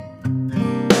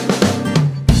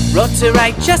Road to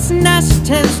righteousness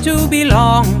tends to be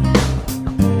long,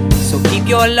 so keep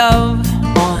your love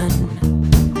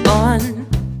on.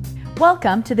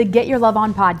 Welcome to the Get Your Love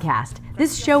On podcast.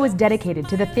 This show is dedicated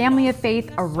to the family of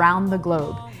faith around the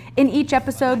globe. In each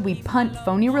episode, we punt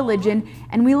phony religion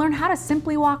and we learn how to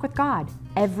simply walk with God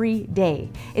every day.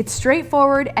 It's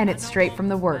straightforward and it's straight from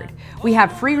the Word. We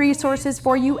have free resources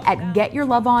for you at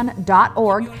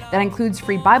getyourloveon.org that includes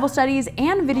free Bible studies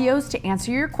and videos to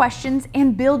answer your questions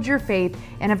and build your faith.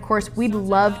 And of course, we'd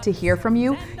love to hear from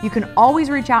you. You can always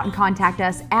reach out and contact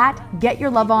us at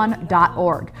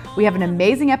getyourloveon.org. We have an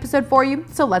amazing episode for you,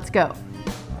 so let's go.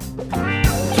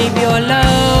 Keep your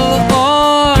love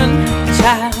on,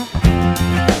 child.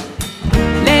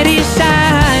 Let it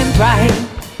shine bright.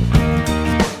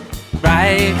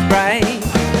 Bright.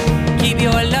 Keep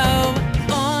your love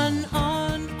on.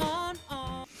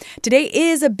 Today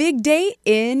is a big day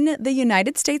in the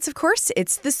United States, of course.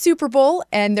 It's the Super Bowl,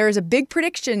 and there's a big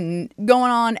prediction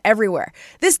going on everywhere.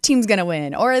 This team's going to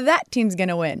win, or that team's going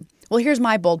to win. Well, here's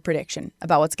my bold prediction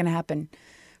about what's going to happen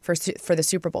for the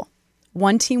Super Bowl.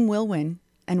 One team will win,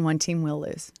 and one team will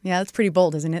lose. Yeah, that's pretty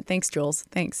bold, isn't it? Thanks, Jules.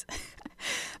 Thanks.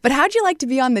 But how'd you like to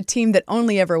be on the team that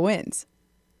only ever wins?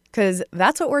 Because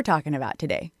that's what we're talking about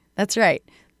today. That's right.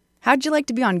 How'd you like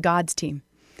to be on God's team?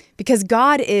 Because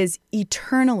God is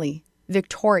eternally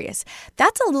victorious.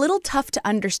 That's a little tough to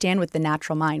understand with the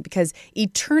natural mind because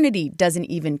eternity doesn't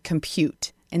even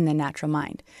compute in the natural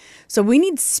mind. So we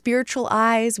need spiritual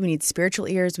eyes, we need spiritual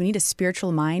ears, we need a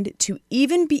spiritual mind to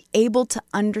even be able to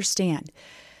understand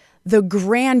the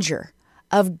grandeur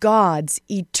of God's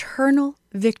eternal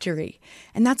victory.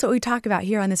 And that's what we talk about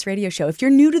here on this radio show. If you're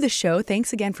new to the show,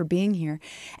 thanks again for being here.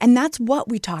 And that's what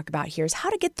we talk about here is how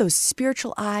to get those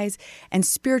spiritual eyes and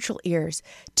spiritual ears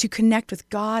to connect with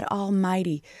God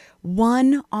Almighty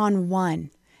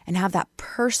one-on-one and have that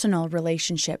personal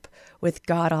relationship with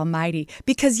God Almighty.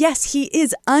 Because yes, He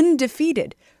is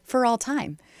undefeated for all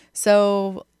time.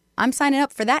 So I'm signing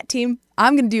up for that team.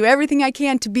 I'm going to do everything I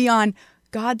can to be on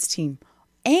God's team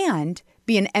and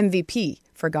be an MVP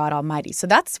for God Almighty. So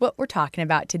that's what we're talking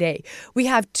about today. We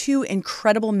have two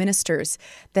incredible ministers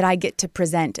that I get to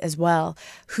present as well,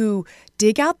 who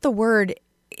dig out the Word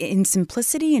in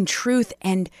simplicity and truth,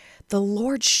 and the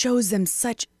Lord shows them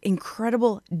such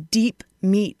incredible deep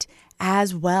meat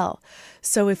as well.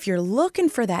 So if you're looking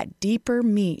for that deeper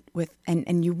meat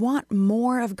and you want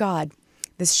more of God,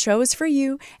 this show is for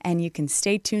you, and you can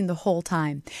stay tuned the whole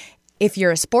time. If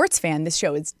you're a sports fan, this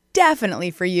show is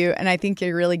definitely for you, and I think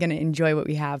you're really going to enjoy what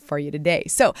we have for you today.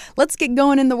 So let's get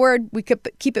going in the Word. We could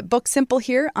keep it book simple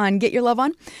here on Get Your Love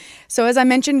On. So as I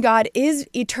mentioned, God is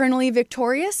eternally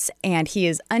victorious, and He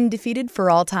is undefeated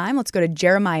for all time. Let's go to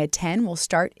Jeremiah 10. We'll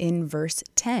start in verse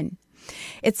 10.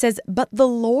 It says, "But the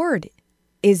Lord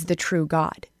is the true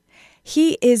God.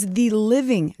 He is the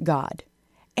living God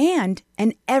and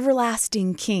an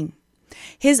everlasting King.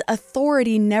 His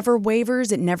authority never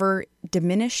wavers. It never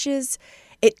diminishes.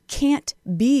 It can't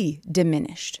be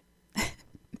diminished."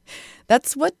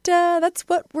 That's what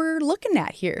we're looking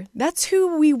at here. That's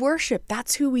who we worship.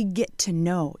 That's who we get to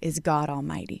know is God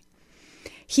Almighty.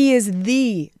 He is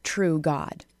the true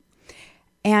God.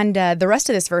 And the rest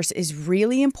of this verse is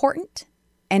really important.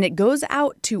 And it goes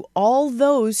out to all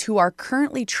those who are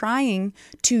currently trying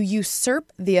to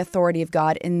usurp the authority of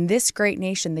God in this great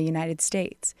nation, the United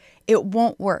States. It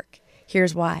won't work.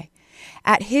 Here's why.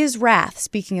 At His wrath,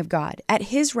 speaking of God, at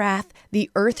His wrath the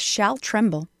earth shall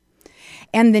tremble,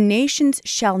 and the nations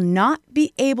shall not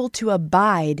be able to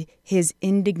abide His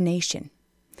indignation.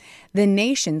 The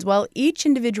nations, well, each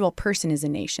individual person is a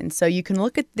nation. So you can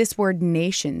look at this word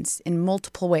nations in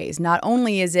multiple ways. Not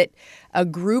only is it a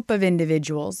group of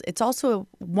individuals, it's also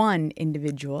one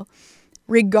individual.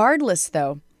 Regardless,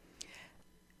 though,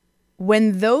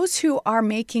 when those who are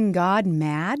making God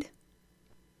mad,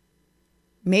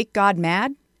 make God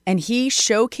mad, and He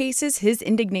showcases His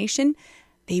indignation,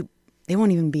 they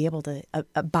won't even be able to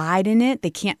abide in it. They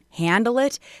can't handle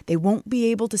it. They won't be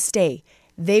able to stay.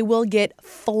 They will get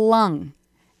flung,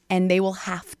 and they will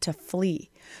have to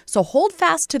flee. So hold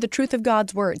fast to the truth of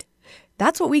God's Word.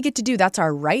 That's what we get to do. That's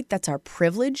our right. That's our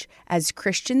privilege as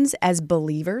Christians, as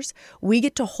believers. We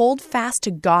get to hold fast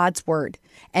to God's Word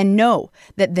and know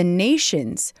that the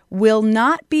nations will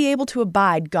not be able to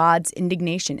abide God's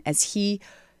indignation as He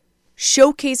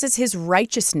showcases His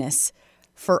righteousness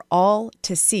for all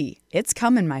to see. It's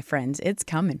coming, my friends. It's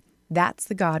coming. That's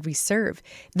the God we serve,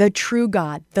 the true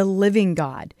God, the living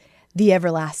God, the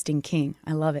everlasting King.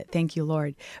 I love it. Thank you,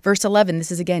 Lord. Verse 11, this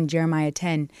is again Jeremiah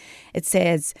 10. It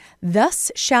says,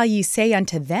 "Thus shall ye say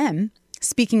unto them,"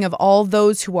 speaking of all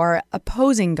those who are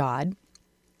opposing God,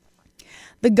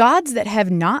 The gods that have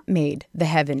not made the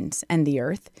heavens and the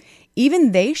earth,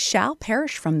 even they shall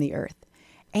perish from the earth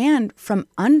and from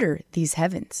under these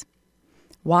heavens.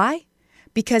 Why?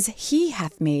 Because he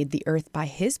hath made the earth by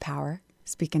his power,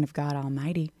 speaking of God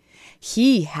Almighty.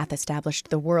 He hath established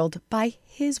the world by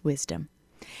his wisdom,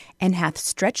 and hath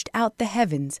stretched out the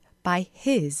heavens by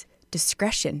his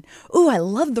discretion. Ooh, I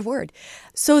love the word.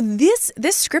 So this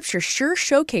scripture sure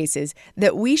showcases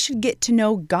that we should get to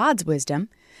know God's wisdom,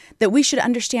 that we should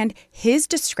understand his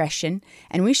discretion,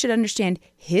 and we should understand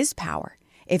his power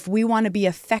if we want to be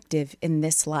effective in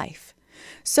this life.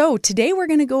 So today we're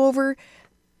going to go over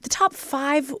the top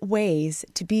 5 ways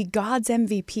to be God's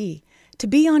MVP, to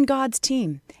be on God's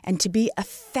team, and to be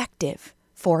effective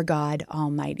for God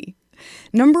Almighty.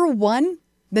 Number 1,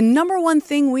 the number 1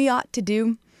 thing we ought to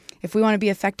do if we want to be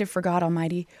effective for God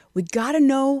Almighty, we got to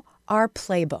know our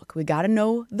playbook. We got to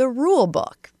know the rule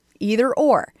book, either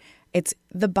or. It's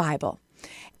the Bible.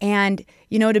 And,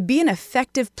 to be an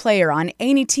effective player on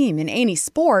any team in any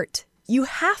sport, you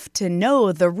have to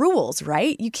know the rules,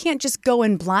 right? You can't just go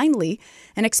in blindly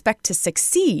and expect to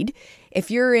succeed.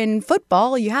 If you're in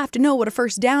football, you have to know what a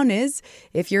first down is.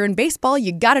 If you're in baseball,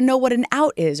 you got to know what an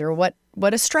out is or what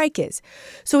a strike is.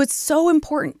 So it's so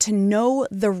important to know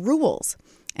the rules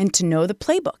and to know the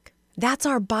playbook. That's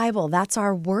our Bible. That's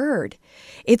our word.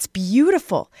 It's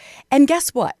beautiful. And guess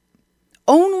what?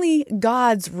 Only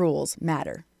God's rules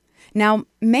matter. Now,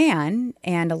 man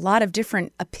and a lot of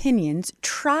different opinions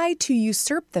try to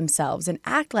usurp themselves and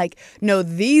act like, no,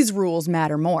 these rules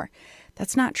matter more.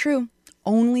 That's not true.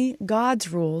 Only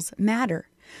God's rules matter.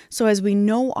 So as we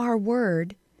know our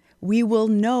word, we will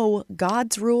know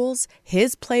God's rules,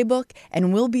 his playbook,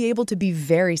 and we'll be able to be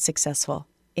very successful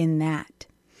in that.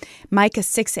 Micah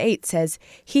 6:8 says,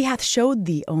 He hath showed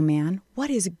thee, O man, what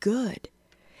is good.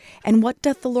 And what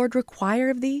doth the Lord require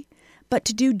of thee? But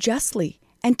to do justly,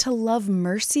 and to love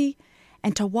mercy,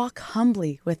 and to walk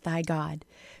humbly with thy God.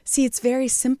 See, it's very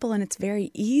simple and it's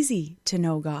very easy to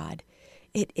know God.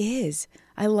 It is.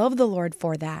 I love the Lord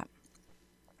for that.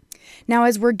 Now,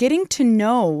 as we're getting to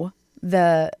know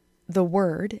the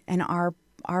word and our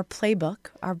playbook,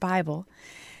 our Bible,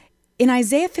 in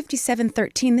Isaiah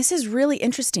 57:13, this is really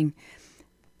interesting.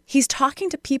 He's talking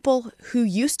to people who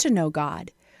used to know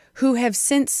God, who have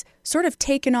since sort of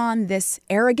taken on this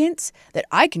arrogance that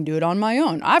I can do it on my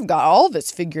own. I've got all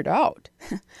this figured out.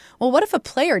 Well, what if a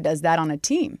player does that on a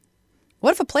team?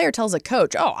 What if a player tells a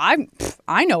coach, oh,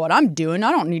 I know what I'm doing.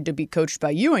 I don't need to be coached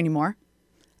by you anymore.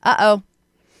 Uh-oh.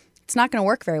 It's not going to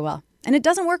work very well. And it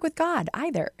doesn't work with God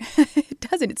either. It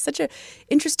doesn't. It's such an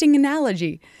interesting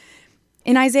analogy.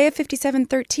 In Isaiah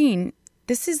 57:13,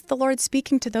 this is the Lord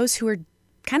speaking to those who are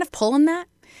kind of pulling that.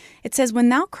 It says, When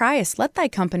thou criest, let thy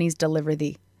companies deliver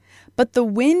thee. But the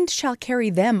wind shall carry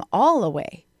them all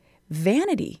away.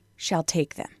 Vanity shall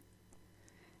take them.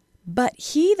 But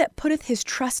he that putteth his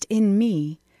trust in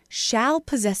me shall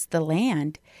possess the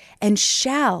land and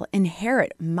shall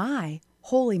inherit my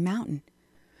holy mountain.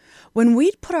 When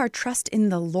we put our trust in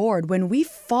the Lord, when we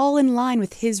fall in line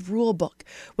with his rule book,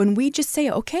 when we just say,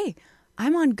 okay,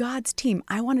 I'm on God's team,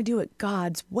 I want to do it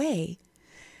God's way,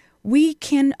 we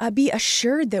can be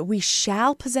assured that we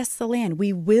shall possess the land.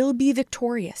 We will be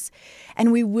victorious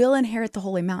and we will inherit the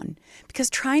holy mountain.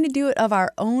 Because trying to do it of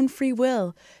our own free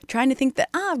will, trying to think that,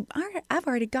 I've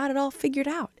already got it all figured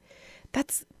out.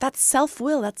 That's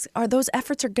self-will. Those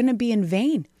efforts are going to be in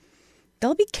vain.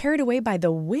 They'll be carried away by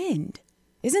the wind.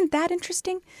 Isn't that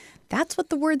interesting? That's what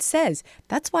the word says.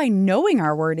 That's why knowing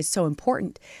our word is so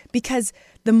important, because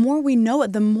the more we know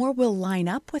it, the more we'll line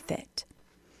up with it.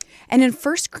 And in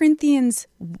 1 Corinthians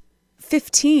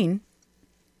 15,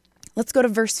 let's go to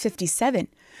verse 57.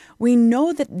 We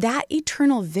know that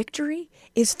eternal victory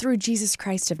is through Jesus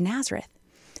Christ of Nazareth.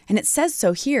 And it says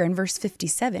so here in verse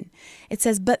 57. It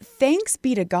says, But thanks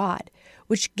be to God,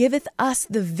 which giveth us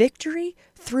the victory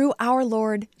through our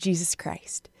Lord Jesus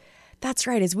Christ. That's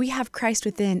right. As we have Christ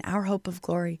within, our hope of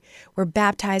glory, we're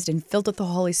baptized and filled with the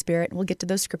Holy Spirit. And we'll get to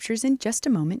those scriptures in just a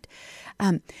moment.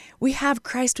 We have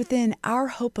Christ within, our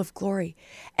hope of glory.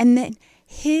 And then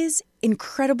his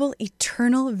incredible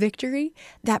eternal victory,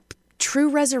 that true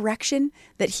resurrection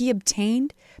that he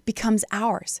obtained, becomes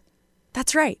ours.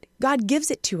 That's right. God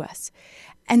gives it to us.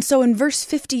 And so in verse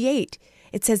 58,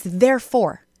 it says,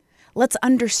 Therefore, let's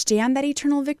understand that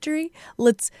eternal victory.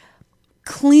 Let's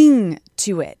cling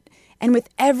to it. And with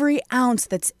every ounce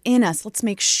that's in us, let's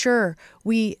make sure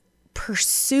we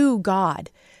pursue God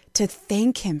to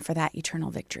thank him for that eternal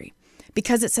victory.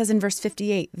 Because it says in verse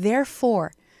 58,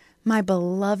 Therefore, my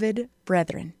beloved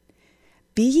brethren,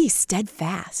 be ye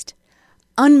steadfast,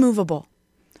 unmovable,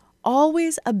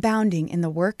 always abounding in the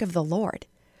work of the Lord,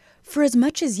 For as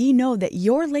much as ye know that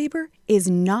your labor is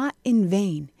not in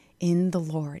vain in the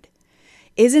Lord.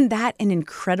 Isn't that an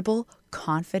incredible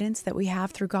confidence that we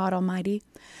have through God Almighty?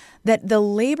 That the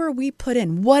labor we put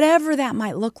in, whatever that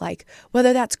might look like,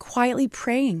 whether that's quietly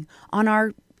praying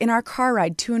in our car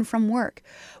ride to and from work,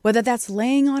 whether that's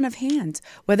laying on of hands,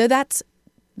 whether that's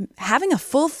having a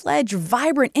full-fledged,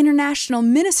 vibrant international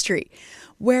ministry,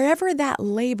 wherever that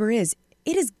labor is,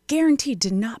 it is guaranteed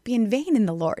to not be in vain in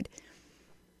the Lord.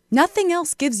 Nothing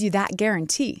else gives you that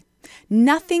guarantee.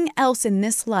 Nothing else in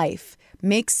this life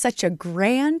makes such a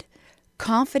grand,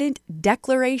 confident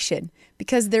declaration,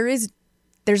 because there's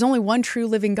only one true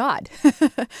living God.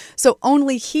 So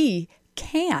only He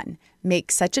can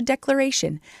make such a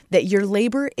declaration that your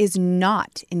labor is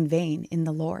not in vain in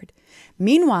the Lord.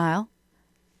 Meanwhile,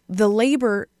 the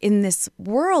labor in this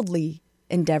worldly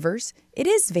endeavors, it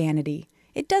is vanity.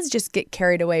 It does just get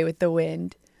carried away with the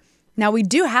wind. Now, we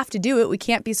do have to do it. We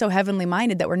can't be so heavenly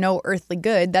minded that we're no earthly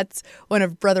good. That's one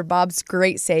of Brother Bob's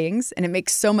great sayings, and it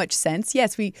makes so much sense.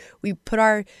 Yes, we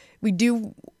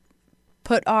do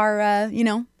put our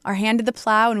hand to the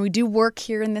plow, and we do work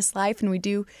here in this life, and we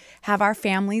do have our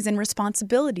families and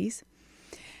responsibilities.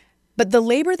 But the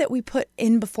labor that we put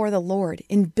in before the Lord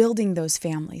in building those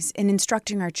families, in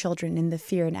instructing our children in the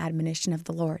fear and admonition of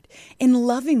the Lord, in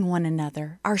loving one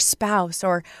another, our spouse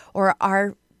or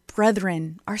our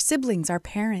brethren, our siblings, our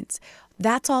parents,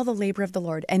 that's all the labor of the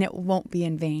Lord, and it won't be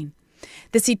in vain.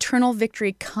 This eternal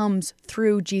victory comes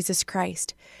through Jesus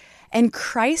Christ. And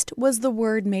Christ was the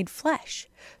Word made flesh.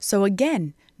 So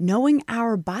again, knowing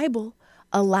our Bible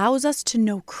allows us to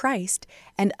know Christ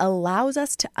and allows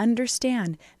us to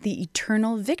understand the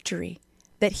eternal victory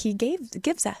that He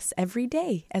gives us every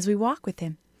day as we walk with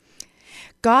Him.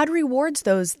 God rewards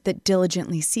those that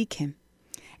diligently seek Him.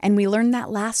 And we learned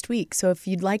that last week. So if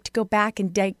you'd like to go back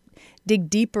and dig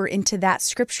deeper into that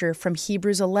scripture from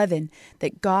Hebrews 11,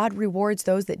 that God rewards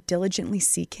those that diligently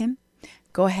seek Him,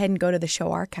 go ahead and go to the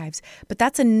show archives. But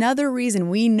that's another reason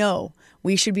we know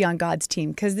we should be on God's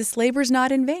team, because this labor is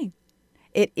not in vain.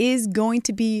 It is going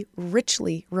to be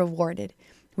richly rewarded.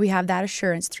 We have that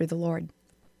assurance through the Lord.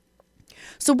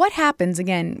 So what happens,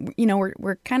 again,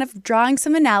 we're kind of drawing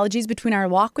some analogies between our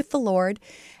walk with the Lord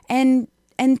and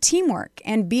teamwork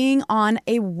and being on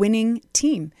a winning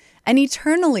team, an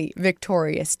eternally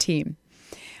victorious team.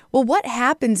 Well, what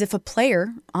happens if a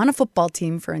player on a football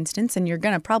team, for instance, and you're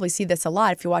going to probably see this a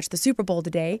lot if you watch the Super Bowl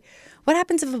today, what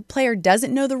happens if a player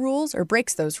doesn't know the rules or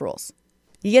breaks those rules?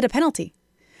 You get a penalty.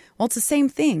 Well, it's the same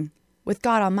thing with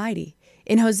God Almighty.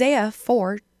 In Hosea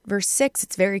 4, verse 6,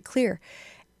 it's very clear.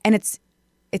 And it's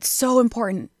so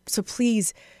important. So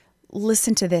please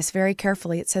listen to this very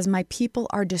carefully. It says, "My people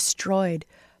are destroyed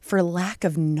for lack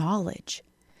of knowledge.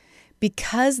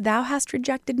 Because thou hast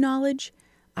rejected knowledge,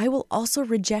 I will also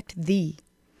reject thee,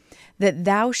 that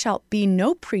thou shalt be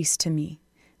no priest to me,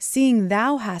 seeing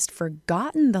thou hast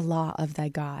forgotten the law of thy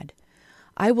God.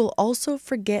 I will also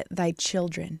forget thy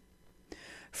children."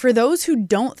 For those who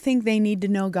don't think they need to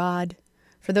know God,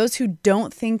 for those who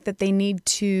don't think that they need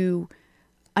to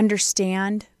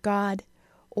understand God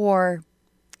or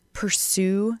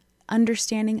pursue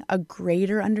understanding, a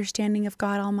greater understanding of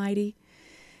God Almighty,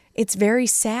 it's very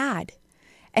sad.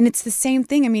 And it's the same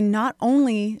thing. I mean, not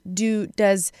only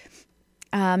does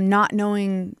not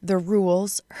knowing the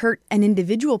rules hurt an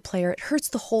individual player, it hurts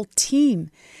the whole team.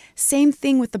 Same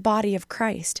thing with the body of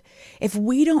Christ. If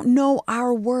we don't know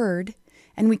our word,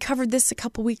 and we covered this a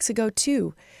couple weeks ago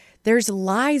too, there's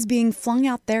lies being flung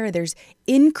out there. There's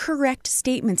incorrect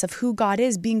statements of who God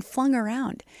is being flung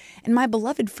around. And my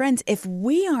beloved friends, if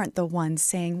we aren't the ones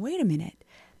saying, wait a minute,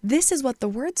 this is what the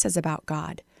word says about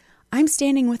God, I'm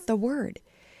standing with the word.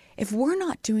 If we're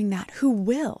not doing that, who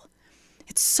will?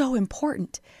 It's so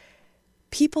important.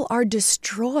 People are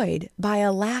destroyed by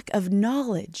a lack of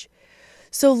knowledge.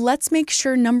 So let's make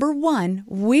sure, number one,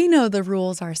 we know the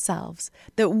rules ourselves,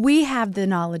 that we have the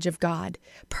knowledge of God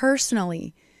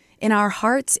personally in our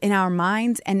hearts, in our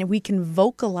minds, and we can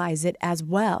vocalize it as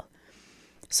well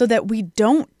so that we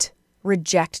don't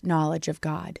reject knowledge of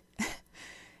God.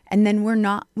 And then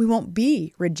we won't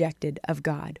be rejected of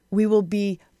God. We will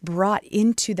be brought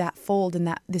into that fold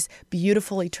and this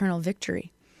beautiful eternal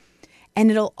victory. And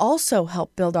it'll also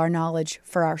help build our knowledge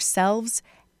for ourselves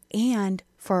and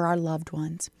for our loved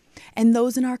ones and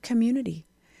those in our community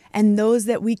and those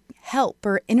that we help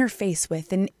or interface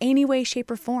with in any way, shape,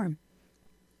 or form.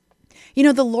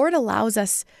 The Lord allows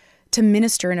us to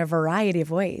minister in a variety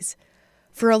of ways.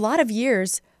 For a lot of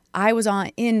years, I was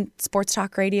in sports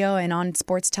talk radio and on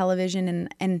sports television,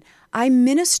 and I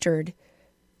ministered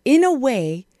in a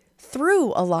way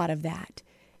through a lot of that.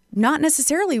 Not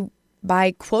necessarily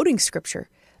by quoting scripture,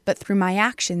 but through my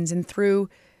actions and through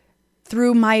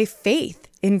my faith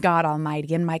in God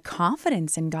Almighty and my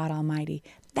confidence in God Almighty.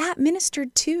 That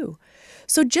ministered too.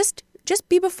 So just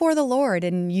be before the Lord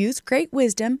and use great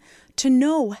wisdom to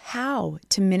know how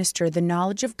to minister the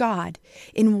knowledge of God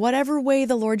in whatever way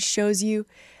the Lord shows you,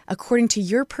 according to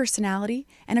your personality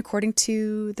and according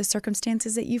to the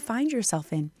circumstances that you find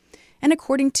yourself in, and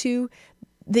according to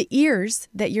the ears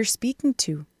that you're speaking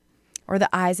to or the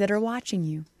eyes that are watching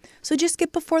you. So just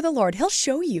get before the Lord. He'll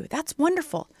show you. That's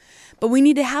wonderful. But we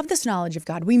need to have this knowledge of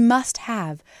God. We must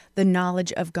have the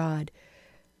knowledge of God.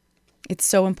 It's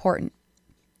so important.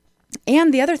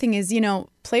 And the other thing is,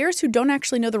 players who don't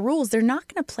actually know the rules, they're not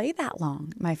going to play that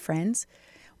long, my friends.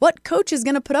 What coach is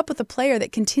going to put up with a player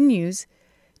that continues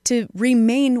to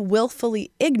remain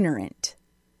willfully ignorant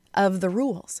of the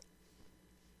rules?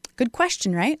 Good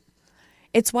question, right?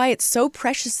 It's why it's so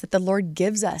precious that the Lord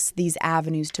gives us these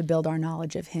avenues to build our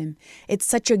knowledge of Him. It's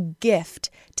such a gift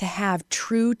to have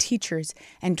true teachers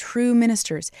and true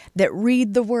ministers that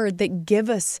read the Word, that give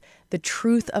us the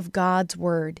truth of God's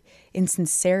Word in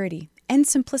sincerity and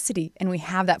simplicity. And we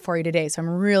have that for you today. So I'm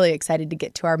really excited to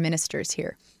get to our ministers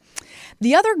here.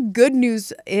 The other good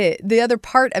news, the other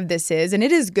part of this is, and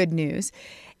it is good news,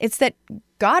 it's that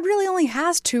God really only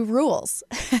has 2 rules.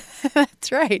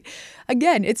 That's right.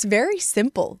 Again, it's very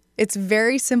simple. It's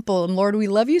very simple. And Lord, we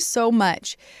love you so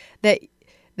much that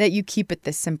you keep it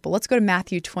this simple. Let's go to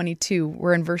Matthew 22.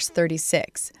 We're in verse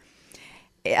 36.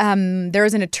 There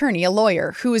was an attorney, a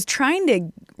lawyer, who was trying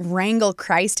to wrangle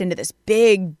Christ into this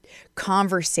big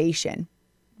conversation.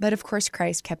 But of course,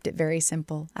 Christ kept it very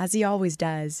simple, as he always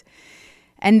does.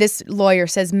 And this lawyer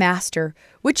says, "Master,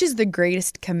 which is the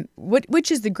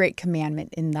great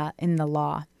commandment in the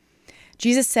law?"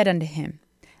 Jesus said unto him,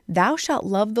 "Thou shalt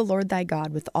love the Lord thy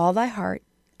God with all thy heart,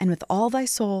 and with all thy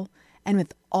soul, and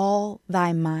with all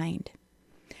thy mind.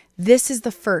 This is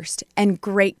the first and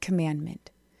great commandment."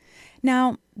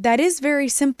 Now, that is very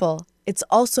simple. It's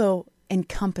also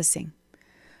encompassing.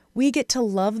 We get to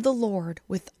love the Lord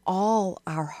with all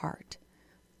our heart,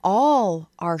 all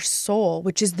our soul,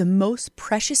 which is the most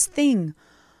precious thing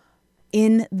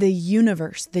in the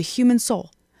universe, the human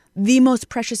soul. The most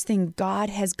precious thing. God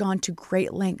has gone to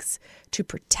great lengths to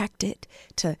protect it,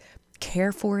 to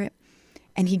care for it,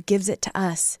 and he gives it to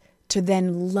us to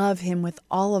then love him with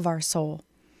all of our soul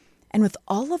and with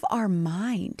all of our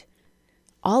mind.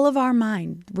 All of our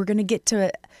mind. We're going to get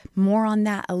to more on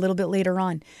that a little bit later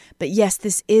on. But yes,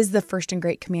 this is the first and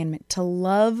great commandment, to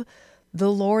love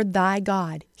the Lord thy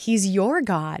God. He's your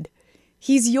God.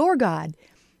 He's your God.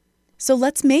 So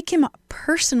let's make him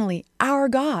personally our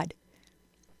God.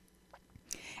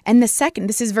 And the second,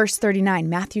 this is verse 39,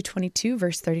 Matthew 22,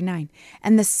 verse 39.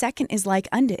 And the second is like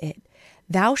unto it,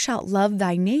 thou shalt love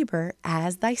thy neighbor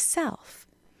as thyself.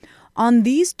 On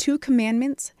these 2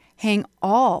 commandments hang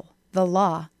all the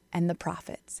law and the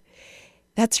prophets.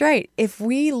 That's right. If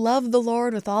we love the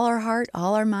Lord with all our heart,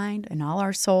 all our mind, and all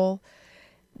our soul,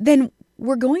 then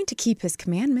we're going to keep his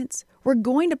commandments. We're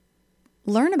going to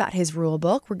learn about his rule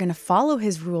book. We're going to follow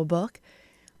his rule book.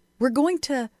 We're going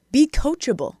to be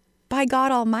coachable by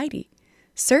God Almighty.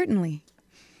 Certainly.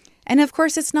 And of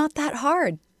course, it's not that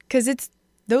hard because it's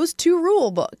those 2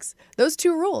 rule books, those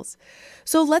 2 rules.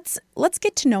 So let's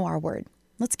get to know our word.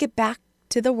 Let's get back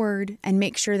to the word and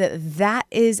make sure that that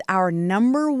is our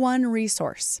number one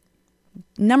resource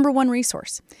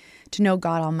to know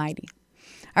God Almighty.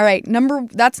 All right,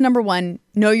 that's number 1.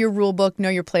 Know your rule book, know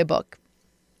your playbook.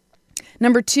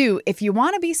 Number 2, if you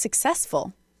want to be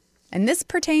successful, and this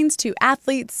pertains to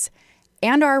athletes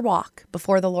and our walk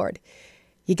before the Lord,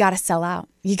 you got to sell out.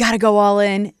 You got to go all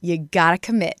in. You got to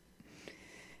commit.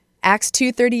 Acts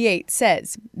 2:38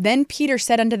 says, Then Peter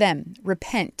said unto them,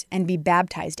 Repent and be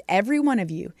baptized, every one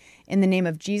of you, in the name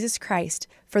of Jesus Christ,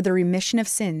 for the remission of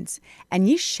sins, and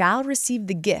ye shall receive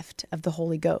the gift of the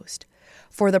Holy Ghost.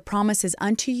 For the promise is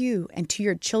unto you and to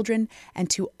your children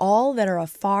and to all that are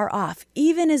afar off,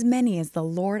 even as many as the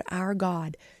Lord our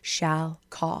God shall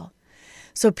call.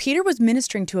 So Peter was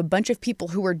ministering to a bunch of people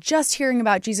who were just hearing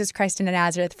about Jesus Christ in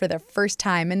Nazareth for the first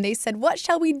time, and they said, What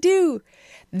shall we do?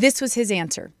 This was his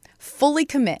answer. Fully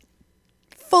commit,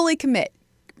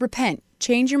 repent,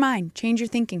 change your mind, change your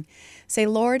thinking. Say,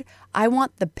 Lord, I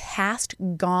want the past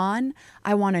gone.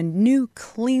 I want a new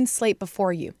clean slate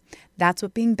before you. That's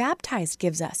what being baptized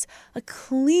gives us, a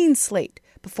clean slate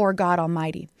before God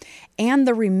Almighty and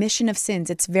the remission of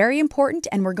sins. It's very important,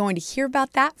 and we're going to hear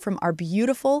about that from our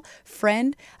beautiful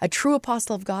friend, a true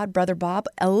apostle of God, Brother Bob,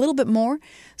 a little bit more.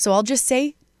 So I'll just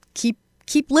say, keep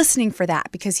Keep listening for that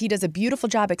because he does a beautiful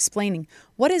job explaining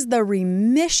what is the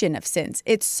remission of sins.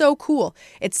 It's so cool.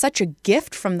 It's such a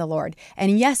gift from the Lord.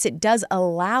 And yes, it does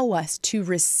allow us to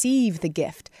receive the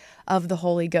gift of the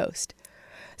Holy Ghost.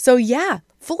 So yeah,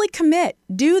 fully commit.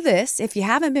 Do this. If you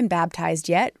haven't been baptized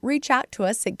yet, reach out to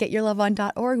us at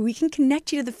getyourloveon.org. We can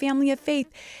connect you to the family of faith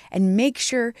and make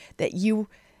sure that you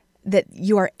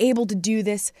are able to do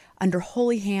this under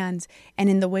holy hands and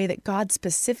in the way that God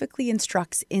specifically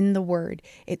instructs in the Word.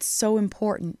 It's so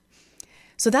important.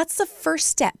 So that's the first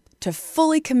step to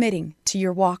fully committing to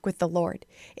your walk with the Lord,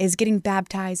 is getting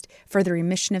baptized for the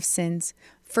remission of sins.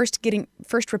 First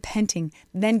repenting,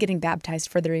 then getting baptized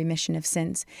for the remission of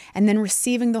sins, and then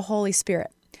receiving the Holy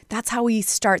Spirit. That's how we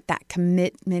start that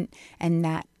commitment and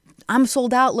that, I'm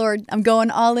sold out, Lord. I'm going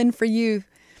all in for you.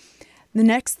 The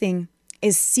next thing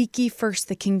is seek ye first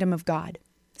the kingdom of God.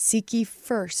 Seek ye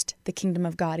first the kingdom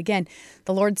of God. Again,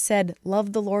 the Lord said,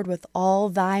 love the Lord with all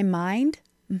thy mind.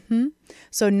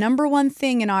 So number one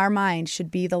thing in our mind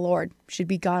should be the Lord, should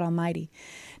be God Almighty.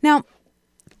 Now,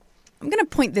 I'm going to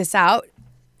point this out.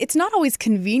 It's not always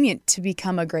convenient to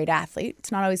become a great athlete.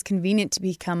 It's not always convenient to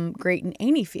become great in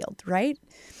any field, right?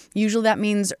 Usually that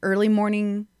means early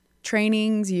morning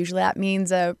trainings. Usually that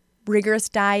means a rigorous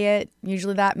diet.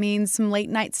 Usually that means some late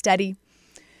night study.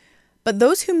 But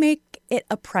those who make it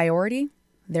a priority,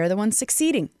 they're the ones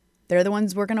succeeding. They're the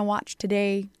ones we're going to watch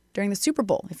today during the Super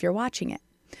Bowl, if you're watching it.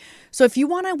 So if you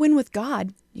want to win with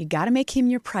God, you got to make him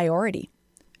your priority.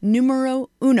 Numero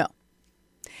uno.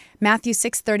 Matthew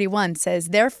 6:31 says,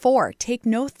 therefore, take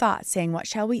no thought, saying, what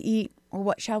shall we eat, or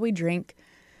what shall we drink,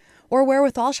 or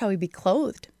wherewithal shall we be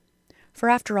clothed? For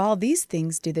after all these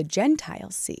things do the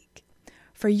Gentiles seek.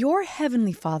 For your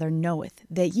heavenly Father knoweth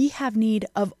that ye have need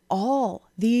of all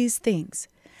these things.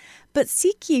 But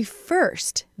seek ye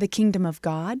first the kingdom of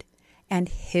God and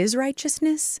his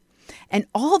righteousness, and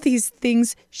all these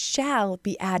things shall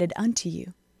be added unto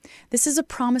you. This is a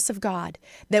promise of God,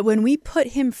 that when we put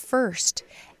him first,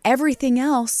 everything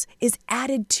else is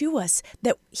added to us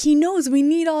that he knows we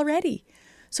need already.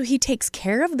 So he takes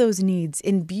care of those needs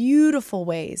in beautiful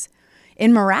ways,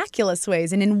 in miraculous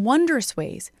ways, and in wondrous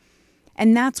ways.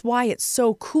 And that's why it's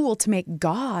so cool to make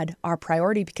God our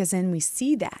priority, because then we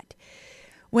see that.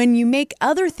 When you make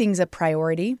other things a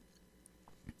priority,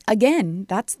 again,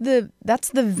 that's the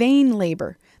vain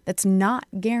labor that's not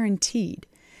guaranteed.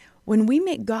 When we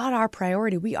make God our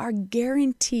priority, we are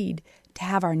guaranteed to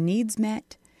have our needs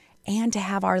met and to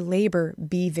have our labor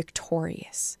be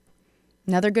victorious.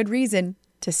 Another good reason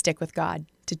to stick with God,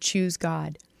 to choose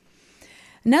God.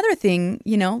 Another thing,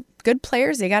 good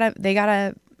players, they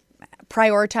gotta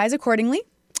prioritize accordingly.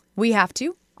 We have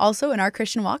to also in our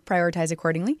Christian walk prioritize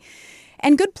accordingly.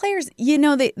 And good players,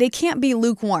 they can't be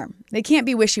lukewarm. They can't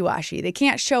be wishy-washy. They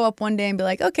can't show up one day and be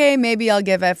like, okay, maybe I'll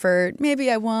give effort. Maybe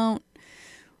I won't.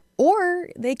 Or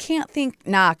they can't think,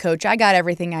 nah, coach, I got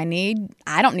everything I need.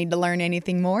 I don't need to learn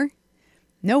anything more.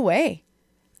 No way.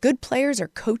 Good players are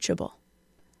coachable.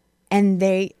 And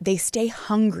they stay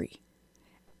hungry.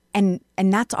 And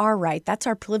that's our right. That's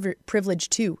our privilege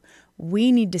too.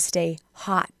 We need to stay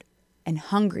hot and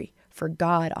hungry for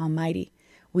God Almighty.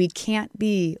 We can't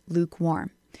be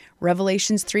lukewarm.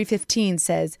 Revelations 3:15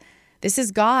 says, this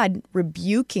is God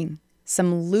rebuking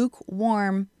some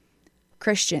lukewarm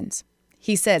Christians.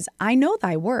 He says, I know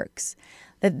thy works,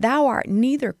 that thou art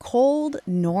neither cold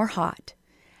nor hot.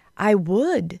 I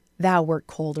would thou wert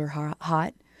cold or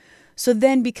hot. So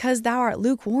then, because thou art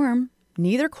lukewarm,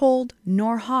 neither cold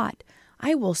nor hot,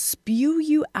 I will spew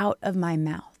you out of my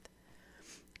mouth.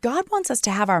 God wants us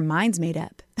to have our minds made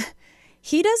up.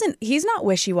 He's not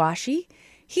wishy-washy.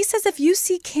 He says, if you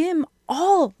seek him,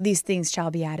 all these things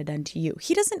shall be added unto you.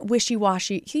 He doesn't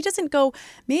wishy-washy. He doesn't go,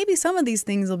 maybe some of these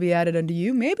things will be added unto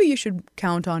you. Maybe you should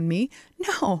count on me.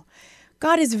 No,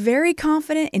 God is very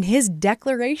confident in his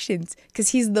declarations because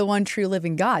he's the one true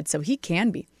living God. So he can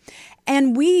be.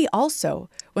 And we also,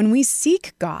 when we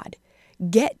seek God,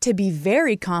 get to be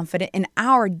very confident in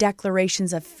our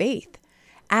declarations of faith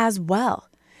as well.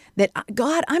 That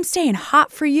God, I'm staying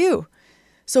hot for you.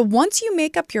 So once you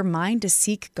make up your mind to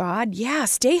seek God,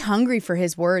 stay hungry for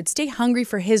his word. Stay hungry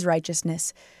for his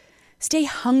righteousness. Stay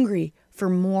hungry for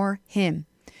more him,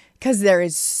 because there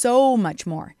is so much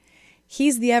more.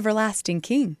 He's the everlasting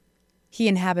King. He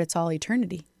inhabits all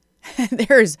eternity.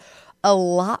 There's a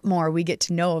lot more we get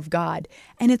to know of God,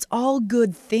 and it's all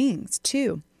good things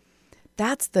too.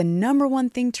 That's the number one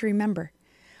thing to remember.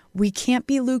 We can't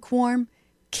be lukewarm,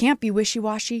 can't be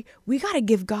wishy-washy. We got to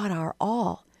give God our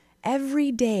all.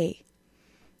 Every day.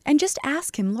 And just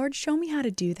ask him, Lord, show me how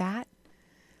to do that.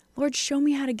 Lord, show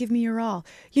me how to give me your all.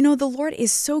 You know, the Lord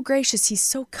is so gracious. He's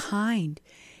so kind.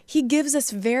 He gives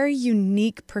us very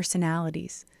unique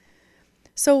personalities.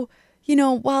 So, you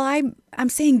know, while I'm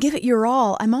saying give it your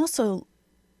all, I'm also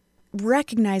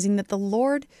recognizing that the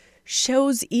Lord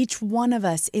shows each one of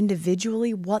us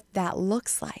individually what that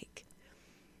looks like.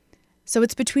 So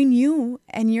it's between you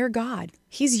and your God.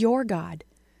 He's your God.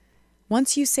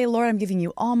 Once you say, Lord, I'm giving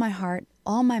you all my heart,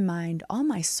 all my mind, all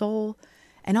my soul,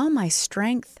 and all my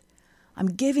strength, I'm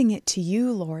giving it to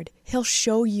you, Lord. He'll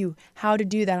show you how to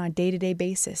do that on a day-to-day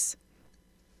basis.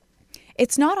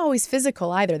 It's not always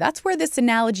physical either. That's where this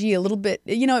analogy a little bit,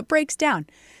 you know, it breaks down,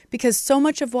 because so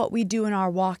much of what we do in our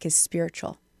walk is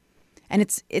spiritual, and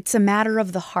it's a matter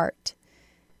of the heart.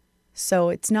 So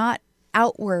it's not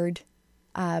outward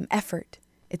effort.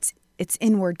 It's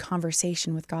inward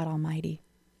conversation with God Almighty.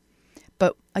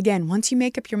 But again, once you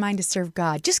make up your mind to serve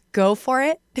God, just go for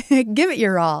it. Give it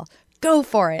your all. Go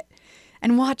for it.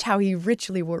 And watch how he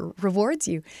richly rewards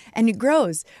you. And it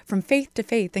grows from faith to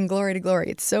faith and glory to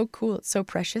glory. It's so cool. It's so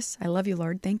precious. I love you,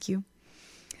 Lord. Thank you.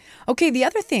 Okay, the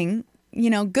other thing, you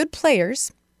know, good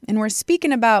players, and we're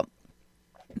speaking about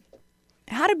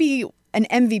how to be an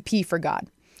MVP for God.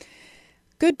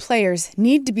 Good players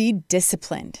need to be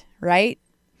disciplined, right?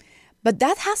 But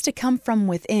that has to come from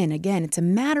within. Again, it's a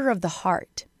matter of the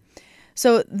heart.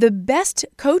 So the best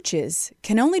coaches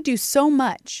can only do so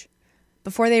much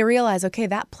before they realize, okay,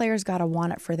 that player's got to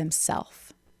want it for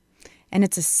themselves. And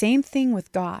it's the same thing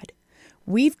with God.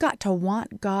 We've got to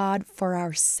want God for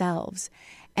ourselves.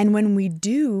 And when we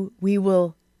do, we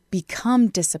will become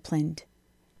disciplined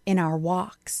in our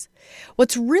walks.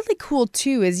 What's really cool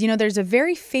too is, you know, there's a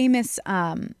very famous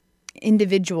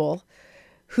individual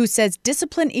who says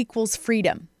discipline equals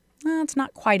freedom. Well, it's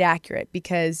not quite accurate,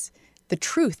 because the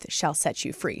truth shall set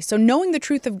you free. So knowing the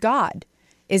truth of God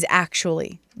is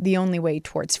actually the only way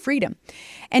towards freedom.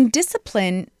 And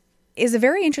discipline is a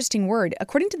very interesting word.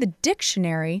 According to the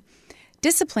dictionary,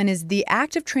 discipline is the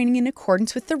act of training in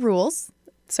accordance with the rules.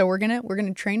 So we're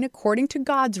gonna train according to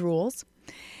God's rules.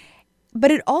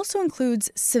 But it also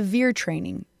includes severe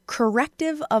training,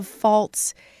 corrective of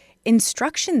faults,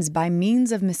 instructions by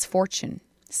means of misfortune,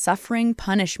 suffering,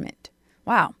 punishment.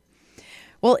 Wow.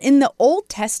 Well, in the Old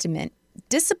Testament,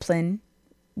 discipline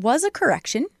was a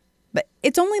correction, but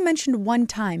it's only mentioned one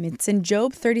time. It's in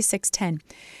Job 36:10.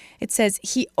 It says,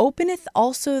 He openeth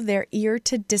also their ear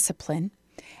to discipline,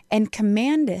 and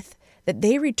commandeth that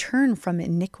they return from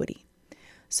iniquity.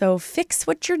 So fix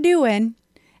what you're doing,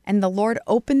 and the Lord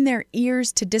opened their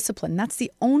ears to discipline. That's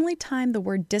the only time the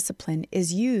word discipline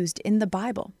is used in the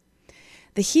Bible.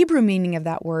 The Hebrew meaning of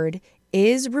that word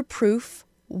is reproof,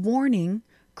 warning,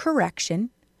 correction,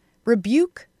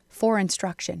 rebuke, for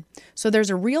instruction. So there's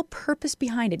a real purpose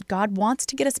behind it. God wants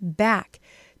to get us back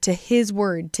to his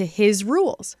word, to his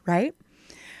rules, right?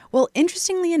 Well,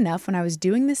 interestingly enough, when I was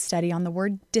doing this study on the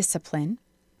word discipline,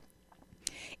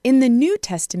 in the New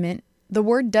Testament, the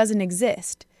word doesn't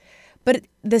exist, but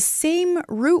the same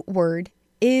root word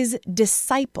is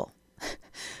disciple.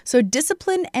 So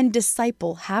discipline and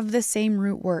disciple have the same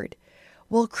root word.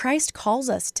 Well, Christ calls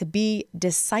us to be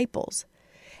disciples.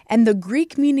 And the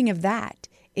Greek meaning of that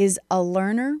is a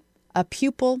learner, a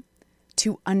pupil,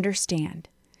 to understand.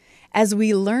 As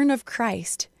we learn of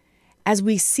Christ, as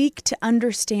we seek to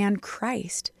understand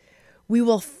Christ, we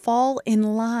will fall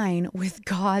in line with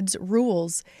God's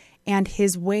rules and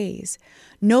his ways.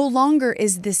 No longer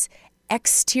is this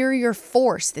exterior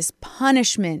force, this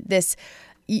punishment, this,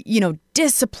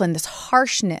 discipline, this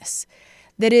harshness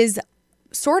that is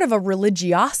sort of a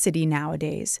religiosity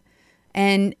nowadays.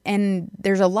 And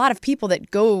there's a lot of people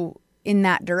that go in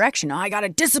that direction. Oh, I got to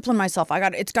discipline myself.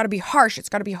 It's got to be harsh. It's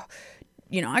got to be,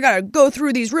 I got to go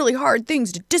through these really hard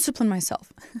things to discipline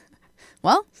myself.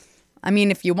 Well, I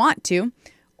mean, if you want to,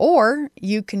 or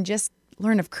you can just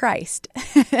learn of Christ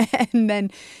and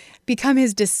then become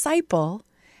his disciple.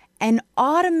 And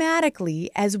automatically,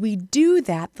 as we do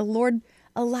that, the Lord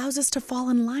allows us to fall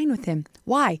in line with him.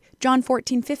 Why? John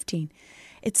 14:15.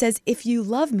 It says, if you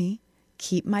love me,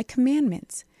 keep my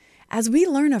commandments. As we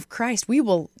learn of Christ, we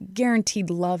will guaranteed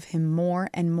love him more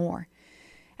and more.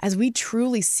 As we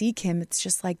truly seek him, it's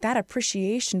just like that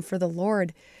appreciation for the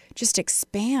Lord just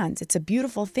expands. It's a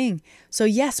beautiful thing. So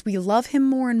yes, we love him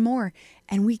more and more,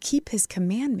 and we keep his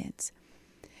commandments.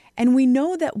 And we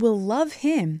know that we'll love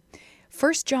him.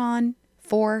 1 John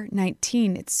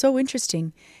 4:19, it's so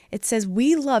interesting. It says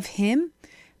we love him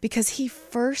because he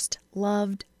first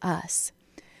loved us.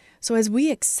 So as we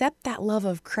accept that love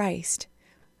of Christ,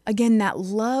 again, that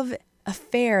love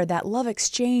affair, that love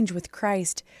exchange with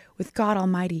Christ, with God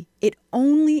Almighty, it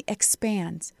only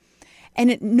expands. And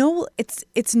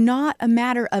it's not a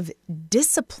matter of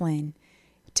discipline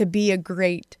to be a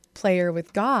great player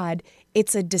with God.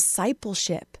 It's a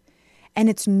discipleship. And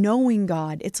it's knowing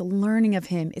God. It's learning of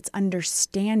Him. It's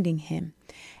understanding Him.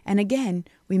 And again,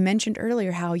 we mentioned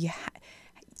earlier how you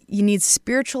need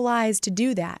spiritual eyes to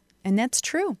do that. And that's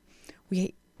true.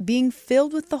 Being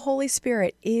filled with the Holy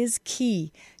Spirit is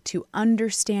key to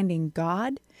understanding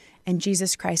God and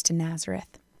Jesus Christ in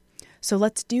Nazareth. So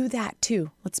let's do that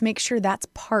too. Let's make sure that's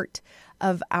part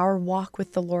of our walk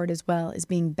with the Lord as well, is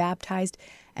being baptized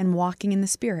and walking in the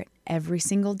Spirit every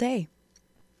single day.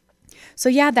 So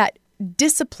yeah, that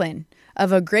discipline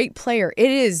of a great player, it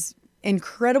is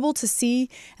incredible to see,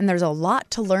 and there's a lot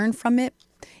to learn from it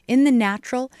in the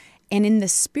natural and in the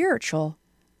spiritual.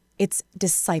 It's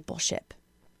discipleship.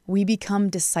 We become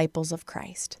disciples of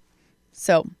Christ.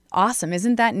 So awesome.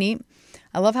 Isn't that neat?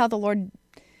 I love how the Lord,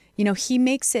 He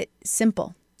makes it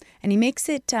simple, and He makes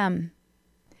it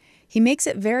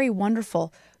very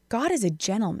wonderful. God is a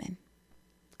gentleman.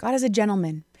 God is a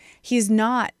gentleman. He's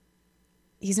not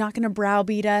going to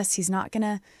browbeat us. He's not going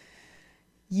to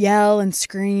yell and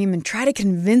scream and try to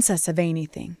convince us of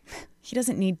anything. He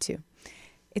doesn't need to.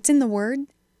 It's in the Word,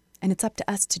 and it's up to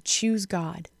us to choose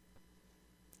God.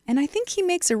 And I think He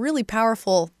makes a really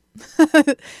powerful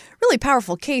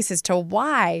case as to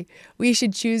why we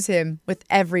should choose Him with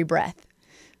every breath.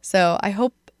 So I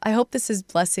hope this is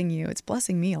blessing you. It's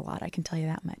blessing me a lot, I can tell you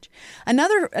that much.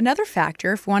 Another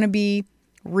factor, if we want to be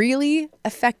really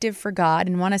effective for God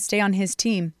and want to stay on His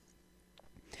team,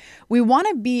 we want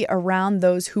to be around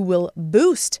those who will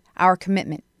boost our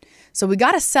commitment. So we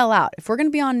got to sell out. If we're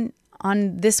going to be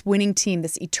on this winning team,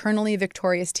 this eternally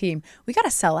victorious team, we got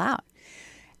to sell out.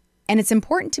 And it's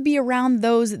important to be around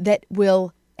those that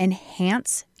will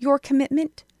enhance your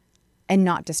commitment and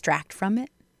not distract from it.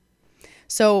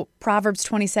 So Proverbs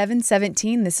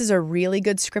 27:17, this is a really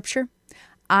good scripture.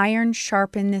 Iron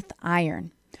sharpeneth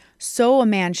iron. So a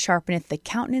man sharpeneth the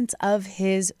countenance of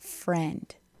his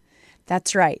friend.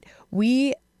 That's right.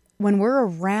 When we're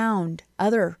around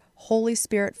other Holy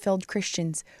Spirit-filled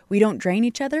Christians, we don't drain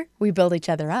each other, we build each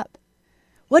other up.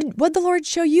 What'd the Lord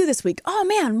show you this week? Oh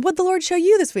man, what'd the Lord show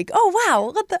you this week? Oh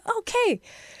wow, okay.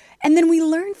 And then we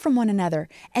learn from one another.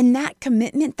 And that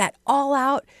commitment, that all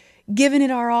out, giving it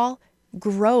our all,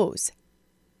 grows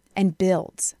and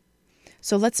builds.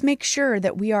 So let's make sure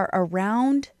that we are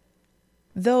around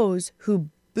those who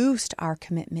boost our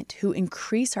commitment, who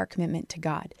increase our commitment to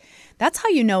God. That's how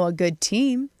you know a good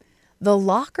team. The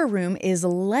locker room is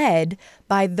led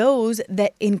by those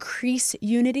that increase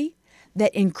unity,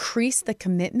 that increase the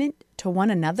commitment to one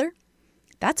another.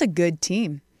 That's a good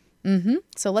team.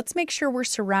 So let's make sure we're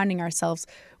surrounding ourselves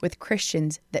with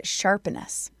Christians that sharpen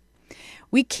us.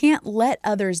 We can't let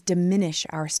others diminish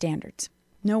our standards.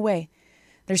 No way.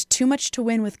 There's too much to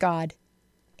win with God,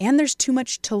 and there's too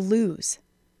much to lose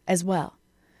as well.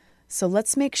 So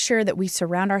let's make sure that we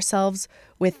surround ourselves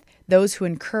with those who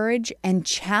encourage and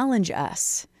challenge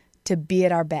us to be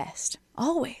at our best,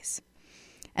 always.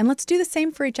 And let's do the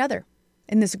same for each other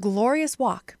in this glorious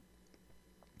walk.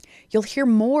 You'll hear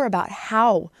more about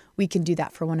how we can do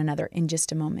that for one another in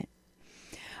just a moment.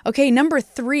 Okay, number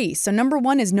 3. So number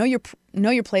 1 is know your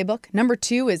playbook. Number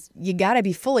 2 is you got to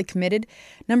be fully committed.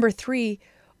 Number 3,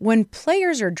 when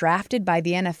players are drafted by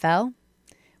the NFL,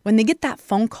 when they get that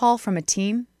phone call from a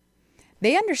team,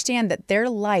 they understand that their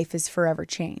life is forever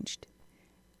changed.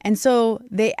 And so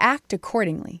they act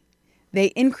accordingly. They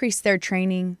increase their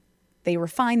training. They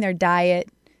refine their diet.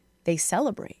 They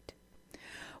celebrate.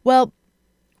 Well,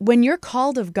 when you're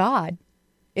called of God,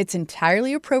 it's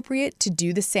entirely appropriate to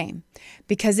do the same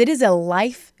because it is a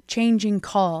life-changing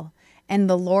call, and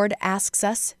the Lord asks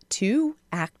us to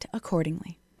act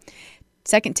accordingly.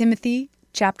 2 Timothy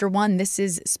chapter 1, this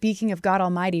is speaking of God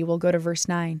Almighty. We'll go to verse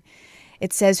 9.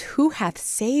 It says, "Who hath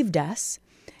saved us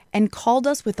and called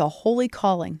us with a holy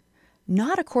calling,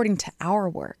 not according to our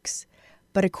works,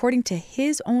 but according to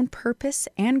His own purpose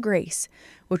and grace,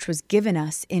 which was given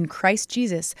us in Christ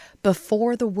Jesus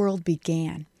before the world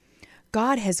began."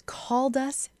 God has called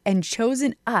us and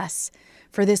chosen us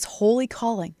for this holy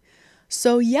calling.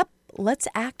 So, let's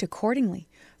act accordingly.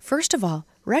 First of all,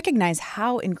 recognize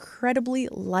how incredibly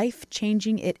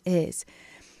life-changing it is.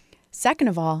 Second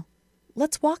of all,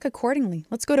 let's walk accordingly.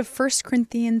 Let's go to 1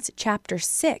 Corinthians chapter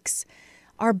 6.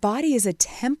 Our body is a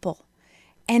temple,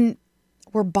 and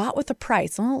we're bought with a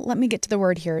price. Well, let me get to the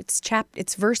word here.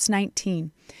 It's verse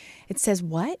 19. It says,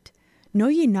 "What? Know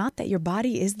ye not that your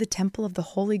body is the temple of the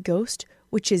Holy Ghost,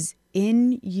 which is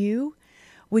in you,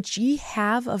 which ye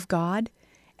have of God,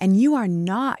 and you are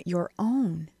not your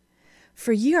own?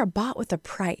 For ye are bought with a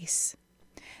price.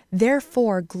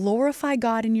 Therefore, glorify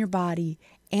God in your body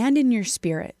and in your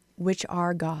spirit, which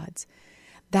are God's.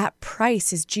 That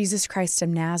price is Jesus Christ of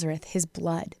Nazareth, his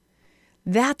blood.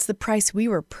 That's the price we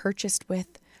were purchased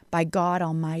with by God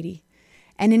Almighty.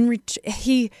 And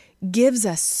he gives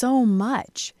us so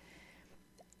much.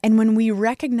 And when we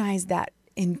recognize that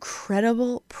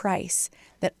incredible price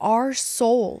that our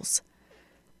souls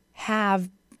have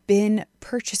been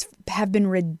purchased, have been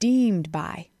redeemed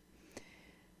by,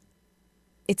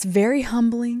 it's very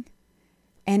humbling,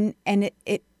 and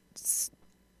it's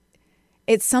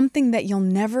something that you'll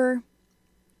never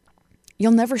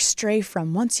stray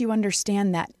from once you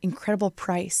understand that incredible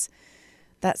price,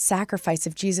 that sacrifice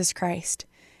of Jesus Christ.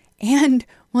 And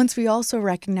once we also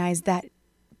recognize that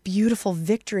beautiful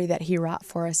victory that he wrought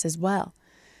for us as well.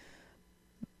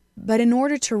 But in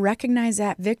order to recognize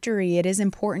that victory, it is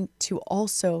important to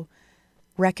also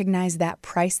recognize that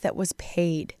price that was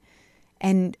paid.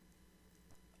 And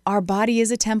our body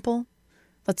is a temple.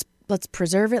 Let's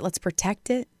preserve it. Let's protect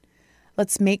it.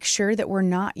 Let's make sure that we're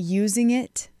not using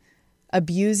it,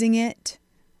 abusing it,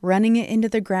 running it into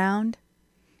the ground.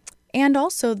 And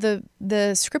also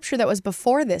the scripture that was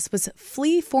before this was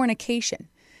flee fornication.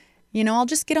 You know, I'll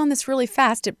just get on this really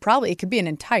fast. It could be an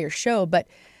entire show, but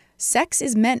sex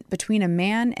is meant between a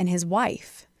man and his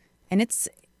wife. And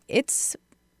it's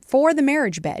for the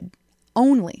marriage bed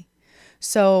only.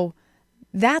 So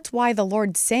that's why the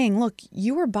Lord's saying, look,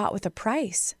 you were bought with a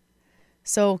price.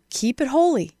 So keep it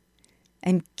holy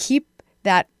and keep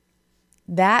that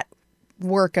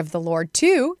work of the Lord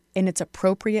too in its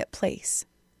appropriate place.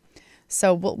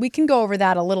 So we can go over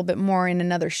that a little bit more in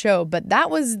another show, but that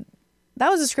was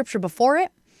a scripture before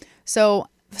it. So,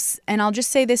 and I'll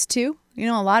just say this too, you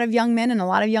know, a lot of young men and a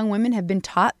lot of young women have been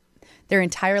taught their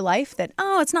entire life that,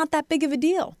 oh, it's not that big of a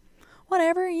deal.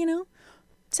 Whatever, you know,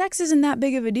 sex isn't that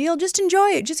big of a deal. Just enjoy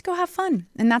it. Just go have fun.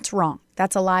 And that's wrong.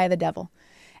 That's a lie of the devil.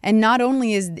 And not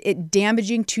only is it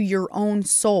damaging to your own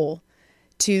soul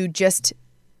to just,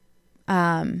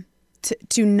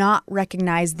 to not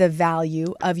recognize the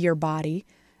value of your body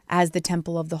as the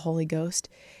temple of the Holy Ghost.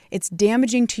 It's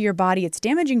damaging to your body. It's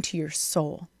damaging to your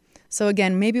soul. So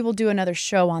again, maybe we'll do another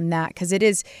show on that because it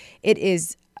is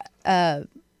a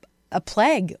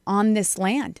plague on this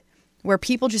land where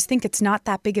people just think it's not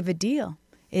that big of a deal.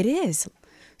 It is.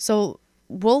 So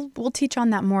we'll teach on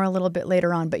that more a little bit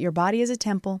later on. But your body is a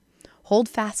temple. Hold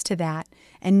fast to that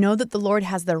and know that the Lord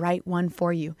has the right one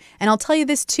for you. And I'll tell you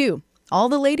this too. All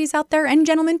the ladies out there and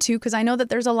gentlemen too, because I know that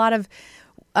there's a lot of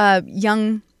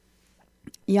young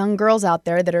girls out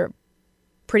there that are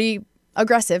pretty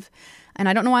aggressive. And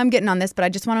I don't know why I'm getting on this, but I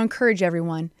just want to encourage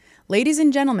everyone. Ladies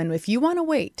and gentlemen, if you want to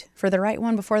wait for the right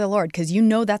one before the Lord, because you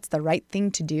know that's the right thing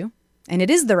to do, and it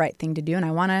is the right thing to do, and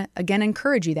I want to, again,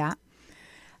 encourage you that,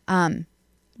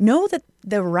 know that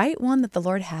the right one that the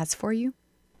Lord has for you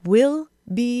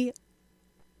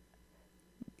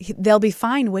they'll be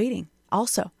fine waiting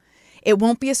also. It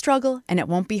won't be a struggle and it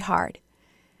won't be hard.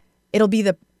 It'll be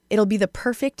the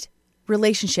perfect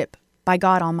relationship by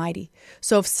God Almighty.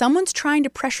 So if someone's trying to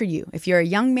pressure you, if you're a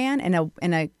young man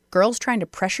and a girl's trying to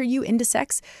pressure you into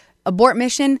sex, abort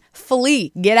mission,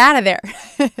 flee, get out of there.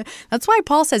 That's why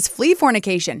Paul says flee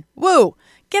fornication. Woo,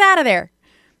 get out of there.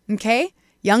 Okay?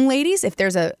 Young ladies, if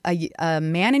there's a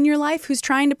man in your life who's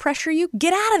trying to pressure you,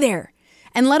 get out of there.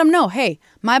 And let them know, hey,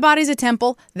 my body's a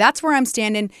temple. That's where I'm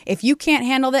standing. If you can't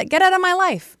handle that, get out of my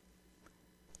life.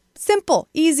 Simple,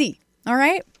 easy. All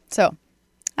right? So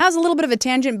that was a little bit of a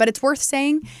tangent, but it's worth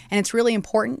saying, and it's really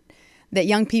important that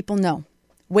young people know.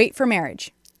 Wait for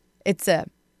marriage. It's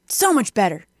so much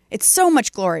better. It's so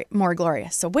much more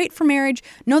glorious. So wait for marriage.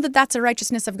 Know that that's a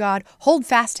righteousness of God. Hold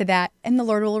fast to that, and the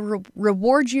Lord will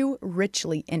reward you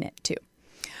richly in it too.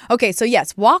 Okay, so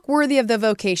yes, walk worthy of the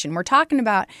vocation. We're talking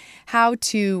about how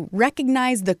to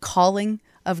recognize the calling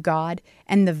of God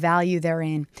and the value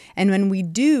therein. And when we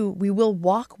do, we will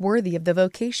walk worthy of the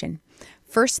vocation.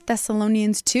 1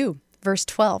 Thessalonians 2, verse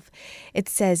 12, it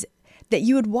says that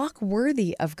you would walk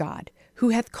worthy of God, who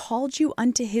hath called you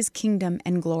unto his kingdom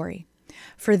and glory.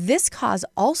 For this cause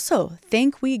also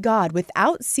thank we God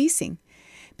without ceasing,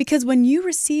 because when you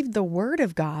received the word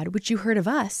of God, which you heard of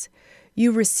us,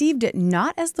 you received it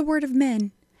not as the word of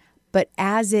men, but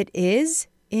as it is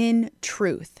in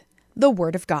truth, the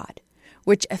word of God,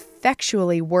 which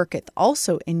effectually worketh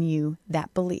also in you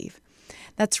that believe.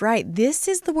 That's right. This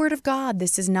is the word of God.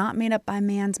 This is not made up by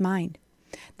man's mind.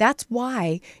 That's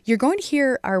why you're going to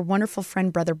hear our wonderful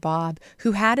friend, Brother Bob,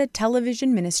 who had a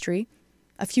television ministry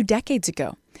a few decades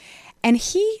ago. And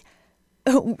his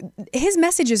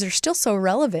messages are still so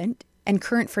relevant and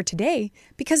current for today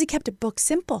because he kept it book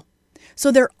simple.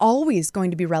 So they're always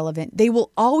going to be relevant. They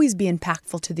will always be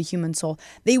impactful to the human soul.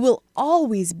 They will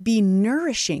always be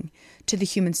nourishing to the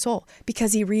human soul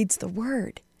because he reads the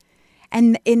word.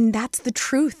 And that's the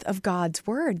truth of God's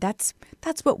word. That's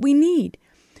what we need.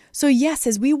 So yes,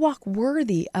 as we walk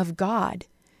worthy of God,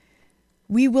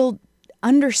 we will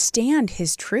understand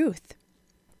his truth.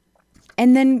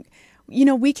 And then,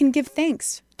 we can give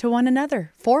thanks to one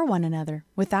another, for one another,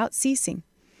 without ceasing.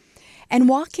 And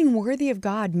walking worthy of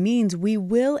God means we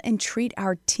will entreat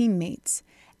our teammates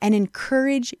and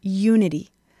encourage unity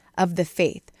of the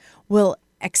faith. We'll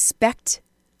expect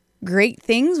great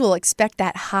things. We'll expect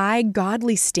that high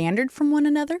godly standard from one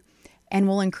another, and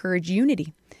we'll encourage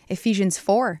unity. Ephesians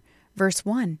 4, verse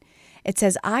 1, it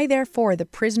says, I, therefore, the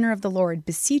prisoner of the Lord,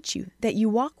 beseech you that you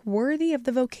walk worthy of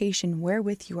the vocation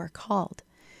wherewith you are called,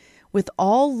 with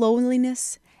all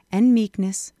lowliness and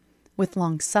meekness, with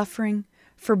long-suffering,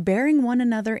 forbearing one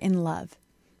another in love,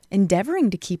 endeavoring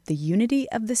to keep the unity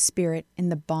of the Spirit in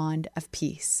the bond of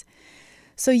peace.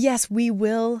 So yes, we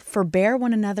will forbear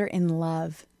one another in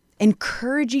love,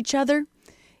 encourage each other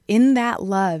in that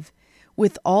love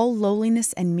with all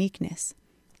lowliness and meekness,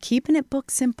 keeping it book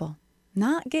simple,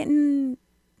 not thinking,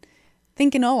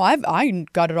 I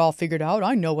got it all figured out.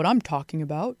 I know what I'm talking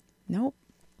about. Nope.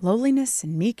 Lowliness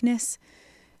and meekness,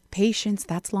 patience,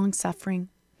 that's long-suffering.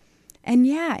 And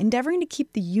endeavoring to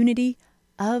keep the unity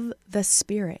of the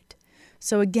Spirit.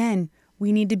 So again,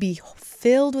 we need to be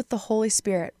filled with the Holy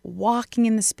Spirit, walking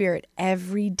in the Spirit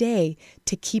every day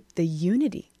to keep the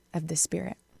unity of the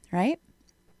Spirit, right?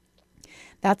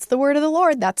 That's the word of the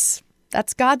Lord. That's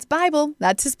God's Bible.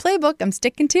 That's his playbook. I'm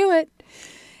sticking to it.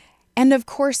 And of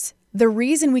course, the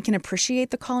reason we can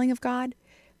appreciate the calling of God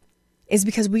is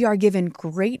because we are given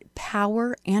great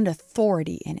power and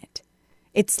authority in it.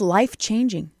 It's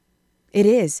life-changing. It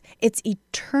is. It's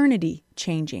eternity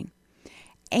changing.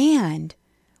 And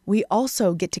we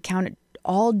also get to count it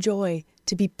all joy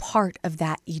to be part of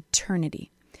that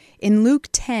eternity. In Luke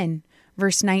 10,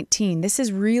 verse 19, this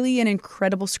is really an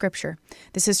incredible scripture.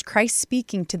 This is Christ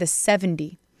speaking to the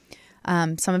 70,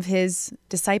 some of his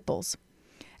disciples,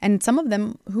 and some of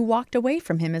them who walked away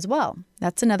from him as well.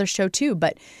 That's another show too.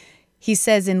 But he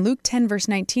says in Luke 10, verse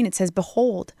 19, it says,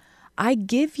 Behold, I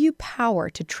give you power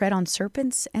to tread on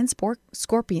serpents and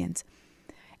scorpions,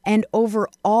 and over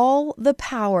all the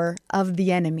power of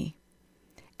the enemy,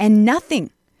 and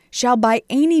nothing shall by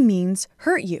any means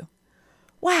hurt you.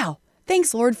 Wow,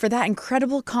 thanks, Lord, for that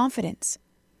incredible confidence.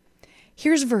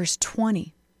 Here's verse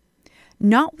 20.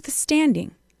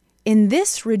 Notwithstanding, in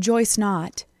this rejoice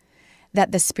not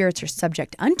that the spirits are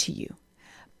subject unto you,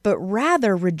 but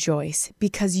rather rejoice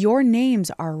because your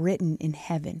names are written in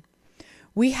heaven.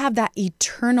 We have that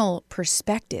eternal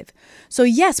perspective. So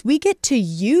yes, we get to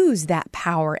use that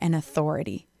power and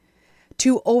authority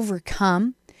to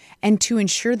overcome and to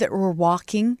ensure that we're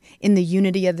walking in the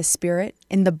unity of the Spirit,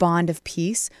 in the bond of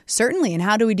peace. Certainly. And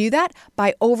how do we do that?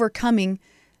 By overcoming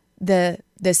the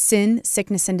sin,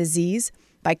 sickness, and disease,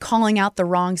 by calling out the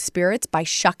wrong spirits, by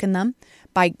shucking them,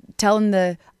 by telling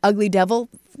the ugly devil,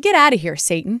 get out of here,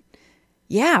 Satan.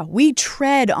 Yeah, we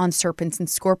tread on serpents and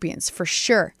scorpions for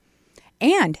sure,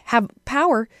 and have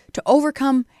power to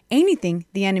overcome anything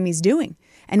the enemy's doing.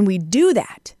 And we do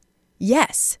that,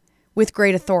 yes, with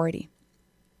great authority.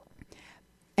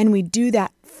 And we do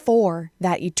that for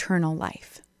that eternal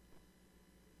life.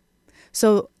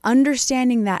 So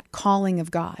understanding that calling of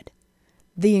God,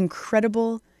 the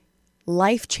incredible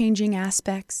life-changing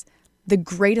aspects, the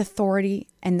great authority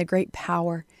and the great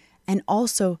power, and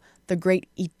also the great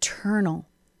eternal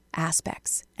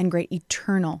aspects and great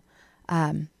eternal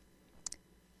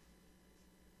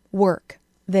work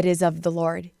that is of the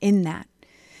Lord in that.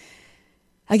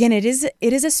 Again, it is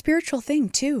a spiritual thing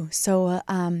too. So,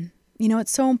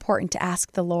 it's so important to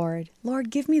ask the Lord,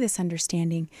 give me this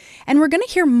understanding. And we're going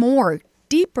to hear more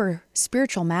deeper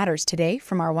spiritual matters today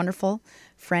from our wonderful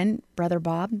friend, Brother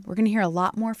Bob. We're going to hear a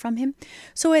lot more from him.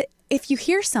 So if you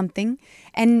hear something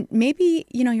and maybe,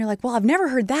 you're like, well, I've never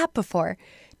heard that before,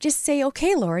 just say,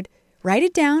 okay, Lord, write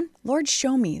it down. Lord,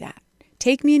 show me that.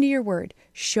 Take me into your word.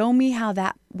 Show me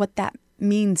what that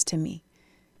means to me.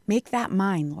 Make that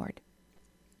mine, Lord.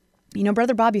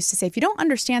 Brother Bob used to say, if you don't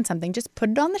understand something, just put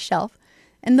it on the shelf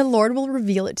and the Lord will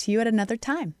reveal it to you at another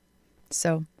time.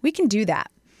 So we can do that.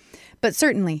 But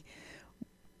certainly,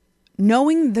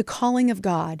 knowing the calling of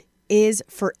God is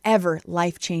forever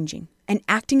life-changing, and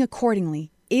acting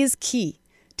accordingly is key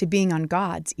to being on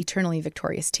God's eternally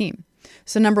victorious team.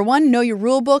 So 1, know your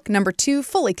rule book. 2,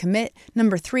 fully commit.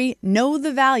 3, know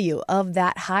the value of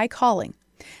that high calling.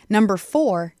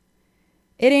 4,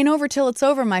 it ain't over till it's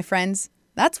over, my friends.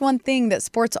 That's one thing that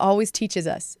sports always teaches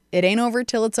us. It ain't over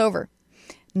till it's over.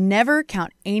 Never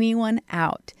count anyone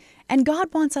out. And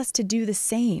God wants us to do the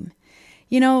same.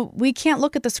 You know, we can't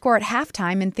look at the score at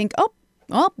halftime and think, oh,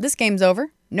 well, this game's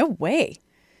over. No way.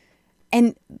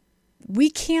 And we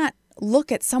can't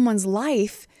look at someone's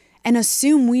life and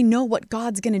assume we know what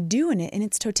God's going to do in it in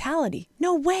its totality.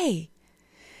 No way.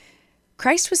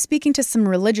 Christ was speaking to some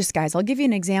religious guys. I'll give you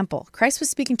an example. Christ was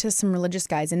speaking to some religious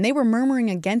guys, and they were murmuring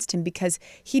against him because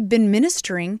he'd been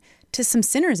ministering to some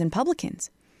sinners and publicans.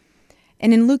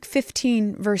 And in Luke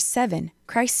 15, verse 7,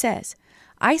 Christ says,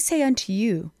 I say unto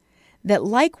you, that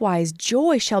likewise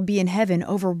joy shall be in heaven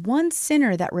over one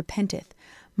sinner that repenteth,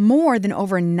 more than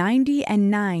over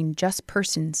 99 just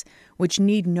persons which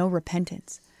need no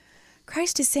repentance.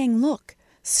 Christ is saying, look,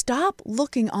 stop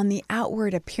looking on the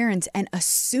outward appearance and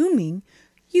assuming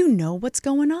you know what's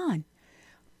going on.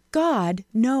 God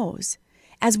knows.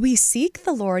 As we seek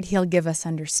the Lord, he'll give us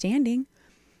understanding.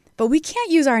 But we can't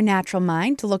use our natural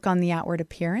mind to look on the outward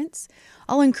appearance.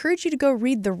 I'll encourage you to go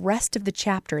read the rest of the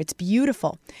chapter. It's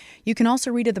beautiful. You can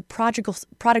also read of the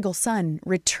prodigal son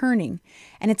returning.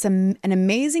 And it's an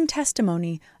amazing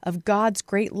testimony of God's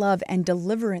great love and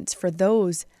deliverance for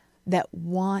those that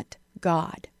want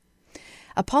God.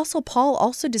 Apostle Paul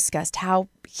also discussed how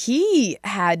he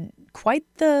had quite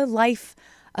the life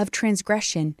of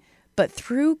transgression, but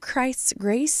through Christ's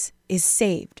grace is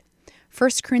saved. 1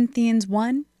 Corinthians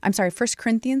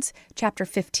chapter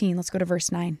 15. Let's go to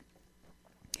verse 9.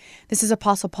 This is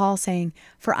Apostle Paul saying,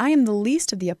 For I am the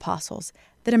least of the apostles,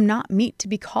 that am not meet to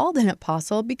be called an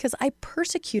apostle, because I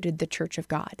persecuted the church of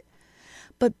God.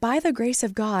 But by the grace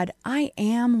of God, I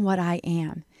am what I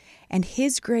am. And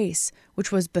his grace,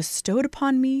 which was bestowed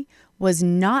upon me, was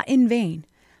not in vain,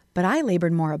 but I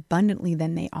labored more abundantly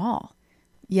than they all.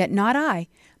 Yet not I,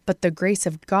 but the grace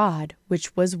of God,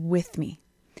 which was with me.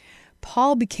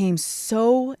 Paul became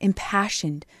so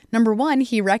impassioned. Number one,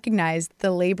 he recognized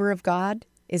the labor of God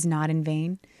is not in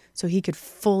vain, so he could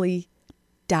fully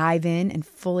dive in and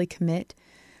fully commit.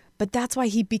 But that's why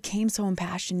he became so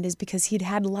impassioned, is because he'd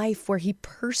had life where he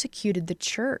persecuted the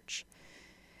church.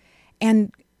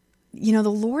 And, you know, the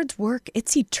Lord's work,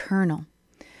 it's eternal.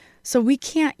 So we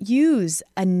can't use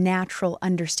a natural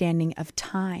understanding of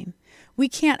time. We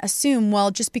can't assume,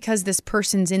 well, just because this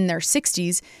person's in their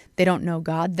 60s, they don't know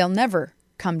God, they'll never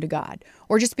come to God.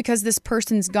 Or just because this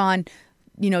person's gone,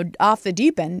 off the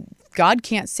deep end, God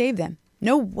can't save them.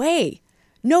 No way.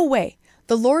 No way.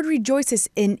 The Lord rejoices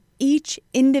in each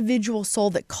individual soul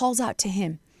that calls out to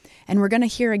him. And we're going to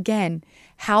hear again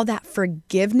how that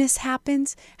forgiveness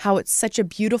happens, how it's such a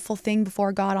beautiful thing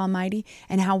before God Almighty,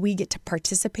 and how we get to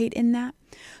participate in that.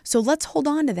 So let's hold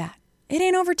on to that. It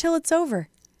ain't over till it's over.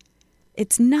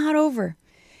 It's not over.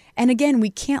 And again, we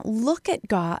can't look at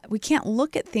God. We can't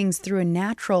look at things through a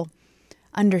natural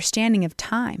understanding of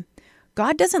time.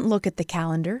 God doesn't look at the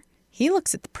calendar. He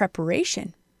looks at the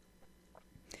preparation.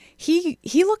 He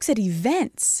looks at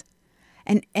events.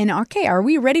 And okay, are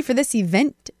we ready for this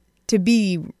event to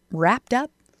be wrapped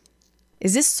up?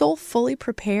 Is this soul fully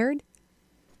prepared?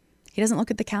 He doesn't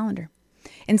look at the calendar.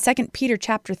 In 2 Peter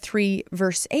chapter 3,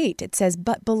 verse 8, it says,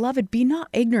 But beloved, be not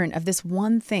ignorant of this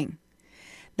one thing,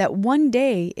 that one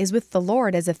day is with the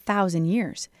Lord as 1,000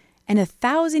 years, and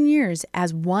 1,000 years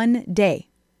as one day.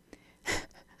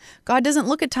 God doesn't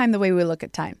look at time the way we look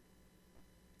at time.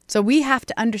 So we have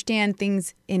to understand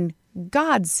things in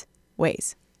God's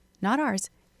ways, not ours,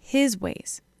 his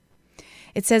ways.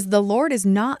 It says, The Lord is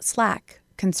not slack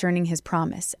concerning his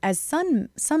promise, as some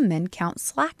men count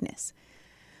slackness.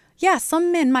 Yeah,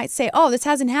 some men might say, oh, this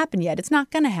hasn't happened yet. It's not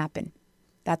going to happen.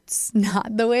 That's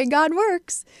not the way God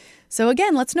works. So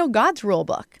again, let's know God's rule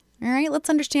book. All right, let's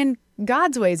understand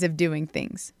God's ways of doing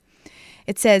things.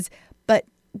 It says, But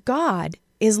God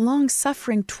is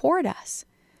long-suffering toward us,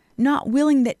 not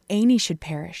willing that any should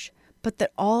perish, but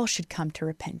that all should come to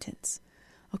repentance.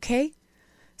 Okay?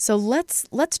 So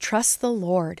let's trust the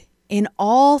Lord in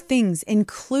all things,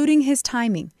 including his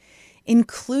timing,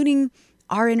 including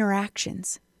our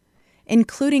interactions,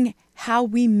 including how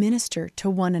we minister to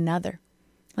one another.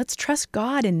 Let's trust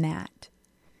God in that.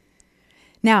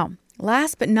 Now,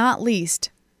 last but not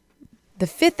least, the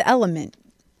fifth element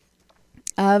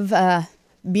of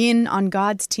being on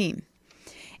God's team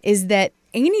is that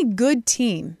any good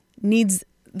team needs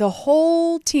the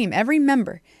whole team, every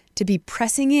member, to be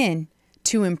pressing in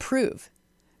to improve,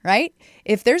 right?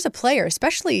 If there's a player,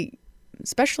 especially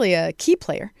a key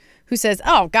player, who says,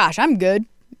 oh gosh, I'm good.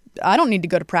 I don't need to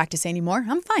go to practice anymore.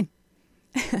 I'm fine.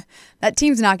 That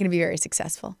team's not going to be very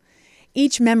successful.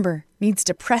 Each member needs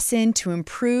to press in to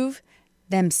improve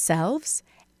themselves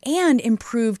and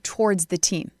improve towards the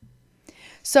team.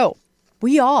 So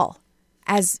we all,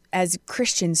 as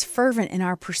Christians, fervent in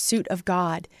our pursuit of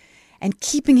God and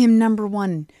keeping him number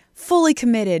one, fully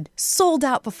committed, sold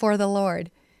out before the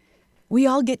Lord, we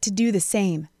all get to do the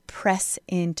same. Press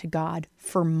into God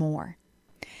for more.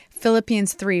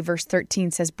 Philippians 3 verse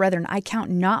 13 says, "Brethren, I count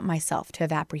not myself to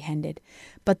have apprehended,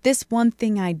 but this one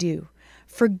thing I do,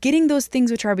 forgetting those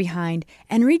things which are behind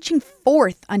and reaching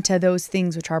forth unto those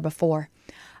things which are before.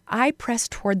 I press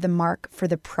toward the mark for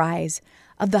the prize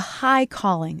of the high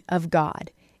calling of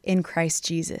God in Christ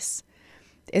Jesus."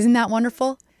 Isn't that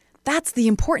wonderful? That's the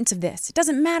importance of this. It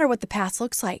doesn't matter what the past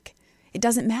looks like. It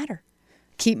doesn't matter.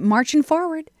 Keep marching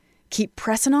forward. Keep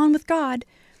pressing on with God.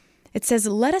 It says,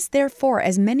 "Let us therefore,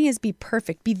 as many as be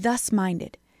perfect, be thus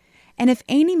minded. And if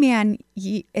anything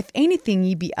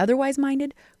ye be otherwise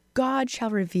minded, God shall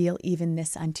reveal even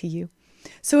this unto you."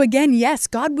 So again, yes,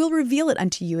 God will reveal it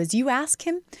unto you. As you ask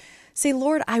him, say,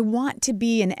 "Lord, I want to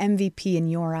be an MVP in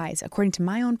your eyes, according to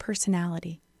my own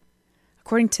personality,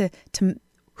 according to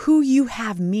who you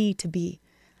have me to be.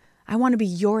 I want to be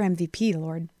your MVP,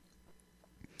 Lord."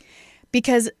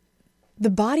 Because the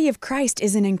body of Christ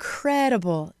is an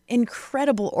incredible,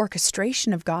 incredible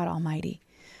orchestration of God Almighty.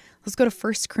 Let's go to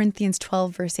 1 Corinthians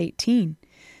 12, verse 18.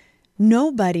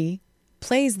 Nobody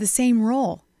plays the same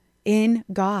role in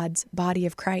God's body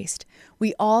of Christ.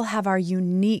 We all have our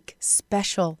unique,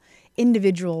 special,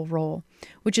 individual role,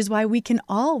 which is why we can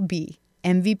all be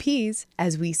MVPs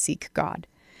as we seek God.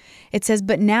 It says,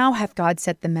 "But now hath God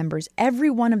set the members,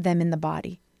 every one of them in the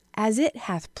body, as it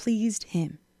hath pleased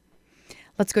him."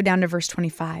 Let's go down to verse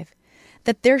 25.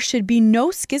 "That there should be no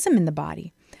schism in the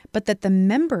body, but that the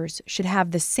members should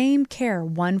have the same care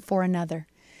one for another."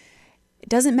 It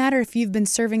doesn't matter if you've been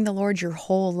serving the Lord your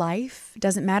whole life. It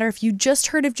doesn't matter if you just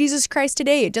heard of Jesus Christ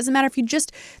today. It doesn't matter if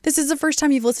this is the first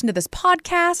time you've listened to this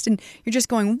podcast and you're just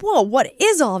going, "Whoa, what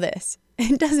is all this?"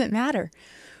 It doesn't matter.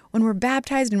 When we're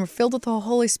baptized and we're filled with the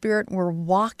Holy Spirit, we're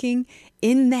walking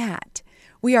in that.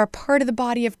 We are part of the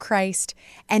body of Christ,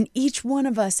 and each one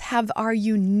of us have our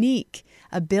unique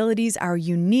abilities, our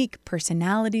unique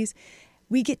personalities.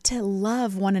 We get to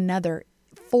love one another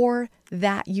for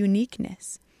that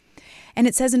uniqueness. And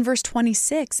it says in verse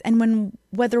 26, "And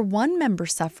whether one member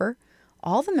suffer,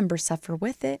 all the members suffer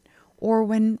with it, or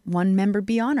when one member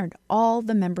be honored, all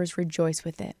the members rejoice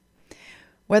with it."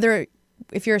 Whether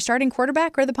if you're a starting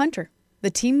quarterback or the punter,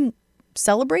 the team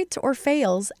celebrates or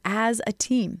fails as a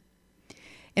team.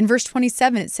 In verse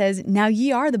 27, it says, "Now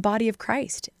ye are the body of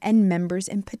Christ, and members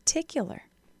in particular."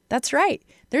 That's right.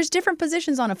 There's different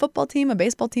positions on a football team, a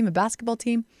baseball team, a basketball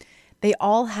team. They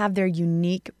all have their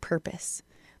unique purpose.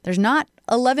 There's not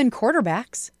 11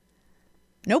 quarterbacks.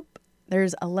 Nope.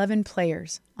 There's 11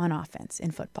 players on offense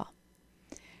in football.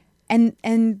 And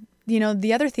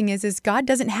the other thing is God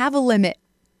doesn't have a limit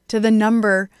to the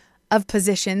number of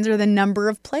positions or the number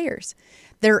of players.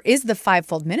 There is the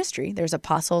fivefold ministry. There's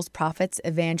apostles, prophets,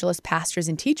 evangelists, pastors,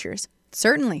 and teachers.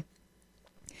 Certainly.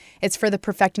 It's for the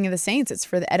perfecting of the saints. It's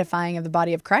for the edifying of the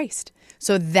body of Christ.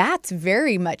 So that's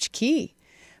very much key.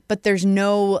 But there's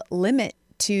no limit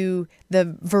to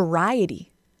the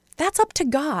variety. That's up to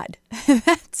God.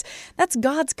 That's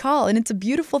God's call, and it's a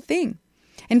beautiful thing.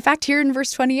 In fact, here in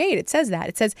verse 28, it says that.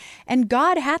 It says, "And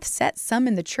God hath set some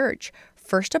in the church,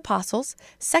 first apostles,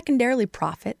 secondarily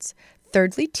prophets,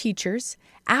 thirdly teachers,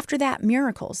 after that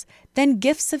miracles, then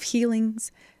gifts of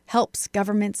healings, helps,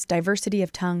 governments, diversity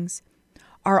of tongues.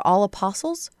 Are all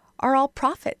apostles? Are all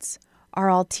prophets? Are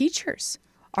all teachers?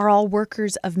 Are all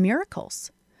workers of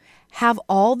miracles? Have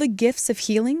all the gifts of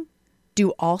healing?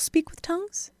 Do all speak with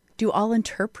tongues? Do all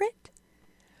interpret?"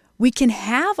 We can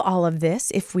have all of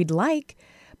this if we'd like,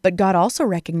 but God also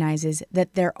recognizes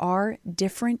that there are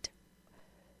different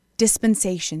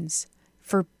dispensations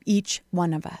for each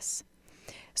one of us.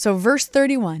 So verse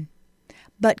 31,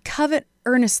 "But covet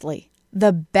earnestly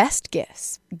the best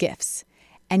gifts,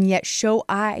 and yet show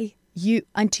I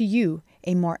unto you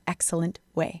a more excellent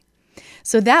way."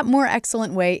 So that more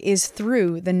excellent way is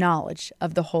through the knowledge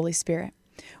of the Holy Spirit.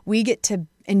 We get to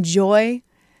enjoy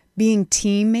being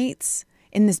teammates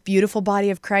in this beautiful body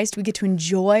of Christ. We get to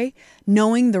enjoy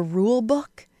knowing the rule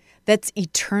book that's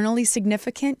eternally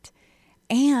significant.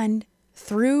 And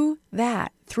through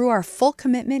that, through our full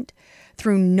commitment,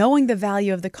 through knowing the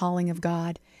value of the calling of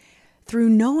God, through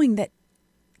knowing that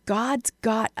God's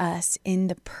got us in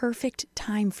the perfect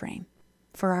time frame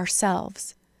for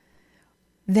ourselves,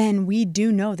 then we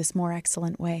do know this more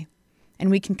excellent way, and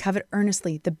we can covet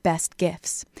earnestly the best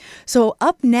gifts. So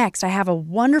up next, I have a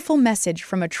wonderful message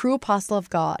from a true apostle of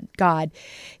God.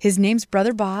 His name's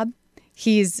Brother Bob.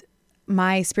 He's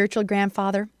my spiritual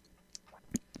grandfather.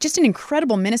 just an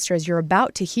incredible minister, as you're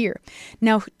about to hear.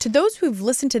 Now, to those who've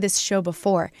listened to this show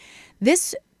before,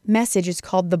 this message is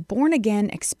called the Born Again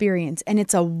Experience, and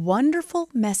it's a wonderful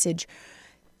message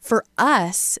for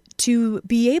us to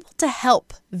be able to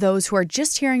help those who are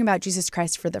just hearing about Jesus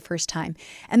Christ for the first time.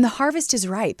 And the harvest is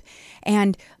ripe,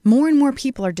 and more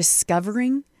people are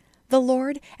discovering the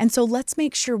Lord. And so let's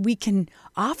make sure we can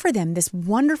offer them this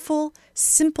wonderful,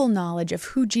 simple knowledge of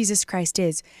who Jesus Christ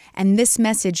is. And this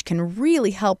message can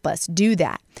really help us do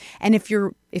that. And if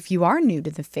you are new to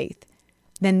the faith,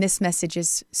 then this message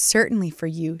is certainly for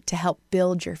you to help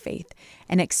build your faith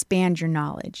and expand your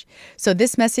knowledge. So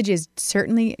this message is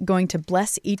certainly going to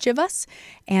bless each of us.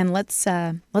 And let's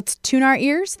tune our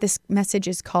ears. This message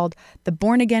is called The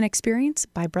Born Again Experience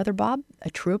by Brother Bob, a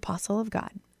true apostle of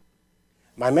God.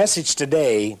 My message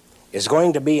today is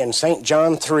going to be in St.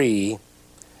 John 3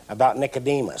 about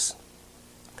Nicodemus.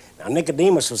 Now,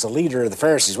 Nicodemus was the leader of the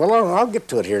Pharisees. Well, I'll get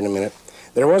to it here in a minute.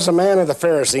 There was a man of the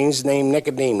Pharisees named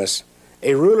Nicodemus,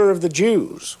 a ruler of the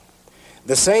Jews.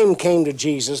 The same came to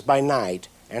Jesus by night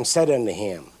and said unto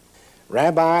him,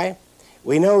 Rabbi,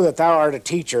 we know that thou art a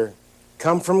teacher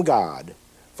come from God,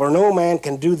 for no man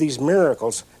can do these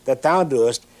miracles that thou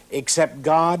doest except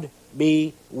God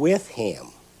be with him.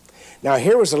 Now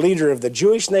here was a leader of the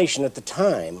Jewish nation at the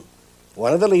time,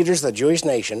 one of the leaders of the Jewish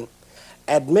nation,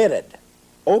 admitted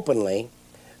openly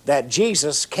that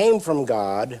Jesus came from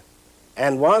God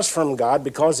and was from God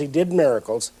because he did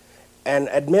miracles, and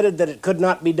admitted that it could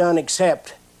not be done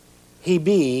except he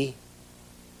be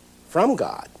from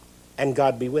God and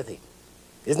God be with him.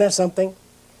 Isn't that something?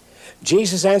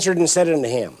 Jesus answered and said unto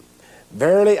him,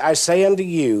 Verily I say unto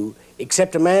you,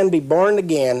 except a man be born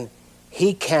again,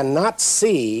 he cannot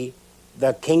see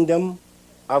the kingdom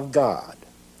of God.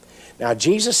 Now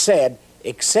Jesus said,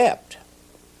 except,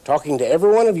 talking to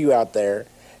every one of you out there,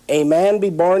 a man be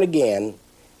born again,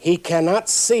 he cannot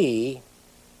see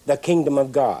the kingdom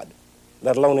of God,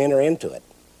 let alone enter into it.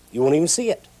 You won't even see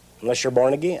it unless you're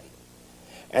born again.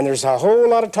 And there's a whole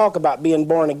lot of talk about being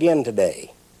born again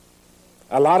today.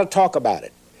 A lot of talk about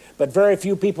it. But very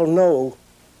few people know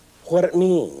what it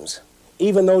means.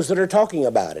 Even those that are talking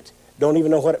about it don't even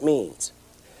know what it means.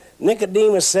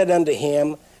 Nicodemus said unto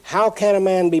him, How can a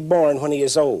man be born when he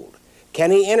is old? Can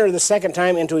he enter the second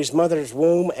time into his mother's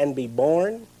womb and be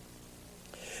born?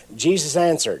 Jesus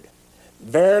answered,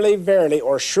 Verily, verily,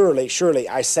 or surely, surely,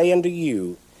 I say unto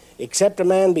you, except a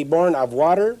man be born of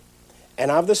water and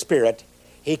of the Spirit,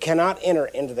 he cannot enter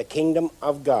into the kingdom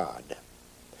of God.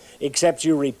 Except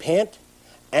you repent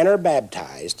and are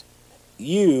baptized,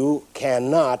 you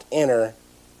cannot enter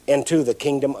into the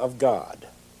kingdom of God.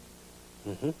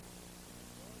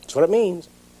 That's what it means.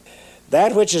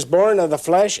 That which is born of the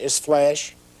flesh is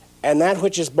flesh, and that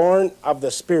which is born of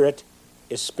the Spirit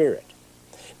is spirit.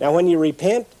 Now when you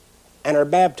repent and are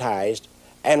baptized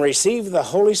and receive the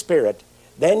Holy Spirit,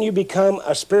 then you become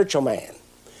a spiritual man.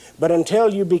 But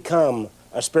until you become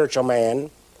a spiritual man,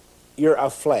 you're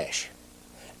of flesh.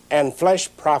 And flesh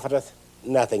profiteth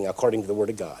nothing, according to the Word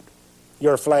of God.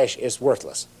 Your flesh is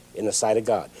worthless in the sight of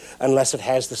God, unless it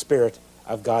has the Spirit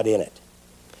of God in it.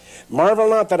 Marvel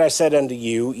not that I said unto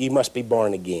you, ye must be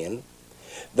born again.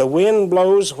 The wind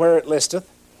blows where it listeth,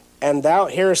 and thou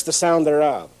hearest the sound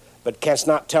thereof, but canst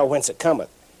not tell whence it cometh,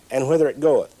 and whither it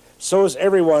goeth. So is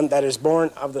everyone that is born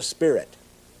of the Spirit.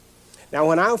 Now,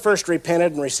 when I first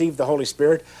repented and received the Holy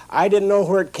Spirit, I didn't know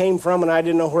where it came from, and I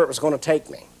didn't know where it was going to take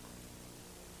me.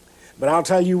 But I'll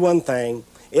tell you one thing,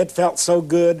 it felt so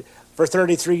good for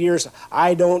 33 years,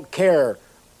 I don't care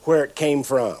where it came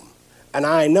from. And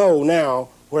I know now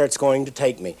where it's going to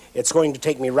take me. It's going to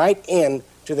take me right in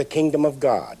to the kingdom of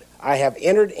God. I have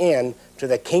entered in to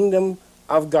the kingdom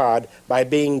of God by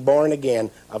being born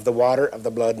again of the water, of the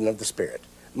blood, and of the Spirit.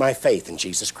 My faith in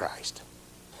Jesus Christ.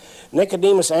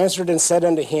 Nicodemus answered and said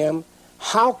unto him,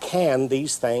 How can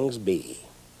these things be?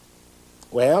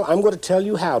 Well, I'm going to tell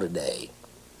you how today.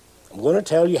 I'm going to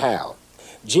tell you how.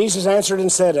 Jesus answered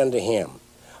and said unto him,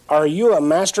 Are you a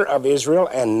master of Israel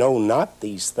and know not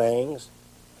these things?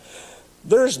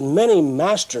 There's many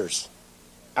masters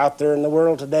out there in the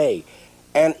world today,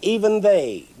 and even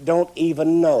they don't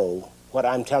even know what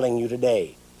I'm telling you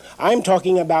today. I'm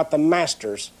talking about the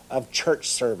masters of church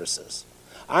services.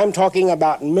 I'm talking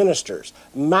about ministers,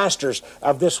 masters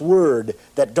of this word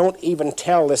that don't even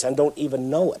tell this and don't even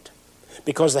know it,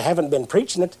 because they haven't been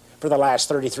preaching it for the last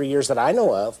 33 years that I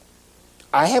know of.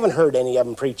 I haven't heard any of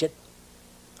them preach it.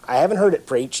 I haven't heard it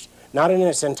preached, not in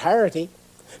its entirety.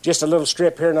 Just a little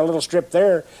strip here and a little strip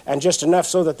there, and just enough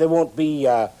so that they won't be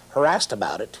harassed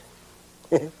about it.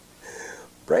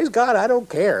 Praise God, I don't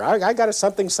care. I got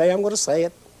something to say, I'm going to say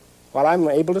it while I'm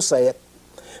able to say it.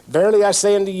 Verily I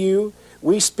say unto you,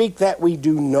 we speak that we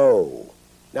do know.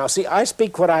 Now see, I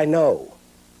speak what I know.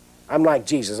 I'm like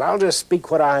Jesus. I'll just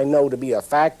speak what I know to be a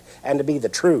fact and to be the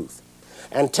truth,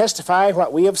 and testify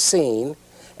what we have seen,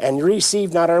 and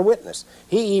receive not our witness.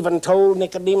 He even told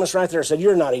Nicodemus right there, said,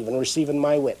 you're not even receiving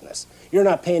my witness. You're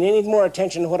not paying any more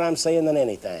attention to what I'm saying than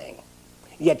anything.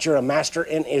 Yet you're a master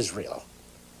in Israel.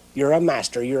 You're a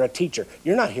master, you're a teacher.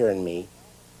 You're not hearing me.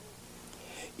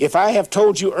 If I have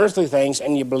told you earthly things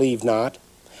and you believe not,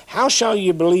 how shall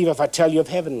you believe if I tell you of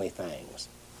heavenly things?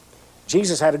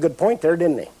 Jesus had a good point there,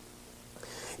 didn't he?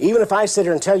 Even if I sit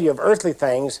here and tell you of earthly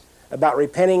things about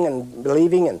repenting and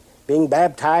believing and being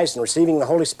baptized and receiving the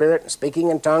Holy Spirit and speaking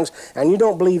in tongues, and you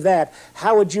don't believe that,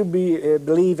 how would you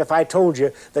believe if I told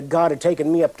you that God had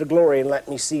taken me up to glory and let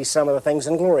me see some of the things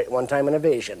in glory at one time in a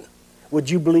vision? Would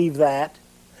you believe that?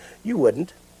 You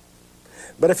wouldn't.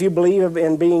 But if you believe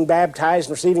in being baptized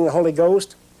and receiving the Holy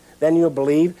Ghost, then you'll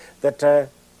believe that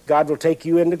God will take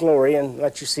you into glory and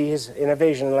let you see in a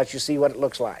vision and let you see what it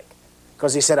looks like.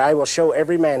 Because he said, I will show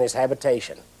every man his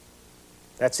habitation.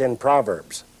 That's in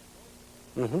Proverbs.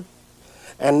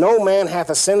 And no man hath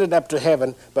ascended up to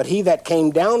heaven, but he that came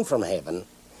down from heaven,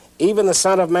 even the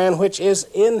Son of Man which is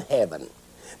in heaven.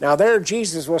 Now there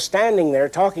Jesus was standing there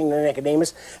talking to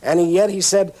Nicodemus, and yet he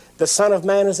said, the Son of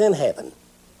Man is in heaven.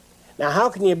 Now how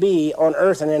can you be on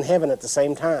earth and in heaven at the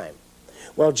same time?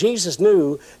 Well, Jesus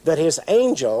knew that his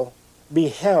angel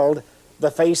beheld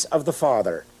the face of the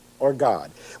Father, or God.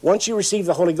 Once you receive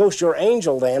the Holy Ghost, your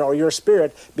angel then, or your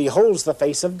spirit, beholds the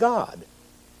face of God.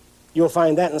 You'll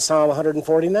find that in Psalm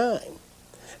 149.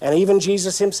 And even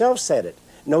Jesus himself said it.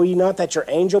 Know ye not that your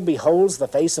angel beholds the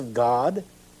face of God?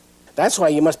 That's why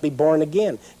you must be born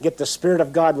again. Get the Spirit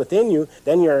of God within you,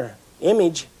 then your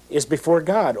image is before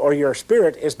God, or your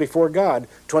spirit is before God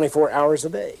 24 hours a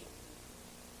day.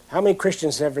 How many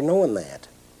Christians have ever known that?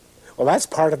 Well, that's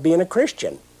part of being a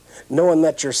Christian. Knowing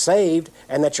that you're saved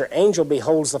and that your angel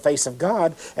beholds the face of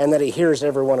God and that he hears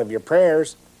every one of your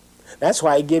prayers. That's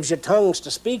why he gives you tongues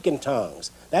to speak in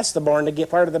tongues. That's the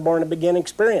part of the born again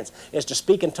experience, is to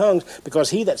speak in tongues, because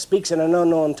he that speaks in an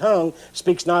unknown tongue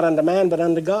speaks not unto man but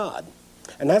unto God.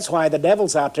 And that's why the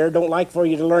devils out there don't like for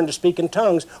you to learn to speak in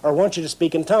tongues or want you to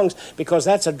speak in tongues, because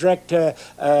that's a direct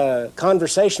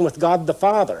conversation with God the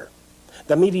Father,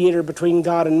 the mediator between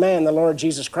God and man, the Lord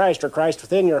Jesus Christ, or Christ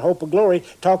within your hope of glory,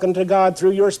 talking to God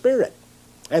through your spirit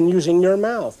and using your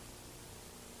mouth.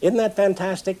 Isn't that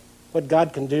fantastic, what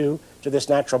God can do to this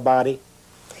natural body?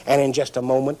 And in just a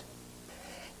moment.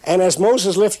 And as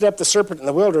Moses lifted up the serpent in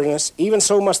the wilderness, even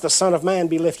so must the Son of Man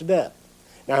be lifted up.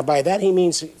 Now by that he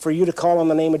means for you to call on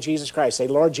the name of Jesus Christ. Say,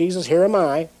 Lord Jesus, here am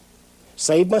I.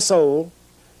 Save my soul.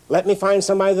 Let me find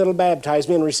somebody that will baptize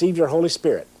me and receive your Holy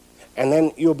Spirit. And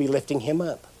then you'll be lifting him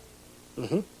up.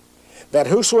 That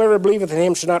whosoever believeth in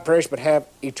him should not perish but have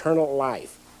eternal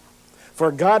life.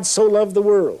 For God so loved the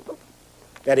world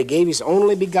that he gave his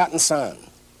only begotten Son,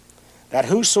 that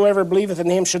whosoever believeth in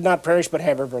him should not perish but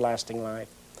have everlasting life.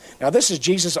 Now this is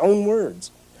Jesus' own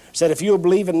words. He said, if you will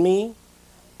believe in me,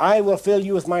 I will fill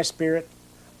you with my Spirit.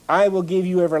 I will give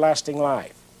you everlasting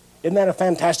life. Isn't that a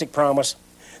fantastic promise?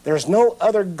 There's no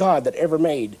other God that ever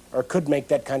made or could make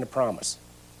that kind of promise.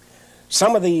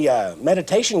 Some of the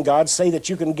meditation gods say that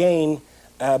you can gain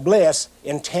bliss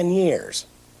in 10 years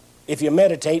if you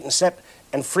meditate and set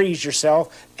and freeze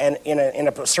yourself and in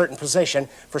a certain position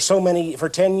for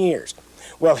 10 years.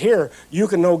 Well, here you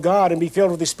can know God and be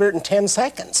filled with the Spirit in 10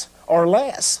 seconds or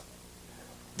less.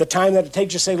 The time that it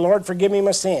takes you to say, Lord, forgive me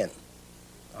my sin.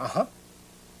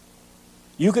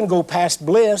 You can go past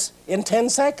bliss in 10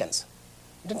 seconds.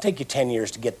 It didn't take you 10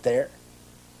 years to get there.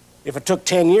 If it took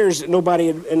 10 years,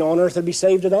 nobody on earth would be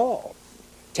saved at all.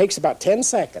 It takes about 10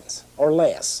 seconds or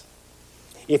less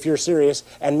if you're serious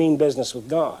and mean business with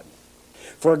God.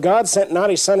 For God sent not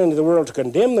his Son into the world to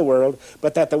condemn the world,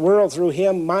 but that the world through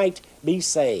him might be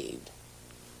saved.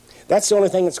 That's the only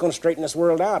thing that's going to straighten this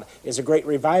world out, is a great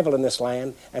revival in this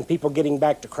land and people getting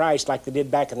back to Christ like they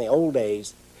did back in the old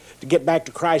days, to get back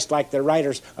to Christ like the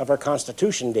writers of our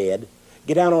Constitution did,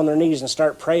 get down on their knees and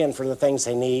start praying for the things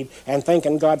they need and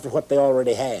thanking God for what they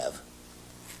already have.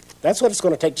 That's what it's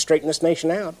going to take to straighten this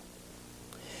nation out.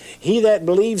 He that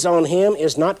believes on him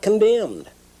is not condemned.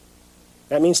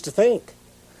 That means to think.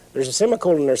 There's a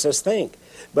semicolon there that says think.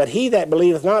 But he that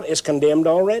believeth not is condemned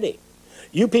already.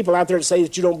 You people out there that say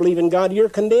that you don't believe in God, you're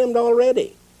condemned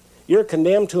already. You're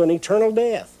condemned to an eternal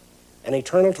death, an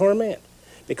eternal torment,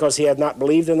 because he hath not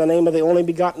believed in the name of the only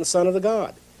begotten Son of the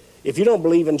God. If you don't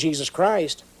believe in Jesus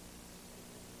Christ,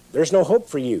 there's no hope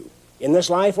for you in this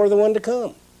life or the one to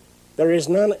come. There is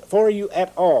none for you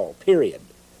at all, period.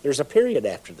 There's a period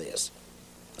after this.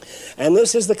 And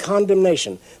this is the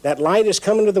condemnation, that light is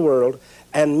come into the world,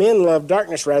 and men love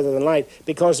darkness rather than light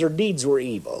because their deeds were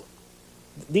evil.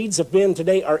 Deeds of men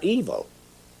today are evil.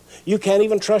 You can't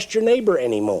even trust your neighbor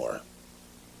anymore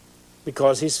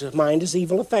because his mind is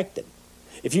evil affected.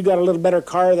 If you got a little better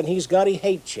car than he's got, he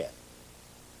hates you.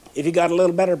 If you got a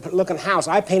little better looking house,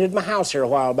 I painted my house here a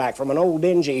while back from an old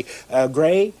dingy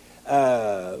gray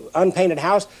unpainted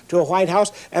house to a white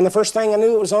house, and the first thing I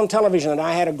knew, it was on television that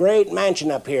I had a great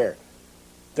mansion up here,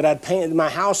 that I'd painted. My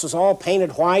house was all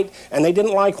painted white, and they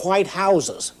didn't like white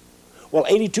houses. Well,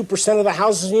 82% of the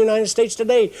houses in the United States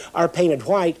today are painted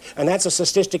white, and that's a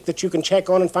statistic that you can check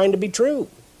on and find to be true.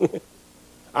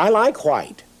 I like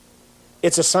white.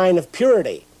 It's a sign of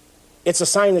purity. It's a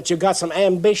sign that you've got some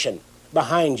ambition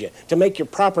behind you to make your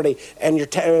property and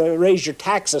raise your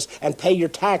taxes and pay your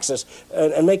taxes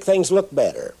and make things look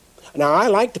better. Now, I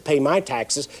like to pay my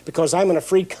taxes because I'm in a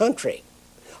free country.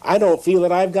 I don't feel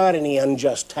that I've got any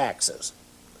unjust taxes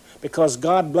because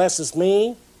God blesses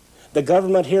me. The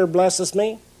government here blesses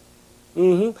me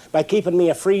by keeping me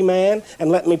a free man and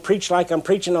letting me preach like I'm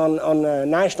preaching on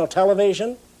national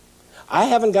television. I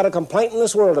haven't got a complaint in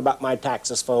this world about my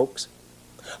taxes, folks.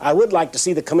 I would like to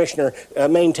see the commissioner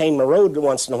maintain my road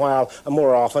once in a while,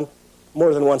 more often,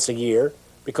 more than once a year,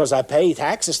 because I pay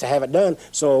taxes to have it done,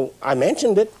 so I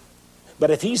mentioned it.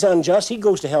 But if he's unjust, he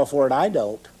goes to hell for it, I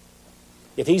don't.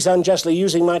 If he's unjustly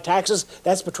using my taxes,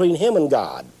 that's between him and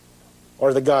God,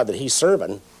 or the God that he's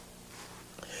serving.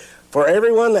 For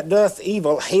everyone that doth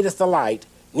evil hateth the light,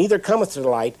 neither cometh to the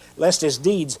light, lest his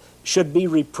deeds should be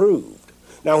reproved.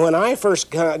 Now, when I first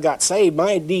got saved,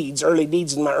 my deeds, early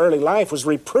deeds in my early life, was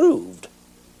reproved,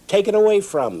 taken away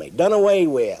from me, done away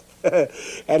with,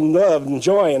 and love and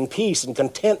joy and peace and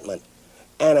contentment,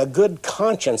 and a good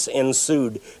conscience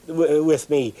ensued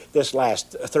with me this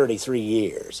last 33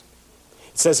 years.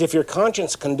 It says, if your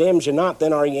conscience condemns you not,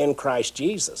 then are you in Christ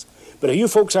Jesus. But if you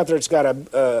folks out there that's got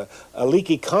a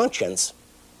leaky conscience,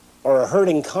 or a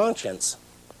hurting conscience,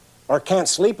 or can't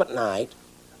sleep at night,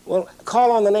 well,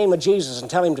 call on the name of Jesus and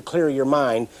tell him to clear your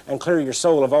mind and clear your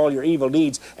soul of all your evil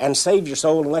deeds and save your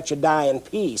soul and let you die in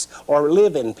peace or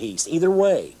live in peace, either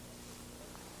way.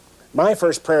 My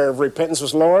first prayer of repentance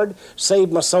was, Lord,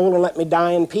 save my soul and let me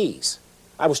die in peace.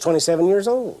 I was 27 years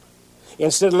old.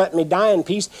 Instead of letting me die in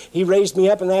peace, he raised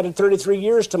me up and added 33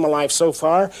 years to my life so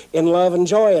far in love and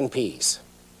joy and peace,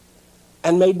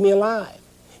 and made me alive,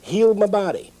 healed my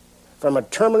body from a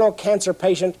terminal cancer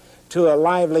patient to a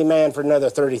lively man for another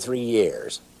 33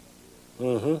 years.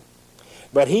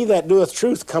 But he that doeth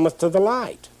truth cometh to the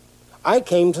light. I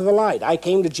came to the light. I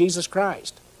came to Jesus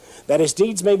Christ, that his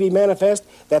deeds may be manifest,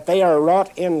 that they are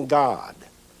wrought in God.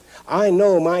 I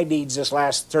know my deeds this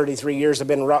last 33 years have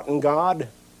been wrought in God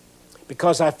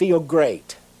because I feel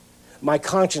great. My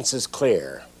conscience is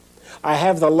clear. I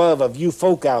have the love of you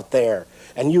folk out there,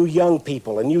 and you young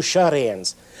people, and you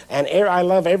shut-ins, and I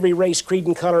love every race, creed,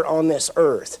 and color on this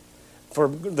earth. For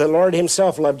the Lord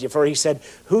himself loved you, for he said,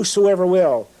 whosoever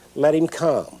will, let him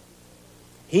come.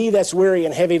 He that's weary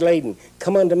and heavy laden,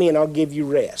 come unto me and I'll give you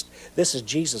rest. This is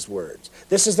Jesus' words.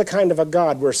 This is the kind of a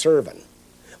God we're serving.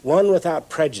 One without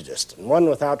prejudice and one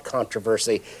without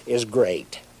controversy is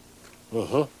great.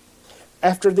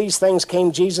 After these things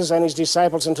came Jesus and his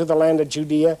disciples into the land of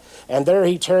Judea, and there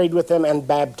he tarried with them and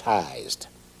baptized.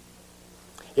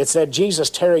 It said Jesus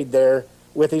tarried there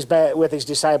with his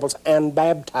disciples and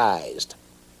baptized.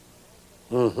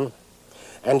 And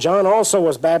John also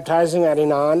was baptizing at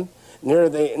Enon,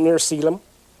 near Salem,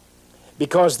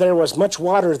 because there was much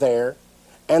water there,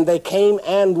 and they came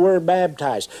and were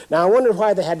baptized. Now, I wonder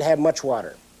why they had to have much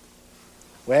water.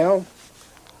 Well,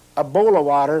 a bowl of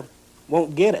water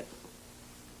won't get it.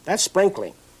 That's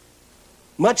sprinkling.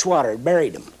 Much water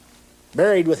buried him.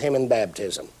 Buried with him in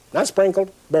baptism. Not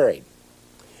sprinkled, buried.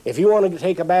 If you want to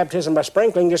take a baptism by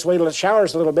sprinkling, just wait till it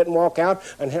showers a little bit and walk out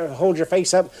and hold your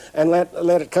face up and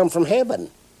let it come from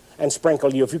heaven and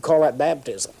sprinkle you, if you call that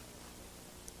baptism.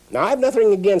 Now, I have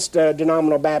nothing against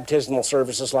denominational baptismal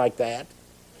services like that.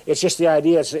 It's just the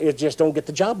idea, it just don't get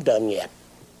the job done yet.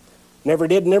 Never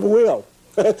did, never will.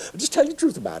 I'll just tell you the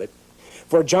truth about it.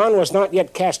 For John was not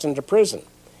yet cast into prison.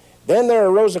 Then there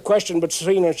arose a question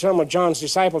between some of John's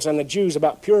disciples and the Jews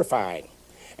about purifying.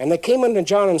 And they came unto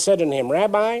John and said unto him,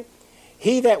 Rabbi,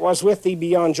 he that was with thee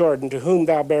beyond Jordan, to whom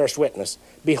thou bearest witness,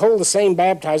 behold, the same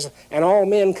baptizeth, and all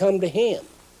men come to him.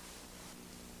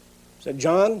 Said,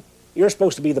 John, you're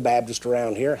supposed to be the Baptist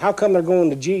around here. How come they're going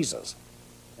to Jesus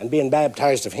and being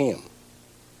baptized of him?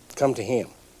 Come to him.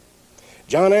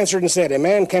 John answered and said, a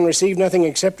man can receive nothing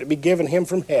except it be given him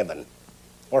from heaven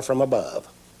or from above.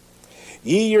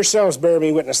 Ye yourselves bear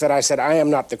me witness that I said, I am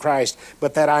not the Christ,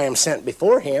 but that I am sent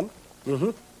before him.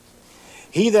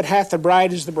 He that hath the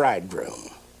bride is the bridegroom.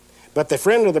 But the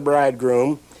friend of the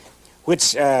bridegroom, which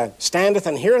standeth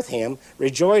and heareth him,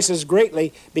 rejoices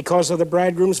greatly because of the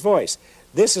bridegroom's voice.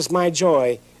 This is my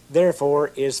joy,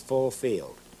 therefore is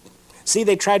fulfilled. See,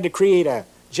 they tried to create a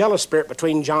jealous spirit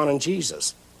between John and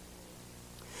Jesus.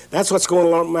 That's what's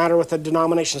going on matter with the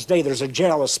denominations today. There's a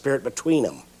jealous spirit between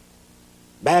them.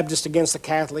 Baptists against the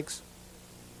Catholics,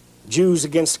 Jews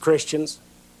against the Christians,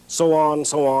 so on,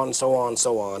 so on, so on,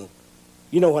 so on.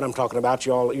 You know what I'm talking about.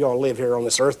 You all live here on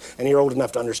this earth, and you're old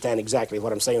enough to understand exactly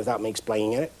what I'm saying without me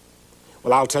explaining it.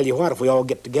 Well, I'll tell you what, if we all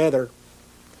get together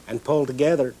and pull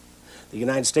together, the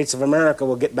United States of America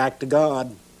will get back to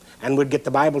God, and we'd get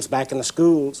the Bibles back in the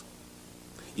schools.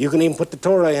 You can even put the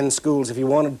Torah in schools if you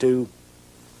wanted to.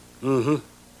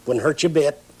 Wouldn't hurt you a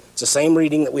bit. It's the same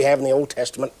reading that we have in the Old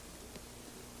Testament.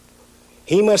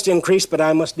 He must increase, but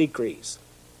I must decrease.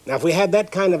 Now, if we had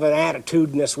that kind of an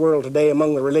attitude in this world today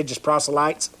among the religious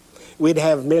proselytes, we'd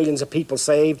have millions of people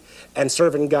saved and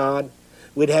serving God.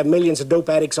 We'd have millions of dope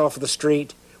addicts off of the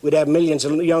street. We'd have millions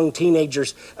of young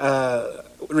teenagers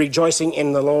rejoicing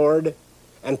in the Lord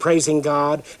and praising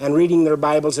God and reading their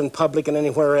Bibles in public and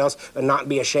anywhere else and not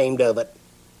be ashamed of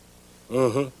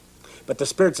it. But the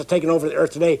spirits that are taking over the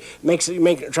earth today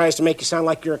tries to make you sound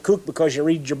like you're a kook because you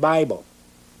read your Bible.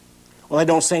 Well, they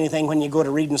don't say anything when you go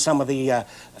to reading some of the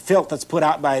filth that's put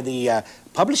out by the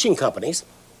publishing companies.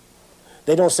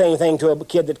 They don't say anything to a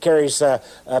kid that carries a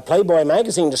Playboy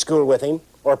magazine to school with him,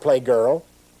 or Playgirl,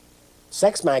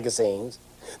 sex magazines.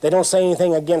 They don't say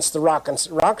anything against the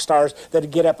rock stars that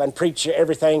get up and preach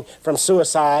everything from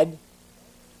suicide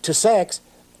to sex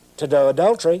to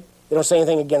adultery. They don't say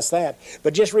anything against that.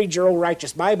 But just read your old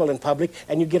righteous Bible in public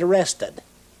and you get arrested.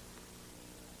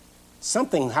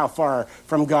 Something how far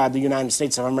from God the United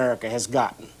States of America has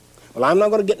gotten. Well, I'm not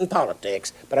going to get in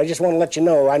politics, but I just want to let you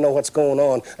know I know what's going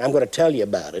on. I'm going to tell you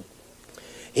about it.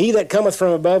 He that cometh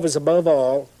from above is above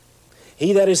all.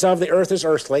 He that is of the earth is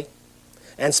earthly,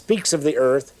 and speaks of the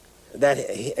earth. That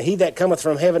he that cometh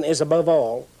from heaven is above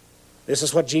all. This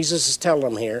is what Jesus is telling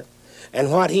them here.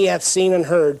 And what he hath seen and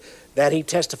heard, that he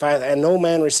testifieth, and no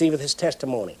man receiveth his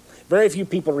testimony. Very few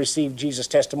people received Jesus'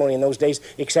 testimony in those days,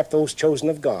 except those chosen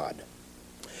of God.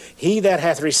 He that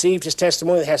hath received his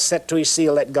testimony hath set to his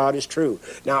seal that God is true.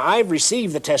 Now, I've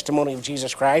received the testimony of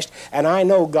Jesus Christ, and I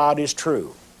know God is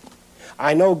true.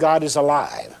 I know God is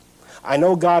alive. I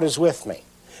know God is with me,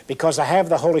 because I have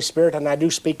the Holy Spirit and I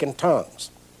do speak in tongues.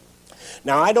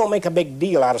 Now, I don't make a big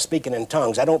deal out of speaking in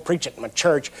tongues. I don't preach it in my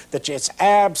church that it's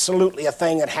absolutely a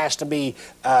thing that has to be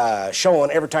shown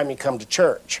every time you come to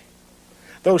church.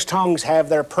 Those tongues have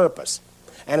their purpose,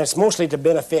 and it's mostly to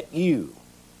benefit you.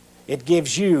 It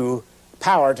gives you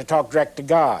power to talk direct to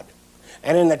God.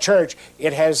 And in the church,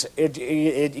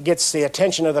 it gets the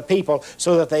attention of the people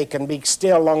so that they can be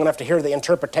still long enough to hear the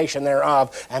interpretation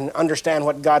thereof and understand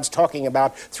what God's talking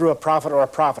about through a prophet or a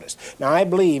prophetess. Now, I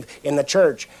believe in the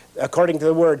church, according to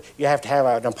the Word, you have to have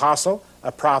an apostle,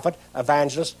 a prophet,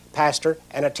 evangelist, pastor,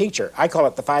 and a teacher. I call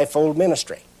it the fivefold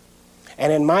ministry.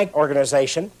 And in my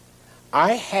organization,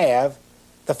 I have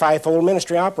the fivefold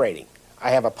ministry operating. I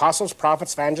have apostles,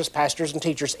 prophets, evangelists, pastors, and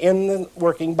teachers in the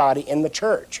working body in the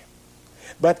church.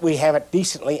 But we have it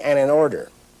decently and in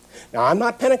order. Now, I'm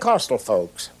not Pentecostal,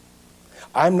 folks.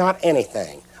 I'm not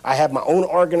anything. I have my own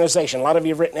organization. A lot of you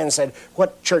have written in and said,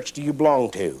 what church do you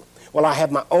belong to? Well, I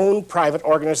have my own private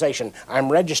organization.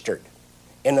 I'm registered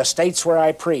in the states where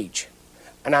I preach.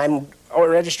 And I'm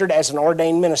registered as an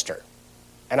ordained minister.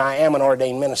 And I am an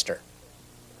ordained minister.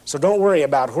 So don't worry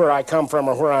about where I come from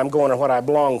or where I'm going or what I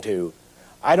belong to.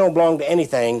 I don't belong to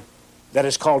anything that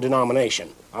is called denomination.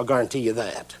 I'll guarantee you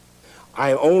that.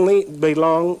 I only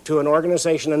belong to an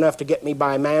organization enough to get me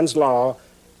by man's law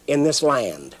in this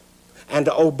land and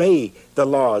to obey the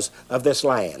laws of this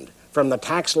land, from the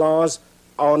tax laws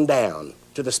on down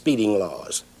to the speeding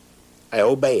laws. I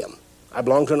obey them. I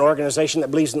belong to an organization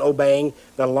that believes in obeying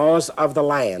the laws of the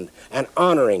land and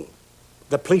honoring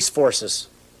the police forces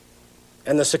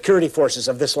and the security forces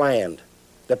of this land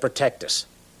that protect us.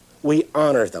 We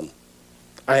honor them.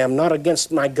 I am not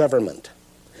against my government,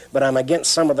 but I'm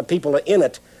against some of the people in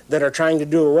it that are trying to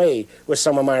do away with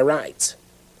some of my rights.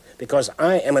 Because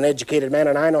I am an educated man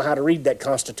and I know how to read that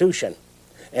Constitution.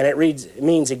 And it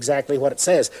means exactly what it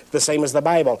says. The same as the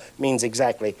Bible means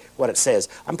exactly what it says.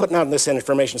 I'm putting out this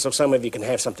information so some of you can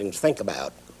have something to think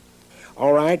about.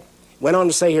 All right? Went on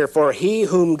to say here, for he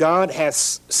whom God hath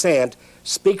sent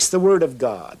speaks the word of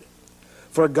God.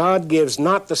 For God gives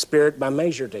not the Spirit by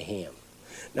measure to him.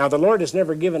 Now, the Lord has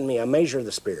never given me a measure of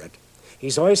the Spirit.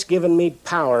 He's always given me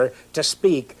power to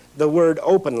speak the word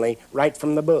openly right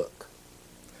from the book.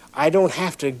 I don't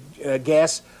have to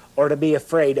guess or to be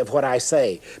afraid of what I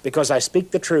say, because I speak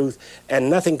the truth, and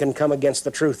nothing can come against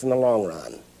the truth in the long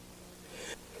run.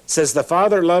 It says, the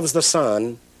Father loves the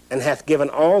Son, and hath given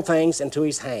all things into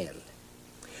his hand.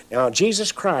 Now,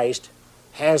 Jesus Christ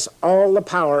has all the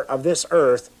power of this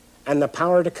earth and the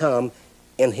power to come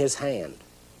in his hand,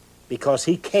 because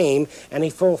he came and he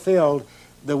fulfilled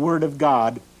the Word of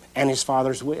God and his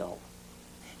Father's will.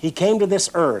 He came to this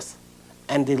earth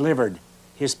and delivered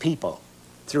his people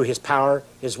through his power,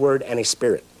 his word, and his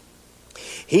Spirit.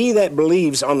 He that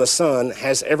believes on the Son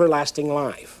has everlasting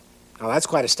life. Now that's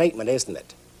quite a statement, isn't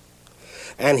it?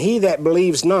 And he that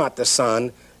believes not the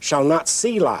Son shall not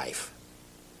see life.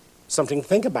 Something to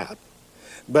think about.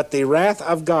 But the wrath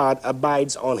of God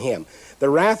abides on him. The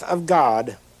wrath of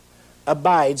God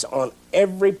abides on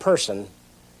every person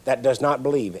that does not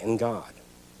believe in God.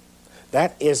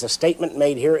 That is a statement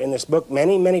made here in this book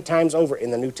many, many times over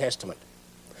in the New Testament.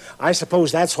 I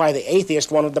suppose that's why the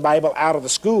atheist wanted the Bible out of the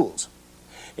schools,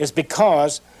 is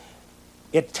because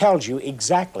it tells you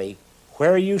exactly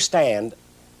where you stand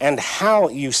and how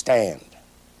you stand.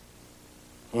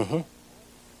 I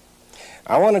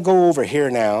want to go over here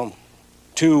now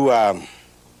to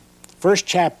first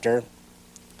chapter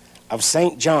of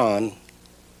St. John,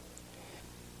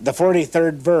 the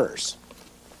 43rd verse.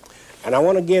 And I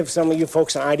want to give some of you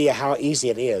folks an idea how easy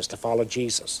it is to follow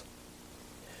Jesus.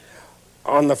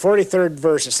 On the 43rd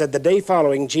verse, it said, the day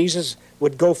following, Jesus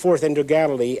would go forth into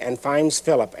Galilee and finds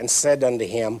Philip and said unto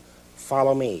him,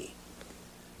 follow me.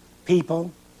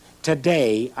 People,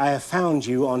 today I have found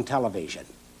you on television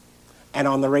and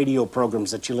on the radio programs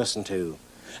that you listen to.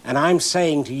 And I'm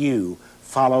saying to you,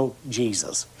 follow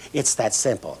Jesus. It's that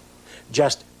simple.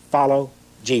 Just follow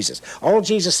Jesus. All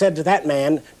Jesus said to that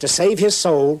man to save his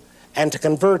soul and to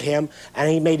convert him, and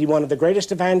he made him one of the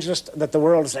greatest evangelists that the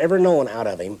world has ever known out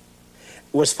of him,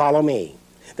 was follow me.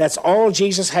 That's all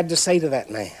Jesus had to say to that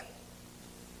man.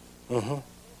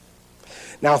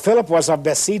 Now Philip was of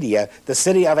Bethsaida, the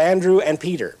city of Andrew and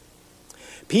Peter.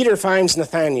 Peter finds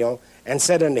Nathanael and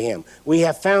said unto him, we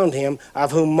have found him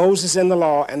of whom Moses in the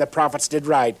law and the prophets did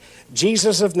write,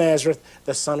 Jesus of Nazareth,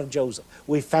 the son of Joseph.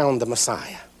 We found the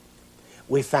Messiah.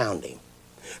 We found him.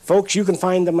 Folks, you can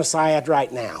find the Messiah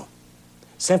right now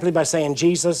simply by saying,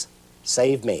 Jesus,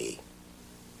 save me.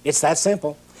 It's that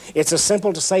simple. It's as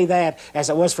simple to say that as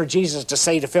it was for Jesus to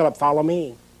say to Philip, follow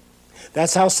me.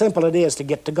 That's how simple it is to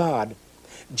get to God.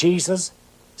 Jesus,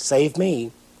 save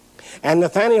me. And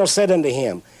Nathanael said unto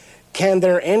him, can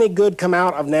there any good come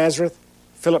out of Nazareth?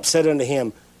 Philip said unto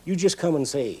him, you just come and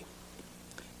see.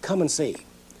 Come and see.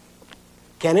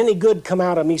 Can any good come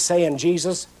out of me saying,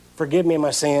 Jesus, forgive me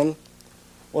my sin?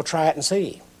 Well, try it and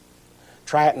see.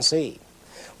 Try it and see.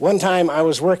 One time I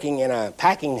was working in a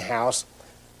packing house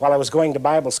while I was going to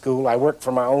Bible school. I worked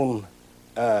for my own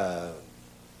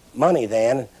money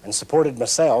then and supported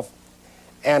myself.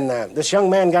 And this young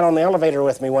man got on the elevator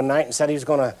with me one night and said he was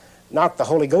going to knock the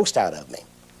Holy Ghost out of me.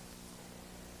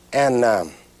 And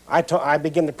I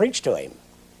began to preach to him.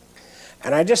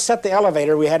 And I just set the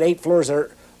elevator. We had 8 floors there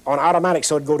on automatic,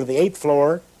 so it'd go to the 8th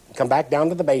floor, come back down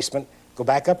to the basement, go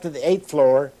back up to the 8th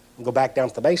floor, and go back down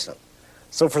to the basement.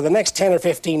 So for the next 10 or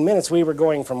 15 minutes, we were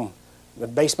going from the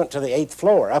basement to the 8th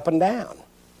floor, up and down.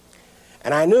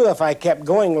 And I knew if I kept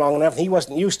going long enough, and he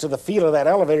wasn't used to the feel of that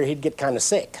elevator, he'd get kind of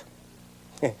sick.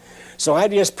 So I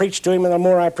just preached to him, and the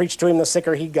more I preached to him, the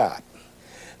sicker he got.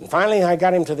 And finally, I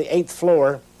got him to the 8th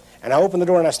floor, and I opened the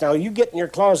door, and I said, now, you get in your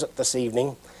closet this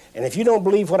evening, and if you don't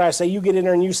believe what I say, you get in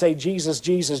there and you say, Jesus,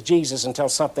 Jesus, Jesus, until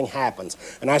something happens.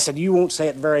 And I said, you won't say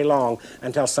it very long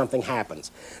until something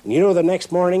happens. And you know, the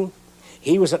next morning,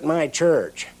 he was at my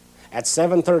church at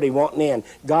 7:30 wanting in.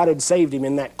 God had saved him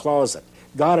in that closet.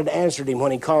 God had answered him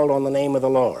when he called on the name of the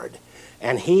Lord.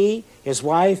 And he, his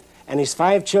wife, and his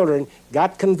 5 children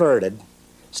got converted,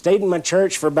 stayed in my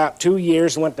church for about 2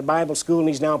 years, went to Bible school, and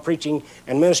he's now preaching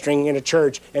and ministering in a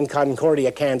church in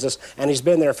Concordia, Kansas, and he's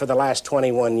been there for the last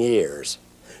 21 years,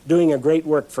 doing a great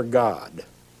work for God.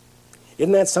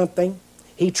 Isn't that something?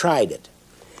 He tried it.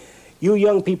 You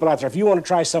young people out there, if you want to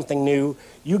try something new,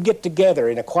 you get together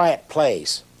in a quiet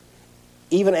place,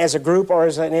 even as a group or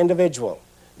as an individual,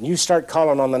 and you start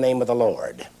calling on the name of the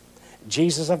Lord.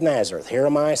 Jesus of Nazareth, here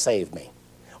am I, save me.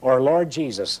 Or Lord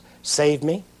Jesus, save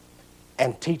me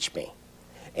and teach me.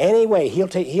 Anyway, he'll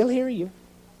hear you.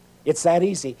 It's that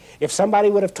easy. If somebody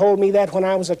would have told me that when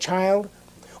I was a child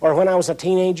or when I was a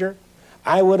teenager,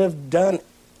 I would have done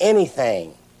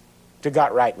anything to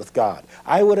get right with God.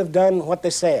 I would have done what they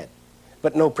said.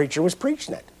 But no preacher was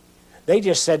preaching it. They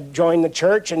just said, join the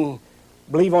church and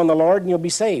believe on the Lord and you'll be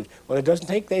saved. Well, it doesn't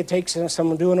take that. It takes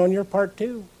some doing on your part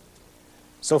too.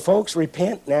 So folks,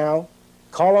 repent now.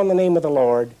 Call on the name of the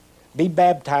Lord. Be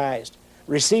baptized.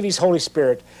 Receive His Holy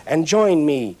Spirit. And join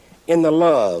me in the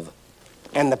love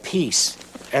and the peace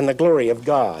and the glory of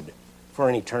God for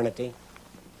an eternity.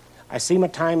 I see my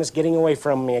time is getting away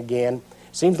from me again.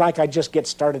 Seems like I just get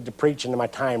started to preach and my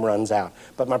time runs out.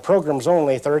 But my program's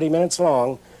only 30 minutes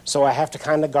long, so I have to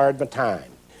kind of guard my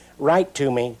time. Write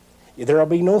to me. There will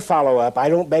be no follow-up. I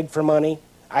don't beg for money.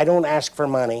 I don't ask for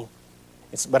money.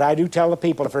 But I do tell the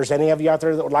people, if there's any of you out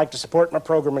there that would like to support my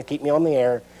program and keep me on the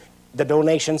air, the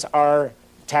donations are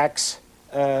tax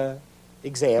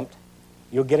exempt.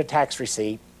 You'll get a tax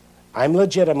receipt. I'm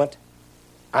legitimate.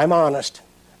 I'm honest.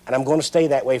 And I'm going to stay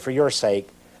that way for your sake.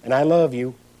 And I love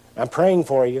you. I'm praying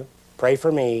for you. Pray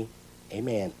for me.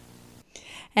 Amen.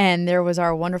 And there was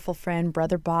our wonderful friend,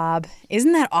 Brother Bob.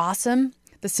 Isn't that awesome?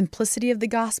 The simplicity of the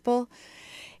gospel.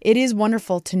 It is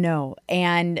wonderful to know.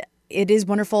 And it is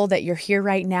wonderful that you're here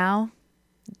right now,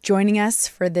 joining us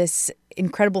for this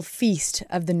incredible feast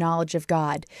of the knowledge of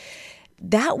God.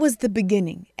 That was the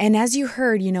beginning. And as you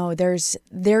heard,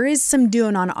 there is some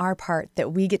doing on our part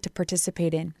that we get to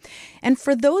participate in. And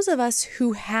for those of us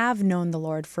who have known the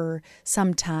Lord for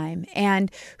some time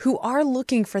and who are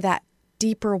looking for that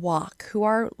deeper walk, who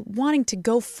are wanting to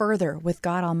go further with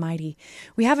God Almighty,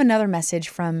 we have another message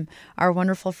from our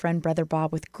wonderful friend, Brother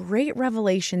Bob, with great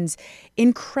revelations,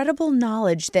 incredible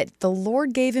knowledge that the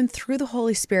Lord gave him through the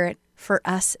Holy Spirit for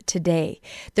us today.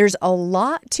 There's a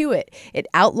lot to it. It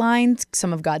outlines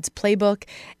some of God's playbook,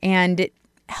 and it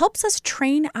helps us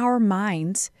train our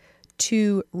minds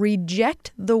to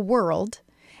reject the world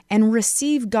and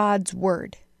receive God's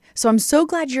word. So I'm so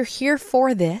glad you're here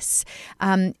for this.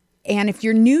 And if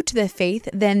you're new to the faith,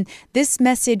 then this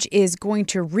message is going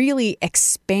to really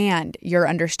expand your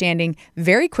understanding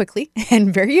very quickly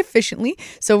and very efficiently.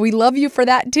 So we love you for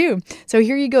that too. So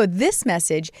here you go. This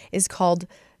message is called,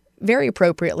 very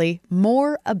appropriately,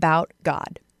 More About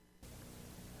God.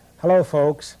 Hello,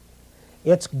 folks.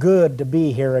 It's good to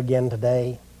be here again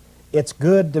today. It's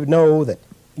good to know that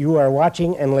you are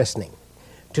watching and listening.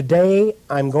 Today,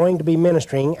 I'm going to be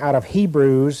ministering out of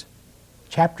Hebrews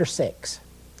chapter 6.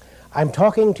 I'm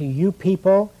talking to you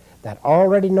people that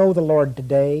already know the Lord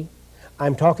today.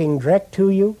 I'm talking direct to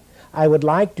you. I would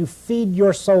like to feed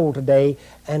your soul today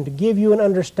and to give you an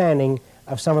understanding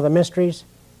of some of the mysteries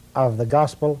of the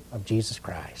gospel of Jesus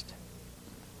Christ.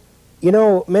 You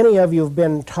know, many of you have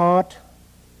been taught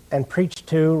and preached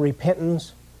to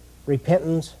repentance,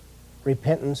 repentance,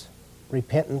 repentance,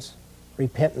 repentance,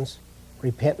 repentance,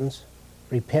 repentance,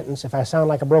 repentance. If I sound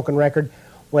like a broken record,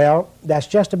 well, that's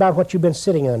just about what you've been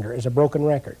sitting under, is a broken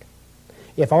record.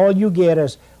 If all you get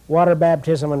is water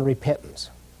baptism and repentance,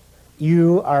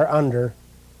 you are under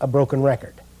a broken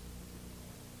record.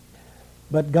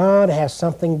 But God has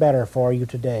something better for you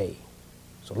today.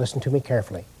 So listen to me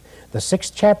carefully. The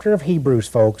 6th chapter of Hebrews,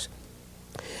 folks.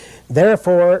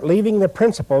 Therefore, leaving the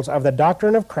principles of the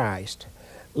doctrine of Christ,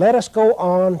 let us go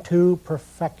on to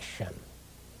perfection.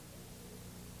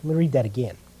 Let me read that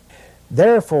again.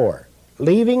 Therefore,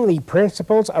 leaving the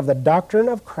principles of the doctrine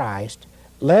of Christ,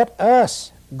 let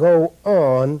us go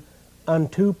on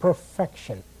unto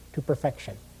perfection. To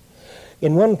perfection.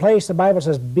 In one place, the Bible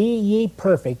says, be ye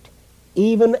perfect,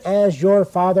 even as your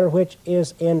Father which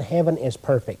is in heaven is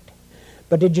perfect.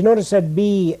 But did you notice that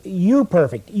be you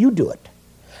perfect? You do it.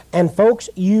 And folks,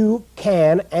 you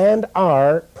can and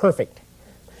are perfect.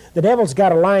 The devil's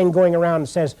got a line going around and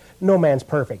says, no man's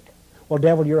perfect. Well,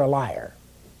 devil, you're a liar.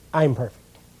 I'm perfect.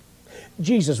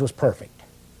 Jesus was perfect.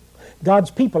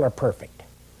 God's people are perfect.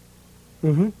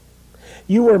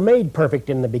 You were made perfect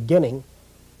in the beginning.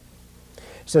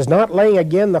 It says, not laying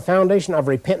again the foundation of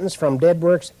repentance from dead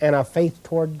works and of faith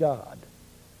toward God.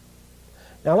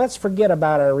 Now let's forget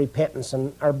about our repentance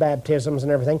and our baptisms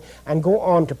and everything and go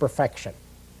on to perfection.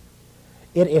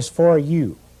 It is for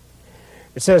you.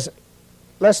 It says,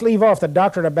 let's leave off the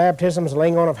doctrine of baptisms,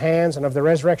 laying on of hands, and of the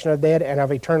resurrection of the dead, and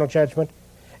of eternal judgment.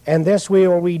 And this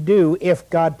will we do if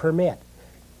God permit.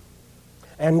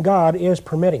 And God is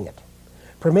permitting it.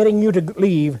 Permitting you to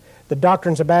leave the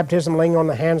doctrines of baptism, laying on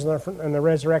the hands, and the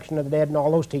resurrection of the dead, and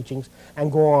all those teachings,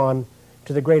 and go on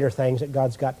to the greater things that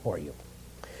God's got for you.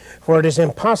 For it is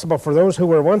impossible for those who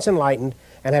were once enlightened,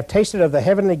 and have tasted of the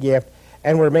heavenly gift,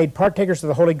 and were made partakers of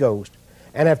the Holy Ghost,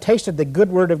 and have tasted the good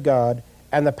word of God,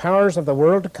 and the powers of the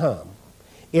world to come,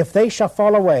 if they shall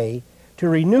fall away, to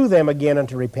renew them again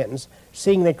unto repentance,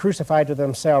 seeing they crucify to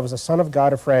themselves the Son of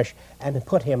God afresh, and to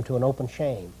put him to an open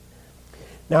shame.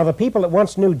 Now the people that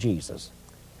once knew Jesus,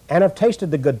 and have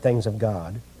tasted the good things of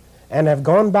God, and have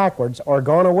gone backwards or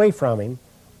gone away from Him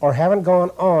or haven't gone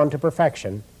on to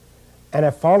perfection and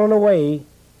have fallen away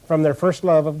from their first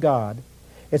love of God,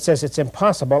 it says it's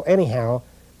impossible anyhow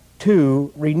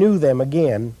to renew them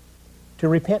again to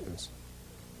repentance.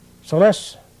 So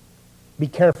let's be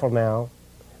careful now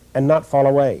and not fall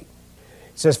away.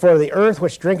 It says, for the earth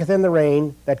which drinketh in the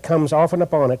rain that comes often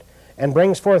upon it, and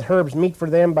brings forth herbs meet for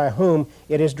them by whom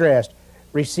it is dressed,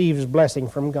 receives blessing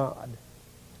from God.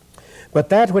 But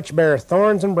that which beareth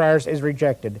thorns and briars is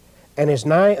rejected, and is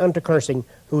nigh unto cursing,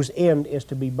 whose end is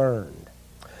to be burned.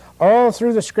 All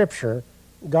through the Scripture,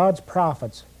 God's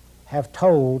prophets have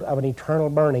told of an eternal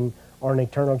burning or an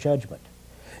eternal judgment.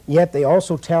 Yet they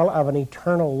also tell of an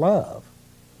eternal love,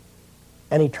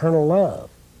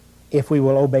 if we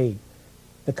will obey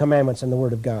the commandments and the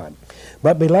Word of God.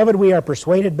 But, beloved, we are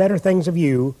persuaded better things of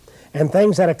you, and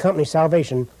things that accompany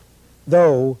salvation,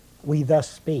 though we thus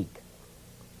speak.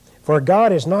 For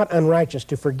God is not unrighteous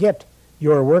to forget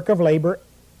your work of labor,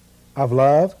 of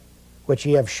love, which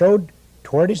ye have showed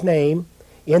toward His name,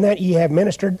 in that ye have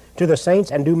ministered to the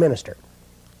saints and do minister.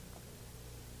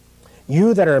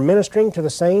 You that are ministering to the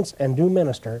saints and do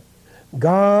minister,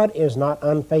 God is not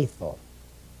unfaithful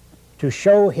to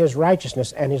show His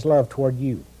righteousness and His love toward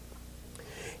you.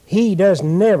 He does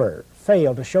never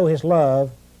fail to show His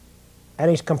love and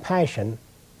His compassion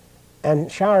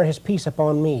and shower His peace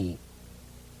upon me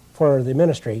for the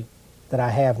ministry that I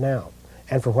have now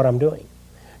and for what I'm doing.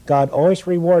 God always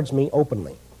rewards me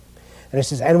openly. And it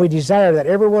says, and we desire that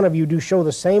every one of you do show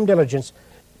the same diligence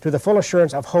to the full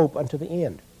assurance of hope unto the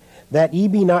end, that ye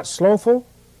be not slothful,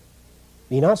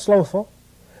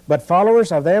 but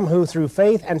followers of them who through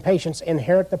faith and patience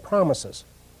inherit the promises.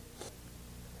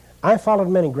 I followed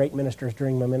many great ministers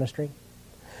during my ministry,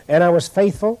 and I was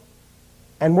faithful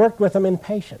and worked with them in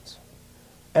patience.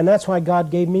 And that's why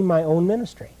God gave me my own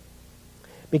ministry,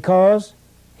 because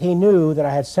He knew that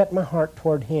I had set my heart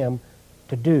toward Him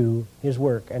to do His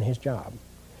work and His job.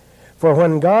 For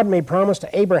when God made promise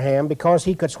to Abraham, because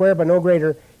he could swear by no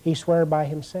greater, He swore by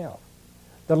Himself.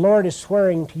 The Lord is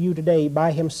swearing to you today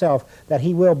by Himself that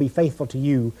He will be faithful to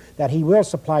you, that He will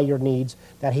supply your needs,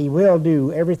 that He will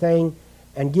do everything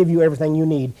and give you everything you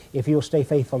need if you'll stay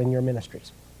faithful in your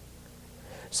ministries.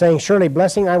 Saying, surely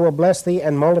blessing I will bless thee,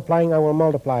 and multiplying I will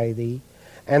multiply thee.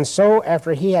 And so,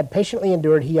 after he had patiently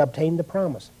endured, he obtained the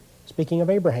promise. Speaking of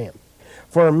Abraham.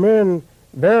 For men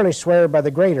verily swear by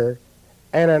the greater,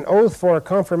 and an oath for a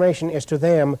confirmation is to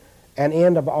them an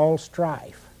end of all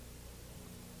strife.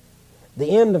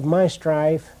 The end of my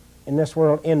strife in this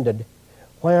world ended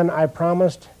when I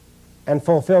promised and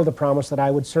fulfilled the promise that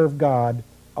I would serve God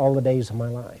all the days of my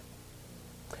life.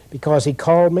 Because He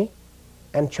called me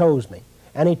and chose me.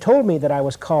 And He told me that I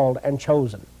was called and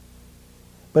chosen.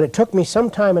 But it took me some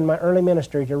time in my early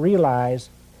ministry to realize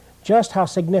just how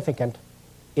significant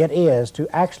it is to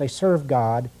actually serve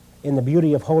God in the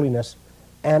beauty of holiness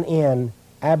and in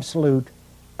absolute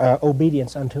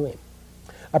obedience unto Him.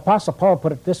 Apostle Paul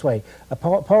put it this way.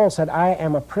 Paul said, I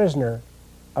am a prisoner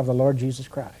of the Lord Jesus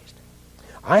Christ.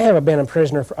 I haven't been a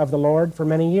prisoner of the Lord for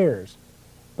many years,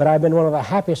 but I've been one of the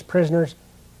happiest prisoners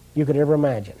you could ever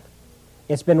imagine.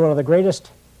 It's been one of the greatest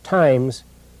times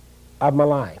of my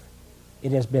life.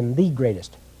 It has been the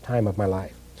greatest time of my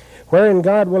life. Wherein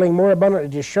God, willing more abundantly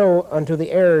to show unto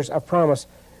the heirs of promise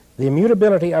the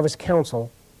immutability of His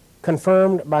counsel,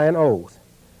 confirmed by an oath,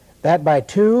 that by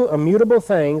two immutable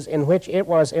things in which it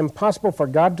was impossible for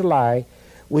God to lie,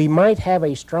 we might have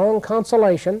a strong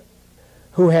consolation,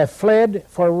 who have fled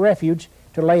for refuge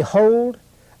to lay hold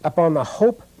upon the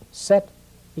hope set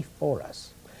before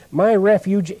us. My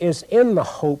refuge is in the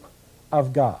hope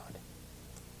of God.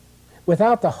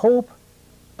 Without the hope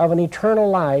of an eternal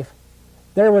life,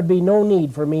 there would be no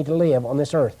need for me to live on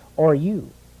this earth, or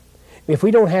you. If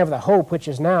we don't have the hope which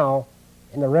is now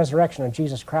in the resurrection of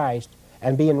Jesus Christ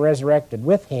and being resurrected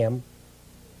with Him,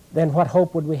 then what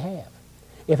hope would we have?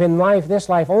 If in life, this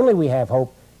life only, we have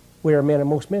hope, we are men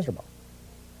most miserable.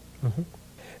 It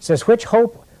says, which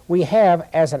hope we have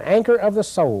as an anchor of the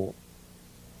soul.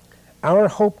 Our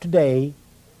hope today,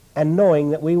 and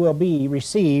knowing that we will be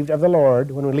received of the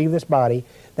Lord when we leave this body,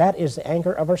 that is the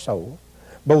anchor of our soul,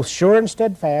 both sure and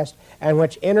steadfast, and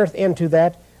which entereth into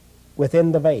that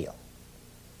within the veil.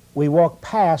 We walk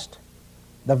past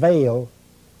the veil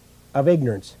of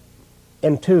ignorance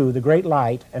into the great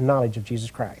light and knowledge of Jesus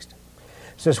Christ.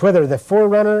 It says, whether the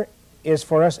forerunner is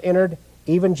for us entered,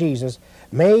 even Jesus,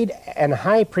 made an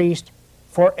high priest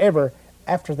forever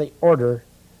after the order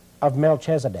of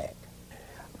Melchizedek.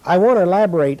 I want to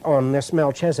elaborate on this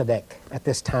Melchizedek at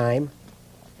this time.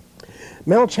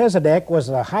 Melchizedek was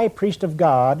the high priest of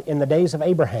God in the days of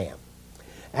Abraham.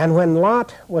 And when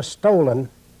Lot was stolen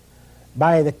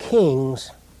by the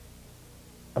kings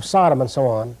of Sodom and so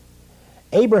on,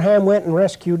 Abraham went and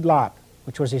rescued Lot,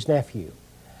 which was his nephew.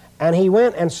 And he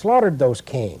went and slaughtered those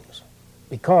kings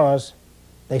because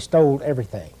they stole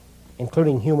everything,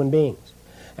 including human beings.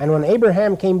 And when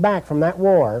Abraham came back from that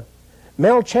war,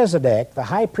 Melchizedek, the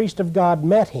high priest of God,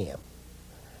 met him.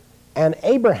 And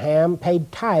Abraham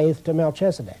paid tithe to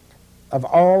Melchizedek of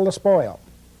all the spoil.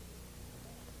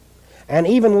 And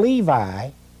even Levi,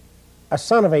 a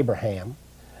son of Abraham,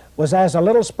 was as a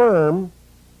little sperm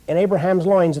in Abraham's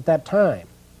loins at that time.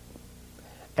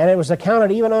 And it was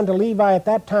accounted even unto Levi at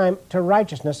that time to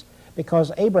righteousness,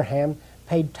 because Abraham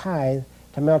paid tithe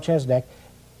to Melchizedek.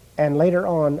 And later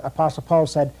on, Apostle Paul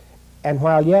said, and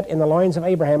while yet in the loins of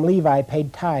Abraham, Levi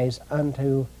paid tithes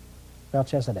unto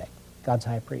Melchizedek, God's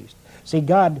high priest. See,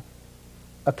 God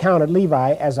accounted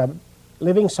Levi as a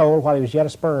living soul while he was yet a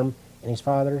sperm in his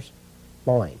father's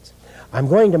loins. I'm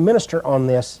going to minister on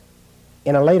this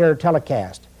in a later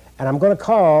telecast, and I'm going to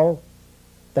call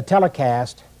the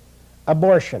telecast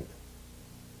Abortion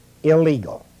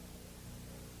Illegal.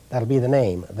 That'll be the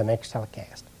name of the next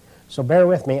telecast. So bear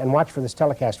with me and watch for this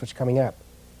telecast which is coming up,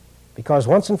 because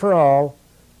once and for all,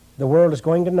 the world is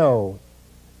going to know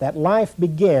that life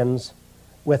begins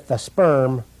with the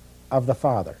sperm of the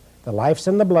Father. The life's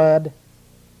in the blood,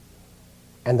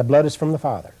 and the blood is from the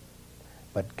Father.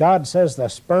 But God says the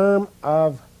sperm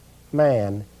of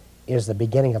man is the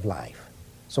beginning of life.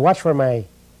 So watch for my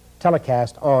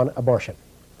telecast on abortion.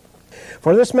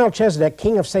 For this Melchizedek,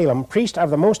 king of Salem, priest of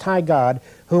the Most High God,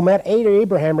 who met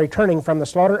Abraham returning from the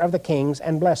slaughter of the kings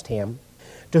and blessed him,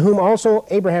 to whom also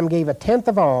Abraham gave a tenth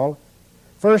of all,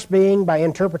 first being by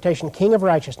interpretation king of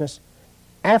righteousness,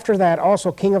 after that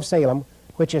also king of Salem,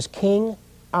 which is king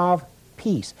of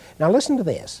peace. Now listen to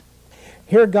this.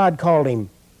 Here God called him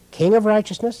king of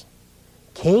righteousness,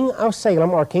 king of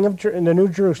Salem, or king of the New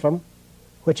Jerusalem,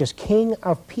 which is king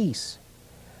of peace,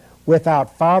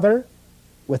 without father,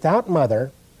 without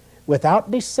mother, without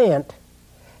descent,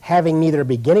 having neither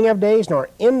beginning of days nor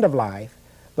end of life,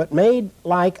 but made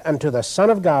like unto the Son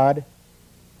of God,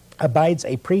 abides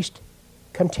a priest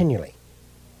continually.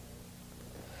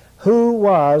 Who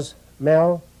was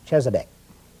Melchizedek?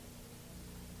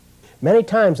 Many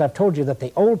times I've told you that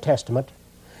the Old Testament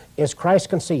is Christ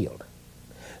concealed.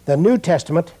 The New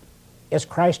Testament is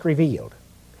Christ revealed.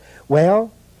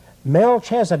 Well,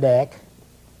 Melchizedek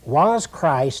was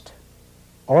Christ,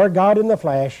 or God in the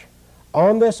flesh,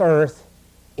 on this earth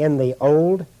in the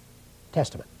Old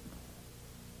Testament.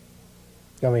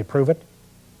 You want me to prove it?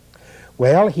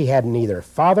 Well, he had neither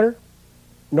father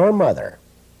nor mother.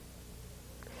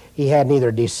 He had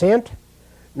neither descent,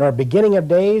 nor beginning of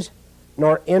days,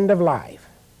 nor end of life.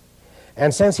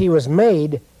 And since he was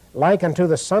made like unto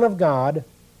the Son of God,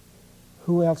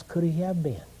 who else could he have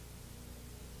been?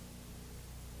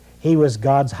 He was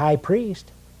God's high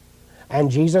priest, and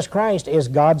Jesus Christ is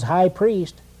God's high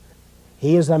priest.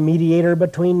 He is the mediator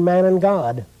between man and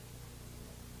God,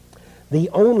 the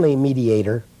only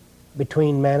mediator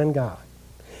between man and God.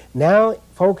 Now,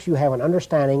 folks, you have an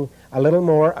understanding a little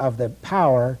more of the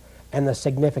power and the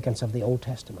significance of the Old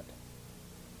Testament.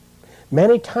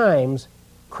 Many times,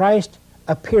 Christ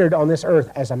appeared on this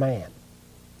earth as a man,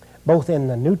 both in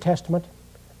the New Testament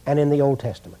and in the Old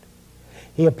Testament.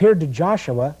 He appeared to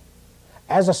Joshua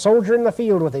as a soldier in the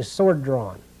field with his sword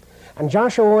drawn. And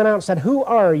Joshua went out and said, "Who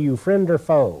are you, friend or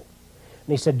foe?"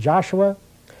 And he said, "Joshua,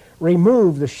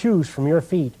 remove the shoes from your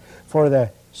feet, for the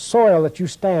soil that you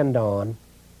stand on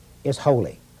is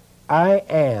holy. I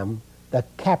am the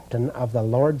captain of the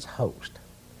Lord's host."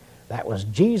 That was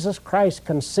Jesus Christ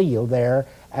concealed there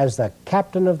as the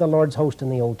captain of the Lord's host in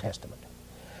the Old Testament.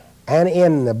 And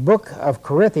in the book of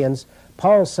Corinthians,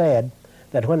 Paul said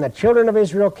that when the children of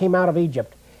Israel came out of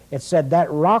Egypt, it said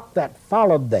that rock that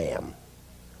followed them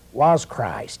was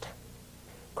Christ.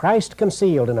 Christ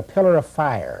concealed in a pillar of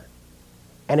fire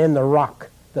and in the rock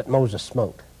that Moses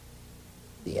smote.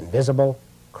 The invisible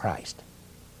Christ.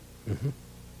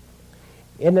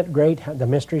 Isn't it great, the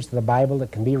mysteries of the Bible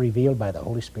that can be revealed by the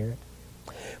Holy Spirit?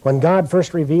 When God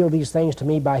first revealed these things to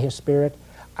me by His Spirit,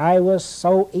 I was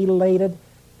so elated,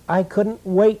 I couldn't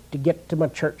wait to get to my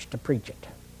church to preach it.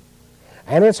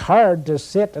 And it's hard to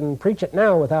sit and preach it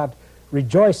now without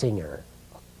rejoicing or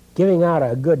giving out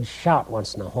a good shout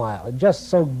once in a while. It's just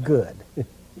so good.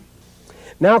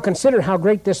 Now consider how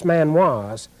great this man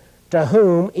was, to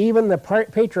whom even the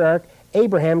patriarch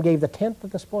Abraham gave the tenth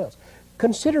of the spoils.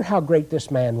 Consider how great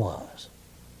this man was.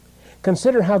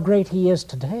 Consider how great he is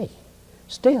today,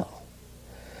 still.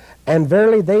 And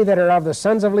verily they that are of the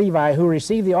sons of Levi, who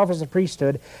receive the office of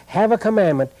priesthood, have a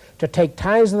commandment to take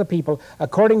tithes of the people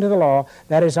according to the law,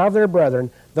 that is of their brethren,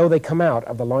 though they come out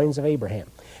of the loins of Abraham.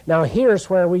 Now here's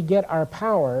where we get our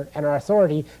power and our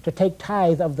authority to take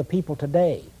tithe of the people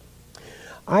today.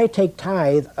 I take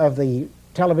tithe of the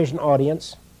television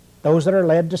audience, those that are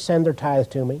led to send their tithe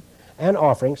to me, and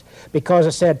offerings, because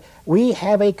it said, we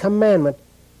have a commandment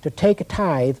to take a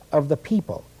tithe of the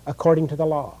people according to the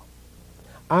law.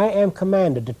 I am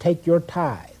commanded to take your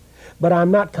tithe, but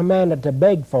I'm not commanded to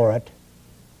beg for it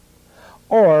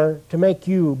or to make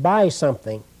you buy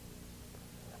something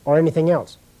or anything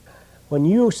else. When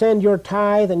you send your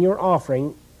tithe and your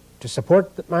offering to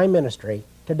support my ministry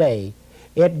today,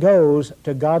 it goes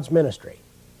to God's ministry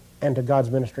and to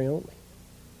God's ministry only.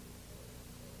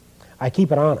 I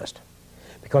keep it honest,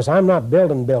 because I'm not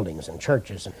building buildings and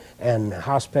churches and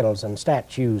hospitals and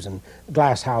statues and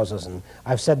glass houses. And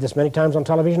I've said this many times on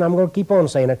television. I'm going to keep on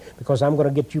saying it, because I'm going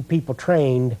to get you people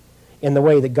trained in the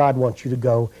way that God wants you to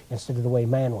go instead of the way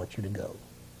man wants you to go.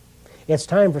 It's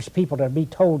time for people to be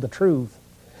told the truth,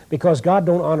 because God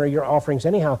don't honor your offerings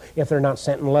anyhow if they're not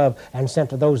sent in love and sent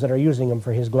to those that are using them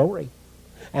for His glory.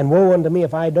 And woe unto me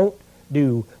if I don't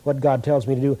do what God tells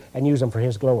me to do and use them for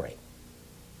His glory.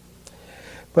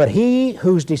 But he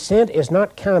whose descent is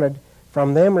not counted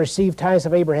from them received tithes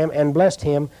of Abraham, and blessed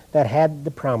him that had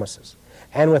the promises.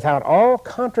 And without all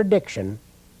contradiction,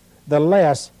 the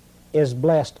less is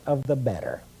blessed of the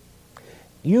better.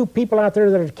 You people out there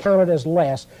that are counted as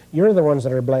less, you're the ones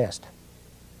that are blessed.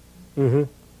 You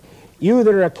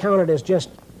that are counted as just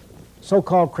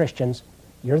so-called Christians,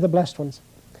 you're the blessed ones.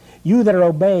 You that are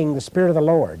obeying the Spirit of the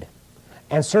Lord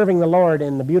and serving the Lord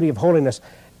in the beauty of holiness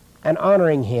and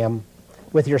honoring Him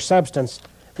with your substance,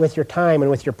 with your time,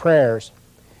 and with your prayers,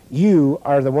 you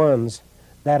are the ones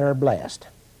that are blessed.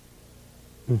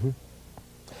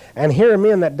 And here are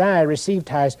men that die receive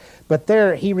tithes, but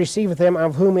there he receiveth them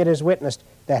of whom it is witnessed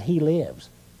that he lives.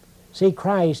 See,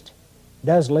 Christ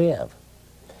does live.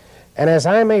 And as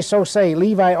I may so say,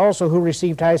 Levi also, who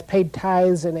received tithes, paid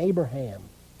tithes in Abraham.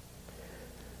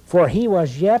 For he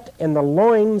was yet in the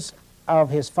loins of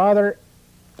his father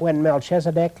when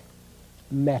Melchizedek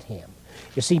met him.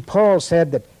 You see, Paul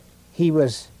said that he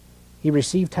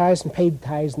received tithes and paid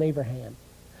tithes in Abraham.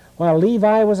 While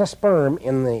Levi was a sperm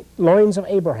in the loins of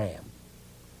Abraham,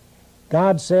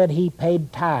 God said he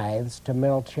paid tithes to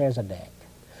Melchizedek.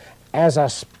 As a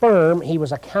sperm, he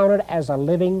was accounted as a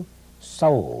living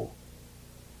soul.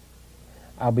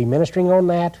 I'll be ministering on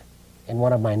that in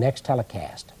one of my next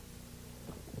telecasts.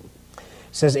 It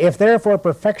says, if therefore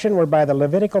perfection were by the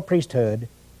Levitical priesthood,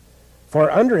 for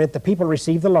under it the people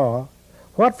received the law,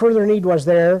 what further need was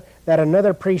there that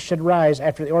another priest should rise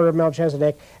after the order of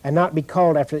Melchizedek and not be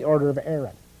called after the order of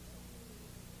Aaron?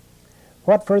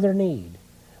 What further need?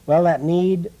 Well, that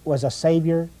need was a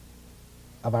Savior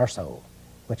of our soul,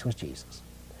 which was Jesus.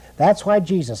 That's why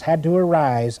Jesus had to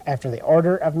arise after the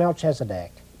order of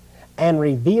Melchizedek and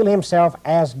reveal Himself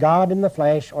as God in the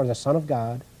flesh, or the Son of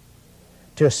God,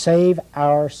 to save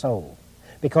our soul.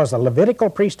 Because the Levitical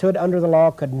priesthood under the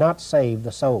law could not save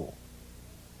the soul.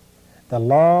 The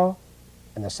law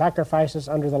and the sacrifices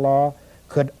under the law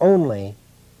could only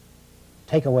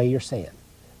take away your sin,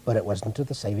 but it wasn't to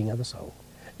the saving of the soul,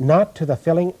 not to the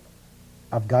filling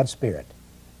of God's Spirit,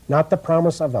 not the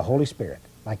promise of the Holy Spirit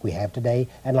like we have today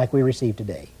and like we receive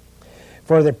today.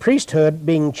 For the priesthood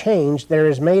being changed, there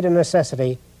is made a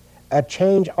necessity, a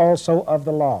change also of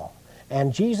the law.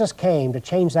 And Jesus came to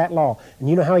change that law. And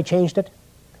you know how He changed it?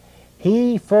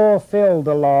 He fulfilled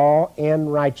the law in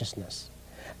righteousness.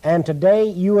 And today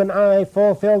you and I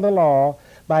fulfill the law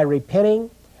by repenting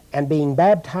and being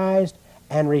baptized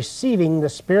and receiving the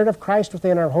Spirit of Christ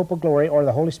within our hope of glory, or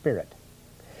the Holy Spirit.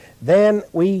 Then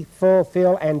we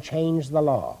fulfill and change the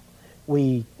law.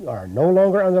 We are no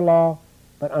longer under law,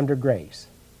 but under grace.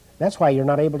 That's why you're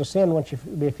not able to sin once you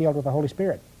be filled with the Holy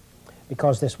Spirit,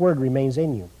 because this Word remains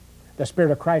in you. The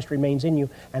Spirit of Christ remains in you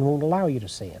and won't allow you to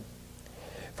sin.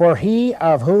 For he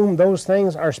of whom those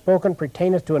things are spoken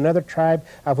pertaineth to another tribe,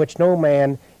 of which no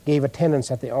man gave attendance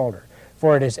at the altar.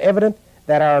 For it is evident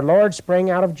that our Lord sprang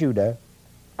out of Judah,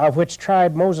 of which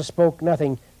tribe Moses spoke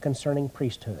nothing concerning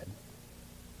priesthood.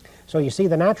 So you see,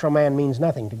 the natural man means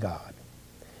nothing to God.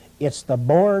 It's the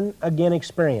born-again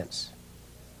experience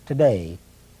today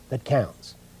that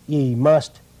counts. Ye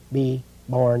must be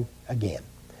born again,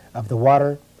 of the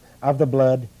water, of the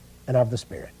blood, and of the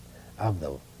Spirit, of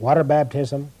the water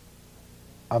baptism,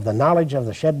 of the knowledge of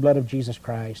the shed blood of Jesus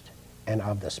Christ, and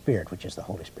of the Spirit, which is the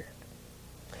Holy Spirit.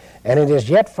 And it is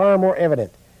yet far more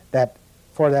evident that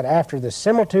after the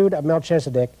similitude of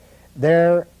Melchizedek,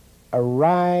 there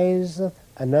ariseth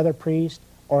another priest,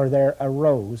 or there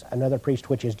arose another priest,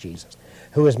 which is Jesus,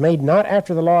 who is made not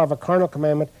after the law of a carnal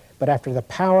commandment, but after the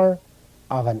power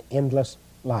of an endless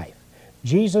life.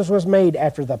 Jesus was made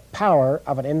after the power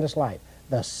of an endless life.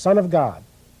 The Son of God,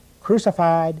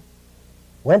 crucified,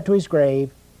 went to his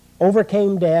grave,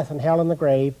 overcame death and hell and the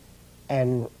grave,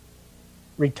 and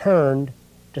returned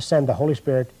to send the Holy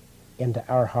Spirit into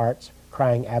our hearts,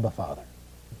 crying, Abba, Father,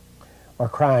 or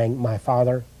crying, my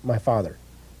Father,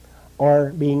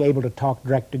 or being able to talk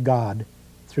direct to God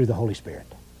through the Holy Spirit.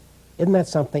 Isn't that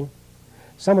something?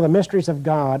 Some of the mysteries of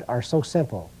God are so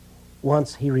simple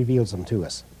once he reveals them to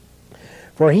us.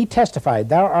 For he testified,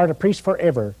 thou art a priest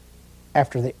forever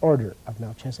after the order of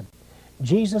Melchizedek.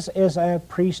 Jesus is a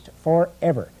priest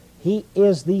forever. He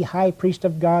is the high priest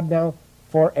of God now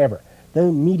forever,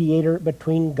 the mediator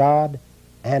between God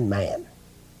and man.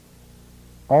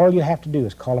 All you have to do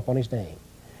is call upon his name.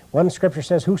 One scripture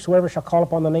says, whosoever shall call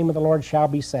upon the name of the Lord shall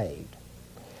be saved.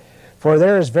 For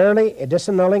there is verily a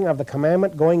disannulling of the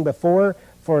commandment going before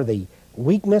for the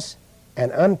weakness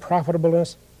and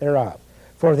unprofitableness thereof.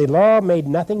 For the law made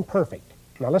nothing perfect.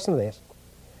 Now listen to this.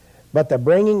 But the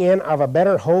bringing in of a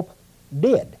better hope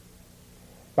did,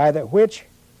 by the which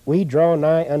we draw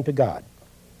nigh unto God.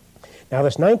 Now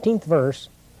this 19th verse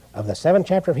of the 7th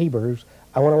chapter of Hebrews,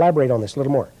 I want to elaborate on this a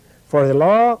little more. For the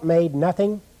law made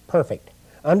nothing perfect.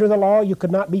 Under the law you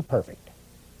could not be perfect.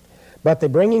 But the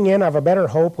bringing in of a better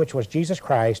hope, which was Jesus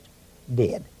Christ,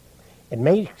 did. It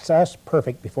makes us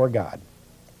perfect before God,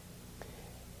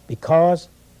 because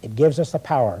it gives us the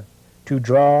power to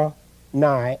draw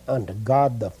nigh unto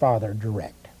God the Father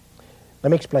direct.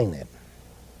 Let me explain that.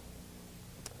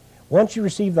 Once you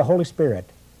receive the Holy Spirit,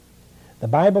 the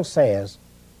Bible says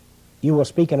you will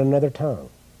speak in another tongue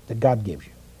that God gives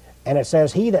you. And it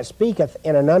says, he that speaketh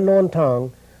in an unknown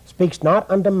tongue speaks not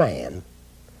unto man,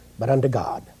 but unto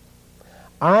God.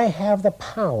 I have the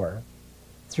power,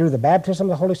 through the baptism of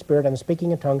the Holy Spirit and the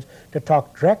speaking in tongues, to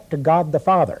talk direct to God the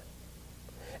Father.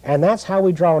 And that's how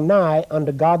we draw nigh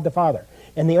unto God the Father.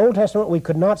 In the Old Testament, we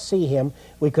could not see him,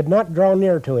 we could not draw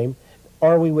near to him,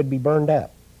 or we would be burned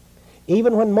up.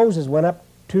 Even when Moses went up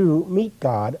to meet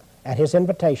God at his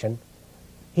invitation,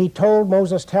 he told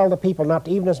Moses, tell the people not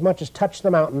to even as much as touch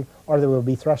the mountain, or they will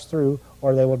be thrust through,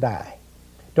 or they will die.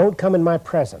 Don't come in my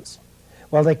presence.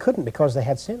 Well, they couldn't because they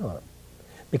had sin on them,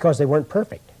 because they weren't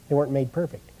perfect. They weren't made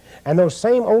perfect. And those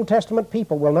same Old Testament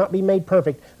people will not be made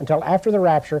perfect until after the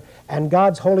rapture, and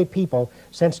God's holy people,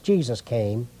 since Jesus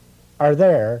came, are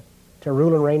there to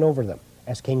rule and reign over them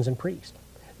as kings and priests.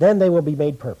 Then they will be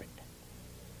made perfect.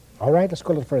 All right, let's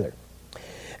go a little further.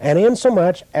 And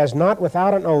insomuch as not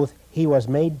without an oath he was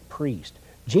made priest.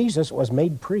 Jesus was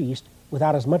made priest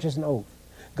without as much as an oath.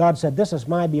 God said, this is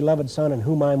my beloved Son in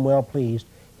whom I am well pleased.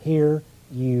 Hear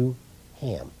you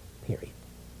him, period.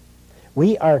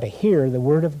 We are to hear the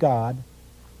Word of God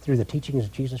through the teachings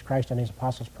of Jesus Christ and his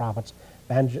apostles, prophets,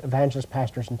 evangelists,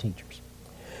 pastors, and teachers.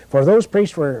 For those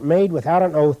priests were made without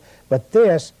an oath, but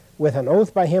this with an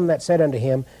oath by him that said unto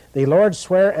him, the Lord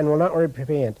swear and will not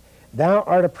repent, thou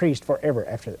art a priest forever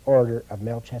after the order of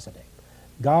Melchizedek.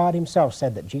 God himself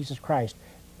said that Jesus Christ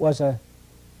was a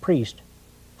priest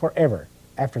forever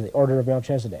after the order of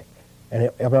Melchizedek.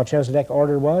 And Melchizedek's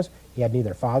order was, he had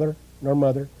neither father nor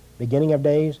mother, beginning of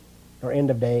days nor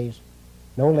end of days,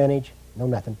 no lineage, no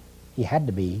nothing. He had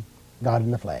to be God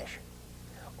in the flesh,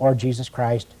 or Jesus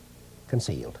Christ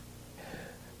concealed.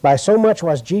 By so much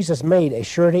was Jesus made a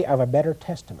surety of a better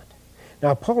testament.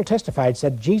 Now Paul testified,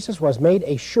 said Jesus was made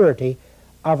a surety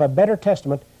of a better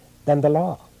testament than the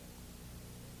law.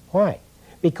 Why?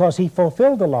 Because he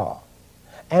fulfilled the law,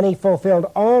 and he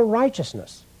fulfilled all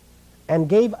righteousness, and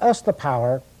gave us the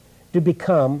power to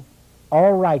become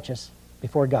all righteous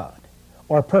before God,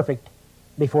 or perfect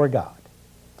before God.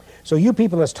 So you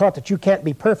people that's taught that you can't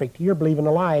be perfect, you're believing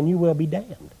a lie and you will be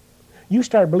damned. You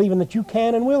start believing that you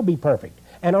can and will be perfect,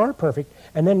 and are perfect,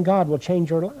 and then God will change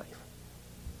your life.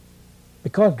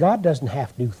 Because God doesn't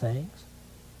have to do things.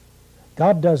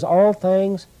 God does all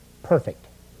things perfect.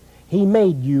 He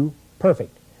made you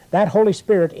perfect. That Holy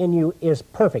Spirit in you is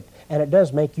perfect, and it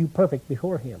does make you perfect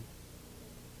before him.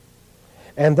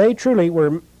 And they truly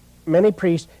were many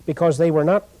priests, because they were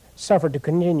not suffered to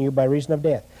continue by reason of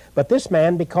death. But this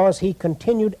man, because he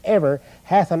continued ever,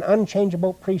 hath an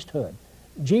unchangeable priesthood.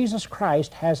 Jesus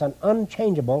Christ has an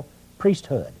unchangeable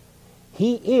priesthood.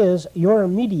 He is your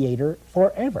mediator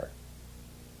forever.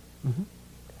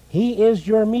 He is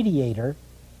your mediator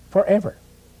forever.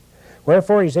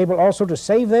 Wherefore he is able also to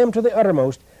save them to the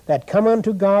uttermost that come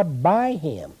unto God by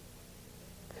him,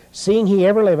 seeing he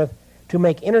ever liveth to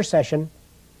make intercession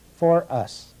for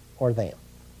us, or them.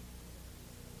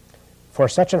 For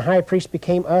such an high priest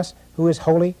became us, who is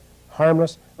holy,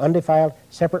 harmless, undefiled,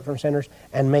 separate from sinners,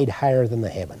 and made higher than the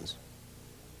heavens.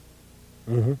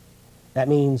 That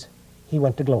means he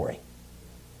went to glory.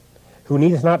 Who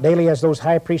needeth not daily as those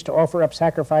high priests to offer up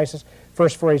sacrifices,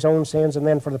 first for his own sins and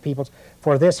then for the people's.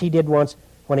 For this he did once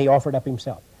when he offered up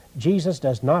himself. Jesus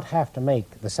does not have to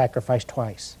make the sacrifice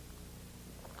twice.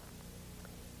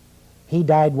 He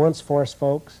died once for us,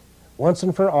 folks, once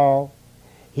and for all.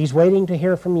 He's waiting to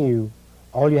hear from you.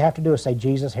 All you have to do is say,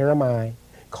 Jesus, here am I.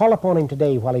 Call upon him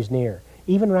today while he's near,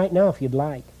 even right now if you'd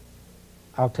like.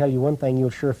 I'll tell you one thing, you'll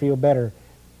sure feel better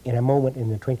in a moment, in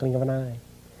the twinkling of an eye.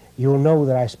 You'll know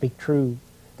that I speak true,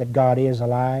 that God is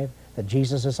alive, that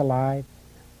Jesus is alive,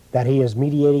 that he is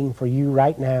mediating for you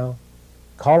right now.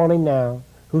 Call on him now.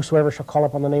 Whosoever shall call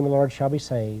upon the name of the Lord shall be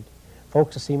saved.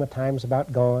 Folks, it seems my time's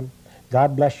about gone.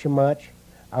 God bless you much.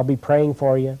 I'll be praying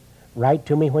for you. Write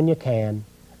to me when you can.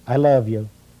 I love you.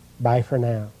 Bye for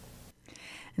now.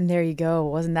 And there you go.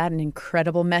 Wasn't that an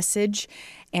incredible message?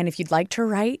 And if you'd like to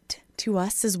write to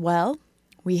us as well,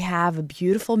 we have a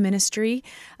beautiful ministry.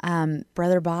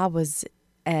 Brother Bob was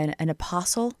an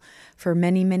apostle for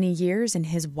many, many years, and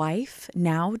his wife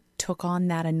now took on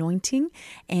that anointing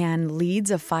and leads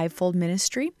a fivefold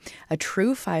ministry, a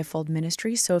true fivefold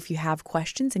ministry. So if you have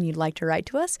questions and you'd like to write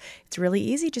to us, it's really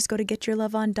easy. Just go to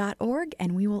getyourloveon.org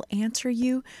and we will answer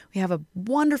you. We have a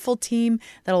wonderful team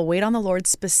that'll wait on the Lord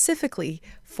specifically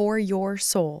for your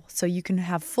soul, so you can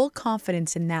have full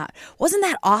confidence in that. Wasn't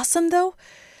that awesome, though?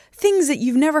 Things that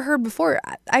you've never heard before.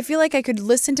 I feel like I could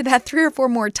listen to that 3 or 4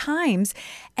 more times,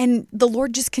 and the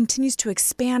Lord just continues to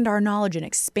expand our knowledge and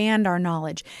expand our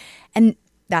knowledge. And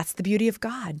that's the beauty of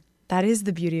God. That is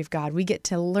the beauty of God. We get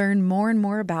to learn more and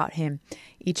more about him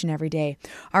each and every day.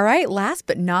 All right, last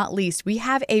but not least, we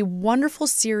have a wonderful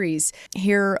series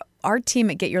here. Our team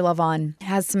at Get Your Love On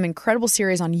has some incredible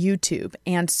series on YouTube.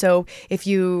 And so if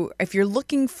you're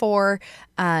looking for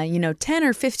 10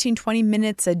 or 15, 20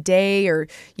 minutes a day, or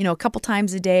a couple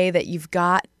times a day that you've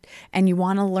got, and you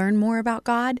want to learn more about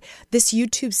God, this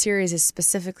YouTube series is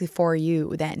specifically for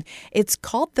you then. It's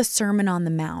called The Sermon on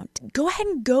the Mount. Go ahead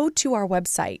and go to our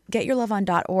website,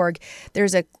 getyourloveon.org.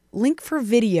 There's a link for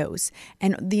videos,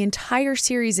 and the entire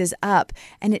series is up,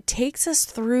 and it takes us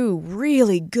through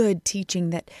really good teaching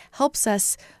that helps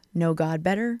us know God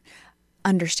better,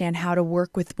 understand how to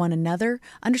work with one another,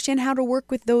 understand how to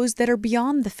work with those that are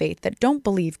beyond the faith, that don't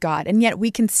believe God, and yet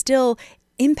we can still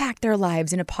impact their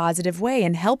lives in a positive way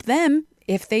and help them,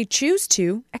 if they choose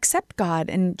to, accept God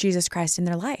and Jesus Christ in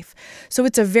their life. So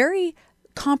it's a very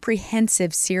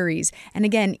comprehensive series. And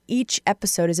again, each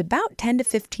episode is about 10 to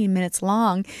 15 minutes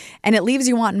long, and it leaves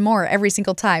you wanting more every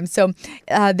single time. So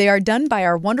they are done by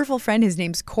our wonderful friend. His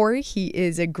name's Corey. He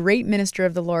is a great minister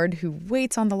of the Lord who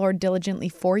waits on the Lord diligently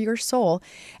for your soul.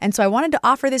 And so I wanted to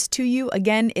offer this to you.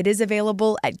 Again, it is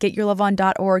available at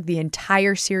getyourloveon.org, the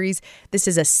entire series. This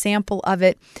is a sample of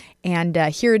it. And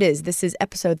here it is. This is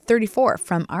episode 34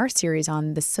 from our series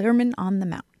on the Sermon on the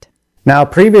Mount. Now,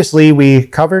 previously we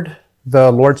covered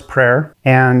the Lord's Prayer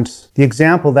and the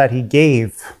example that he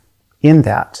gave in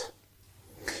that.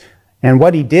 And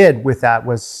what he did with that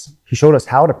was he showed us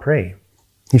how to pray.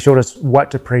 He showed us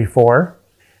what to pray for,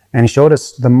 and he showed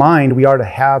us the mind we are to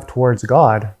have towards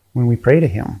God when we pray to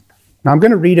him. Now I'm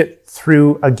going to read it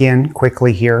through again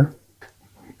quickly here,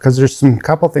 because there's some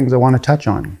couple things I want to touch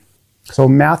on. So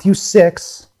Matthew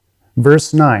 6,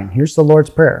 verse 9, here's the Lord's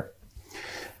Prayer.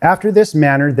 After this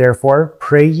manner, therefore,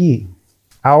 pray ye,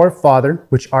 Our Father,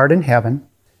 which art in heaven,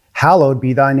 hallowed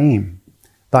be thy name.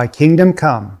 Thy kingdom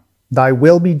come, thy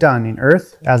will be done in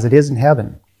earth as it is in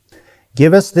heaven.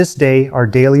 Give us this day our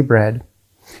daily bread,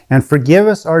 and forgive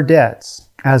us our debts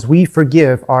as we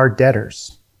forgive our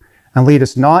debtors. And lead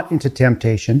us not into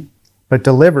temptation, but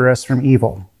deliver us from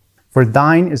evil. For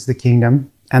thine is the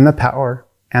kingdom, and the power,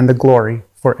 and the glory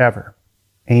forever.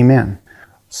 Amen.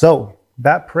 So,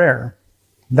 that prayer,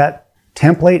 that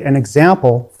template and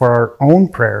example for our own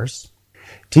prayers,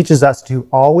 teaches us to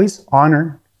always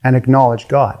honor and acknowledge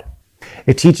God.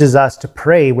 It teaches us to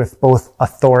pray with both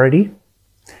authority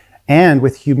and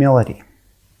with humility.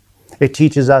 It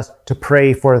teaches us to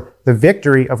pray for the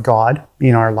victory of God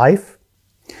in our life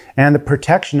and the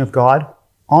protection of God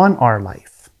on our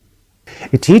life.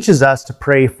 It teaches us to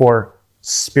pray for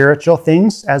spiritual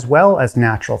things as well as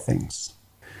natural things.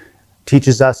 It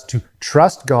teaches us to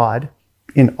trust God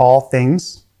in all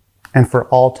things and for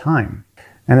all time.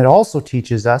 And it also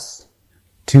teaches us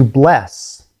to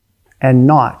bless and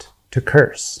not to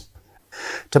curse.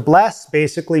 To bless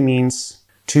basically means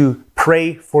to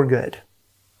pray for good,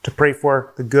 to pray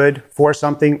for the good for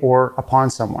something or upon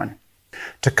someone.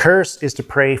 To curse is to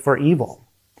pray for evil.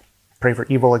 pray for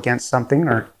evil against something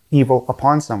or evil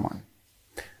upon someone.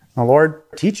 The Lord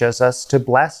teaches us to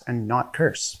bless and not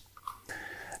curse.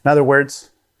 In other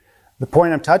words, the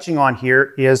point I'm touching on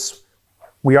here is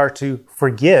we are to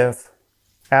forgive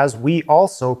as we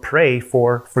also pray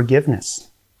for forgiveness.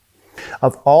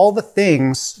 Of all the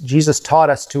things Jesus taught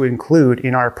us to include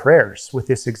in our prayers with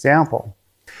this example,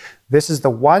 this is the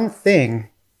one thing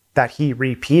that he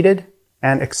repeated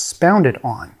and expounded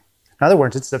on. In other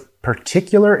words, it's of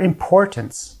particular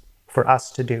importance for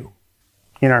us to do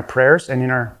in our prayers and in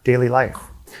our daily life.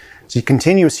 So he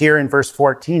continues here in verse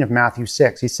 14 of Matthew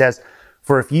 6. He says,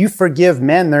 "For if you forgive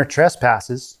men their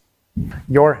trespasses,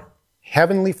 your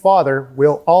heavenly Father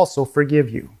will also forgive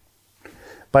you.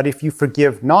 But if you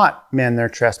forgive not men their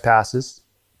trespasses,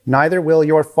 neither will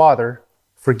your Father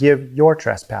forgive your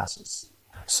trespasses."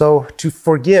 So to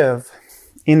forgive,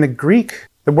 in the Greek,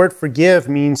 the word forgive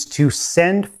means to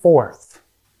send forth.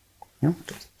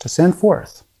 To send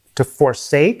forth. To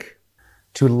forsake,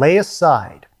 to lay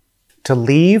aside, to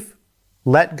leave,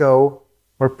 let go,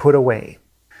 or put away.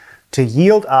 To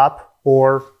yield up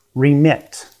or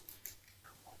remit.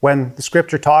 When the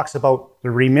scripture talks about the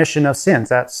remission of sins,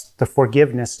 that's the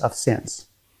forgiveness of sins.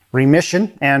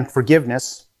 Remission and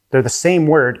forgiveness, they're the same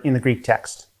word in the Greek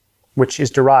text, which is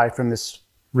derived from this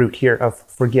root here of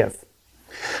forgive.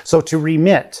 So to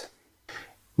remit,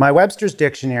 my Webster's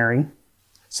dictionary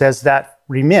says that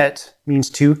remit means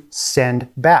to send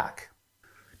back,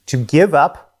 to give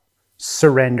up,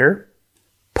 surrender,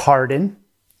 pardon,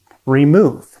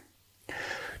 remove.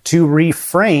 To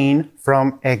refrain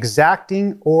from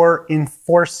exacting or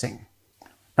enforcing.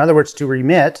 In other words, to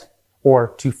remit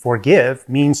or to forgive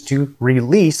means to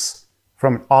release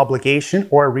from an obligation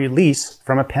or release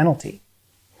from a penalty.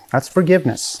 That's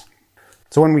forgiveness.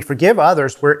 So when we forgive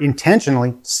others, we're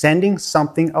intentionally sending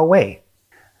something away.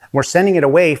 We're sending it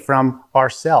away from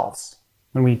ourselves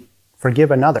when we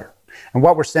forgive another. And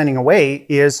what we're sending away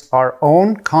is our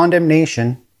own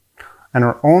condemnation and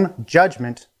our own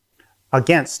judgment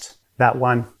against that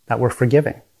one that we're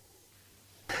forgiving.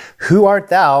 Who art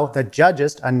thou that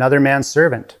judgest another man's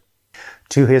servant?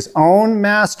 To his own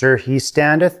master he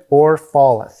standeth or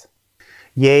falleth.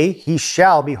 Yea, he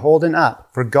shall be holden up,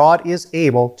 for God is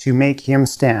able to make him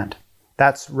stand.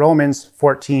 That's Romans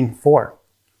 14:4.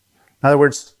 In other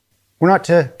words, we're not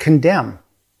to condemn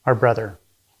our brother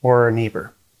or our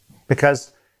neighbor,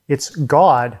 because it's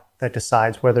God that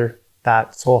decides whether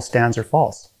that soul stands or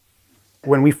falls.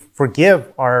 When we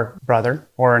forgive our brother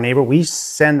or our neighbor, we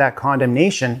send that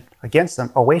condemnation against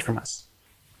them away from us.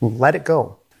 Let it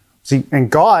go. See, and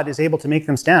God is able to make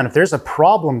them stand. If there's a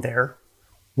problem there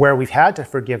where we've had to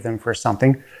forgive them for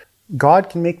something, God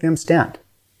can make them stand.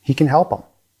 He can help them.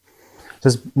 It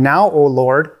says, "Now, O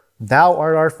Lord, thou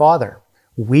art our Father.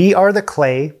 We are the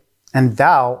clay, and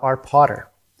thou art potter,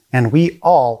 and we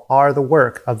all are the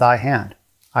work of thy hand."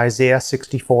 Isaiah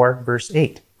 64, verse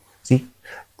 8. See,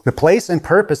 the place and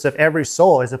purpose of every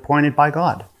soul is appointed by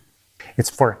God. It's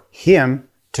for him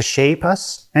to shape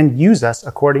us and use us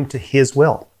according to his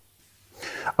will.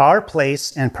 Our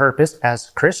place and purpose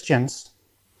as Christians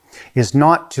is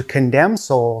not to condemn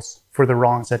souls for the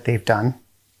wrongs that they've done,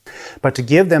 but to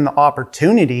give them the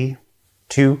opportunity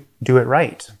to do it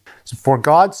right. So, for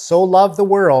God so loved the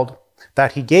world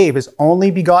that he gave his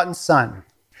only begotten Son,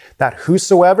 that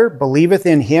whosoever believeth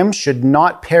in him should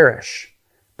not perish,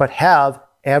 but have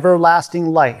everlasting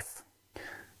life.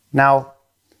 Now,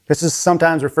 this is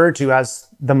sometimes referred to as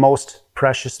the most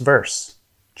precious verse,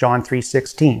 John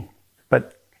 3:16.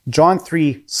 But John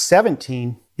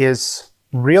 3:17 is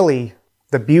really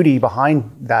the beauty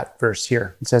behind that verse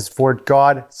here. It says, "For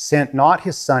God sent not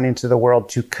his Son into the world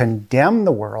to condemn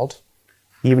the world,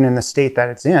 even in the state that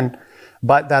it's in,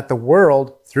 but that the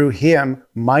world through him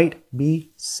might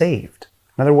be saved."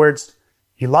 In other words,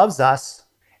 he loves us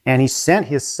and he sent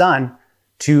his Son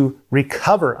to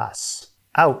recover us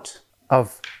out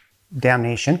of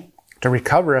damnation, to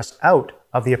recover us out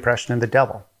of the oppression of the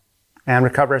devil, and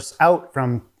recover us out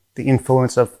from the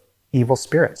influence of evil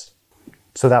spirits,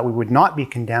 so that we would not be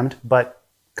condemned, but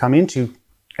come into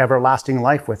everlasting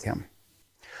life with him.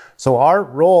 So our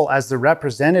role as the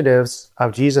representatives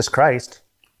of Jesus Christ,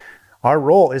 our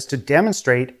role is to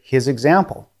demonstrate his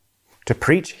example, to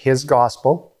preach his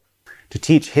gospel, to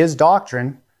teach his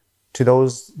doctrine to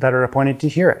those that are appointed to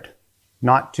hear it,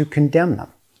 not to condemn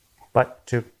them, but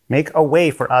to make a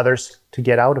way for others to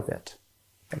get out of it,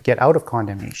 get out of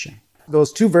condemnation.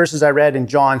 Those two verses I read in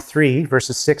John 3,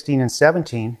 verses 16 and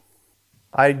 17,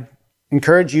 I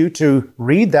encourage you to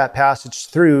read that passage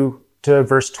through to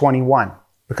verse 21,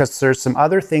 because there's some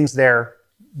other things there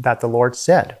that the Lord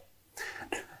said.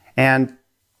 And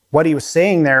what he was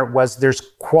saying there was there's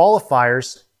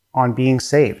qualifiers on being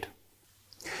saved.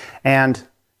 And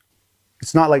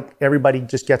it's not like everybody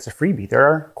just gets a freebie. There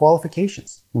are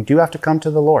qualifications. We do have to come to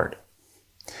the Lord.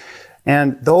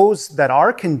 And those that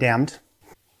are condemned,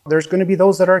 there's going to be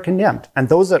those that are condemned. And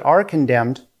those that are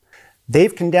condemned,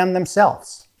 they've condemned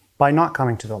themselves by not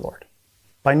coming to the Lord,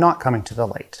 by not coming to the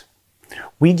light.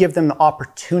 We give them the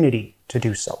opportunity to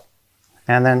do so.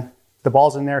 And then the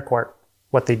ball's in their court,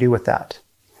 what they do with that.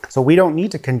 So we don't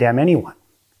need to condemn anyone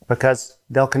because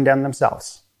they'll condemn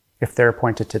themselves if they're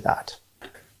appointed to that.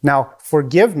 Now,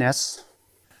 forgiveness,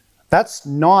 that's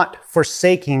not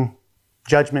forsaking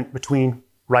judgment between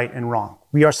right and wrong.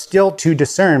 We are still to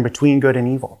discern between good and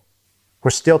evil.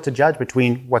 We're still to judge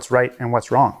between what's right and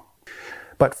what's wrong.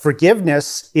 But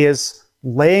forgiveness is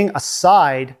laying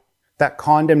aside that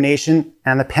condemnation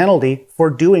and the penalty for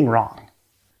doing wrong.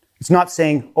 It's not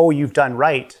saying, oh, you've done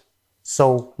right,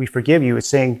 so we forgive you. It's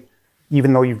saying,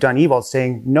 even though you've done evil, it's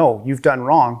saying, no, you've done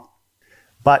wrong,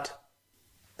 but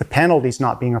the penalty's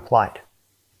not being applied.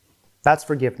 That's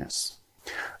forgiveness.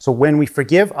 So when we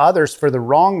forgive others for the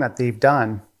wrong that they've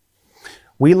done,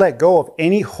 we let go of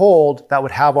any hold that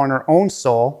would have on our own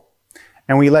soul,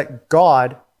 and we let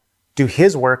God do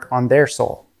his work on their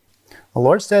soul. The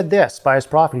Lord said this by his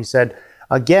prophet. He said,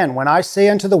 again, when I say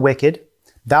unto the wicked,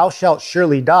 thou shalt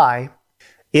surely die,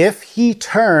 if he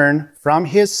turn from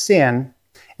his sin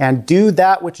and do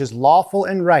that which is lawful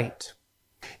and right,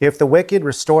 if the wicked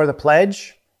restore the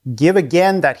pledge, give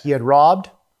again that he had robbed,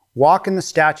 walk in the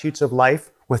statutes of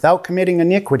life without committing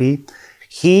iniquity,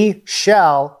 he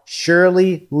shall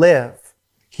surely live.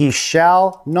 He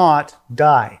shall not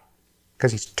die,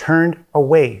 because he's turned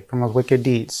away from those wicked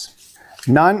deeds.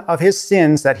 None of his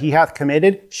sins that he hath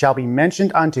committed shall be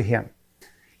mentioned unto him.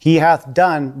 He hath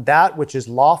done that which is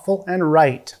lawful and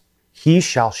right. He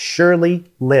shall surely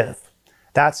live.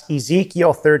 That's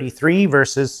Ezekiel 33,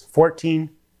 verses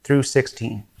 14 through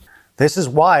 16. This is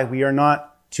why we are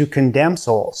not to condemn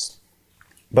souls,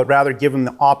 but rather give them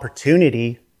the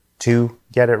opportunity to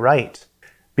get it right.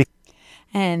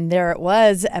 And there it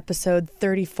was, episode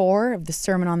 34 of the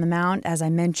Sermon on the Mount. As I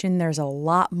mentioned, there's a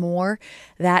lot more.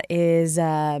 That is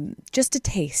just a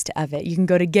taste of it. You can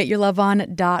go to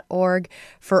getyourloveon.org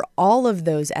for all of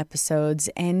those episodes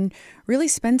and really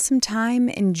spend some time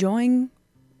enjoying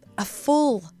a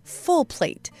full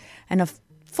plate and a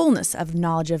fullness of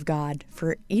knowledge of God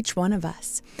for each one of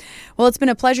us. Well, it's been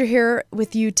a pleasure here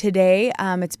with you today.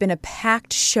 It's been a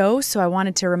packed show, so I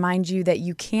wanted to remind you that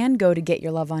you can go to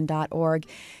getyourloveon.org.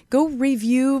 Go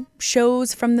review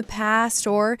shows from the past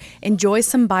or enjoy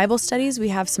some Bible studies. We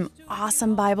have some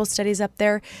awesome Bible studies up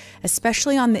there,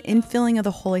 especially on the infilling of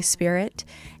the Holy Spirit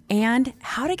and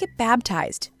how to get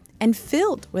baptized and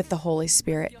filled with the Holy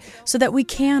Spirit so that we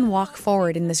can walk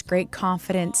forward in this great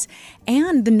confidence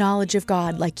and the knowledge of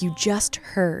God like you just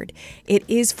heard. It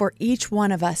is for each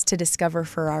one of us to discover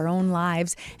for our own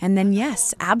lives and then,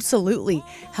 yes, absolutely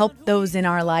help those in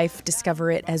our life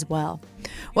discover it as well.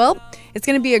 Well, it's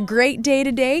going to be a great day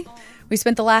today. We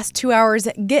spent the last 2 hours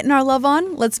getting our love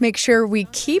on. Let's make sure we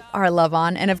keep our love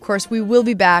on. And of course, we will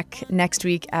be back next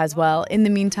week as well. In the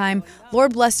meantime,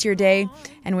 Lord bless your day,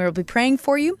 and we will be praying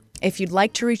for you. If you'd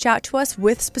like to reach out to us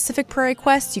with specific prayer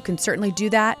requests, you can certainly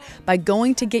do that by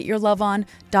going to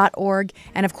getyourloveon.org.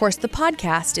 And of course, the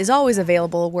podcast is always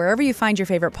available wherever you find your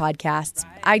favorite podcasts,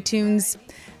 iTunes,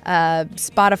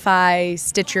 Spotify,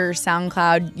 Stitcher,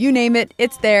 SoundCloud, you name it,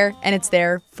 it's there, and it's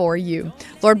there for you.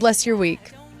 Lord bless your week.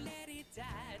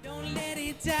 Don't let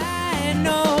it die,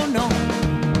 no, no.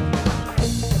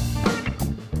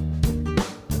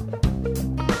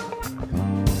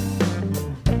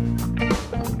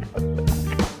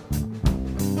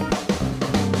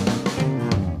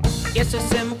 It's a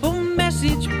simple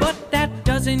message, but that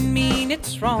doesn't mean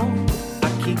it's wrong.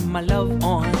 I keep my love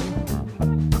on.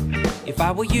 If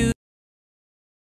I were you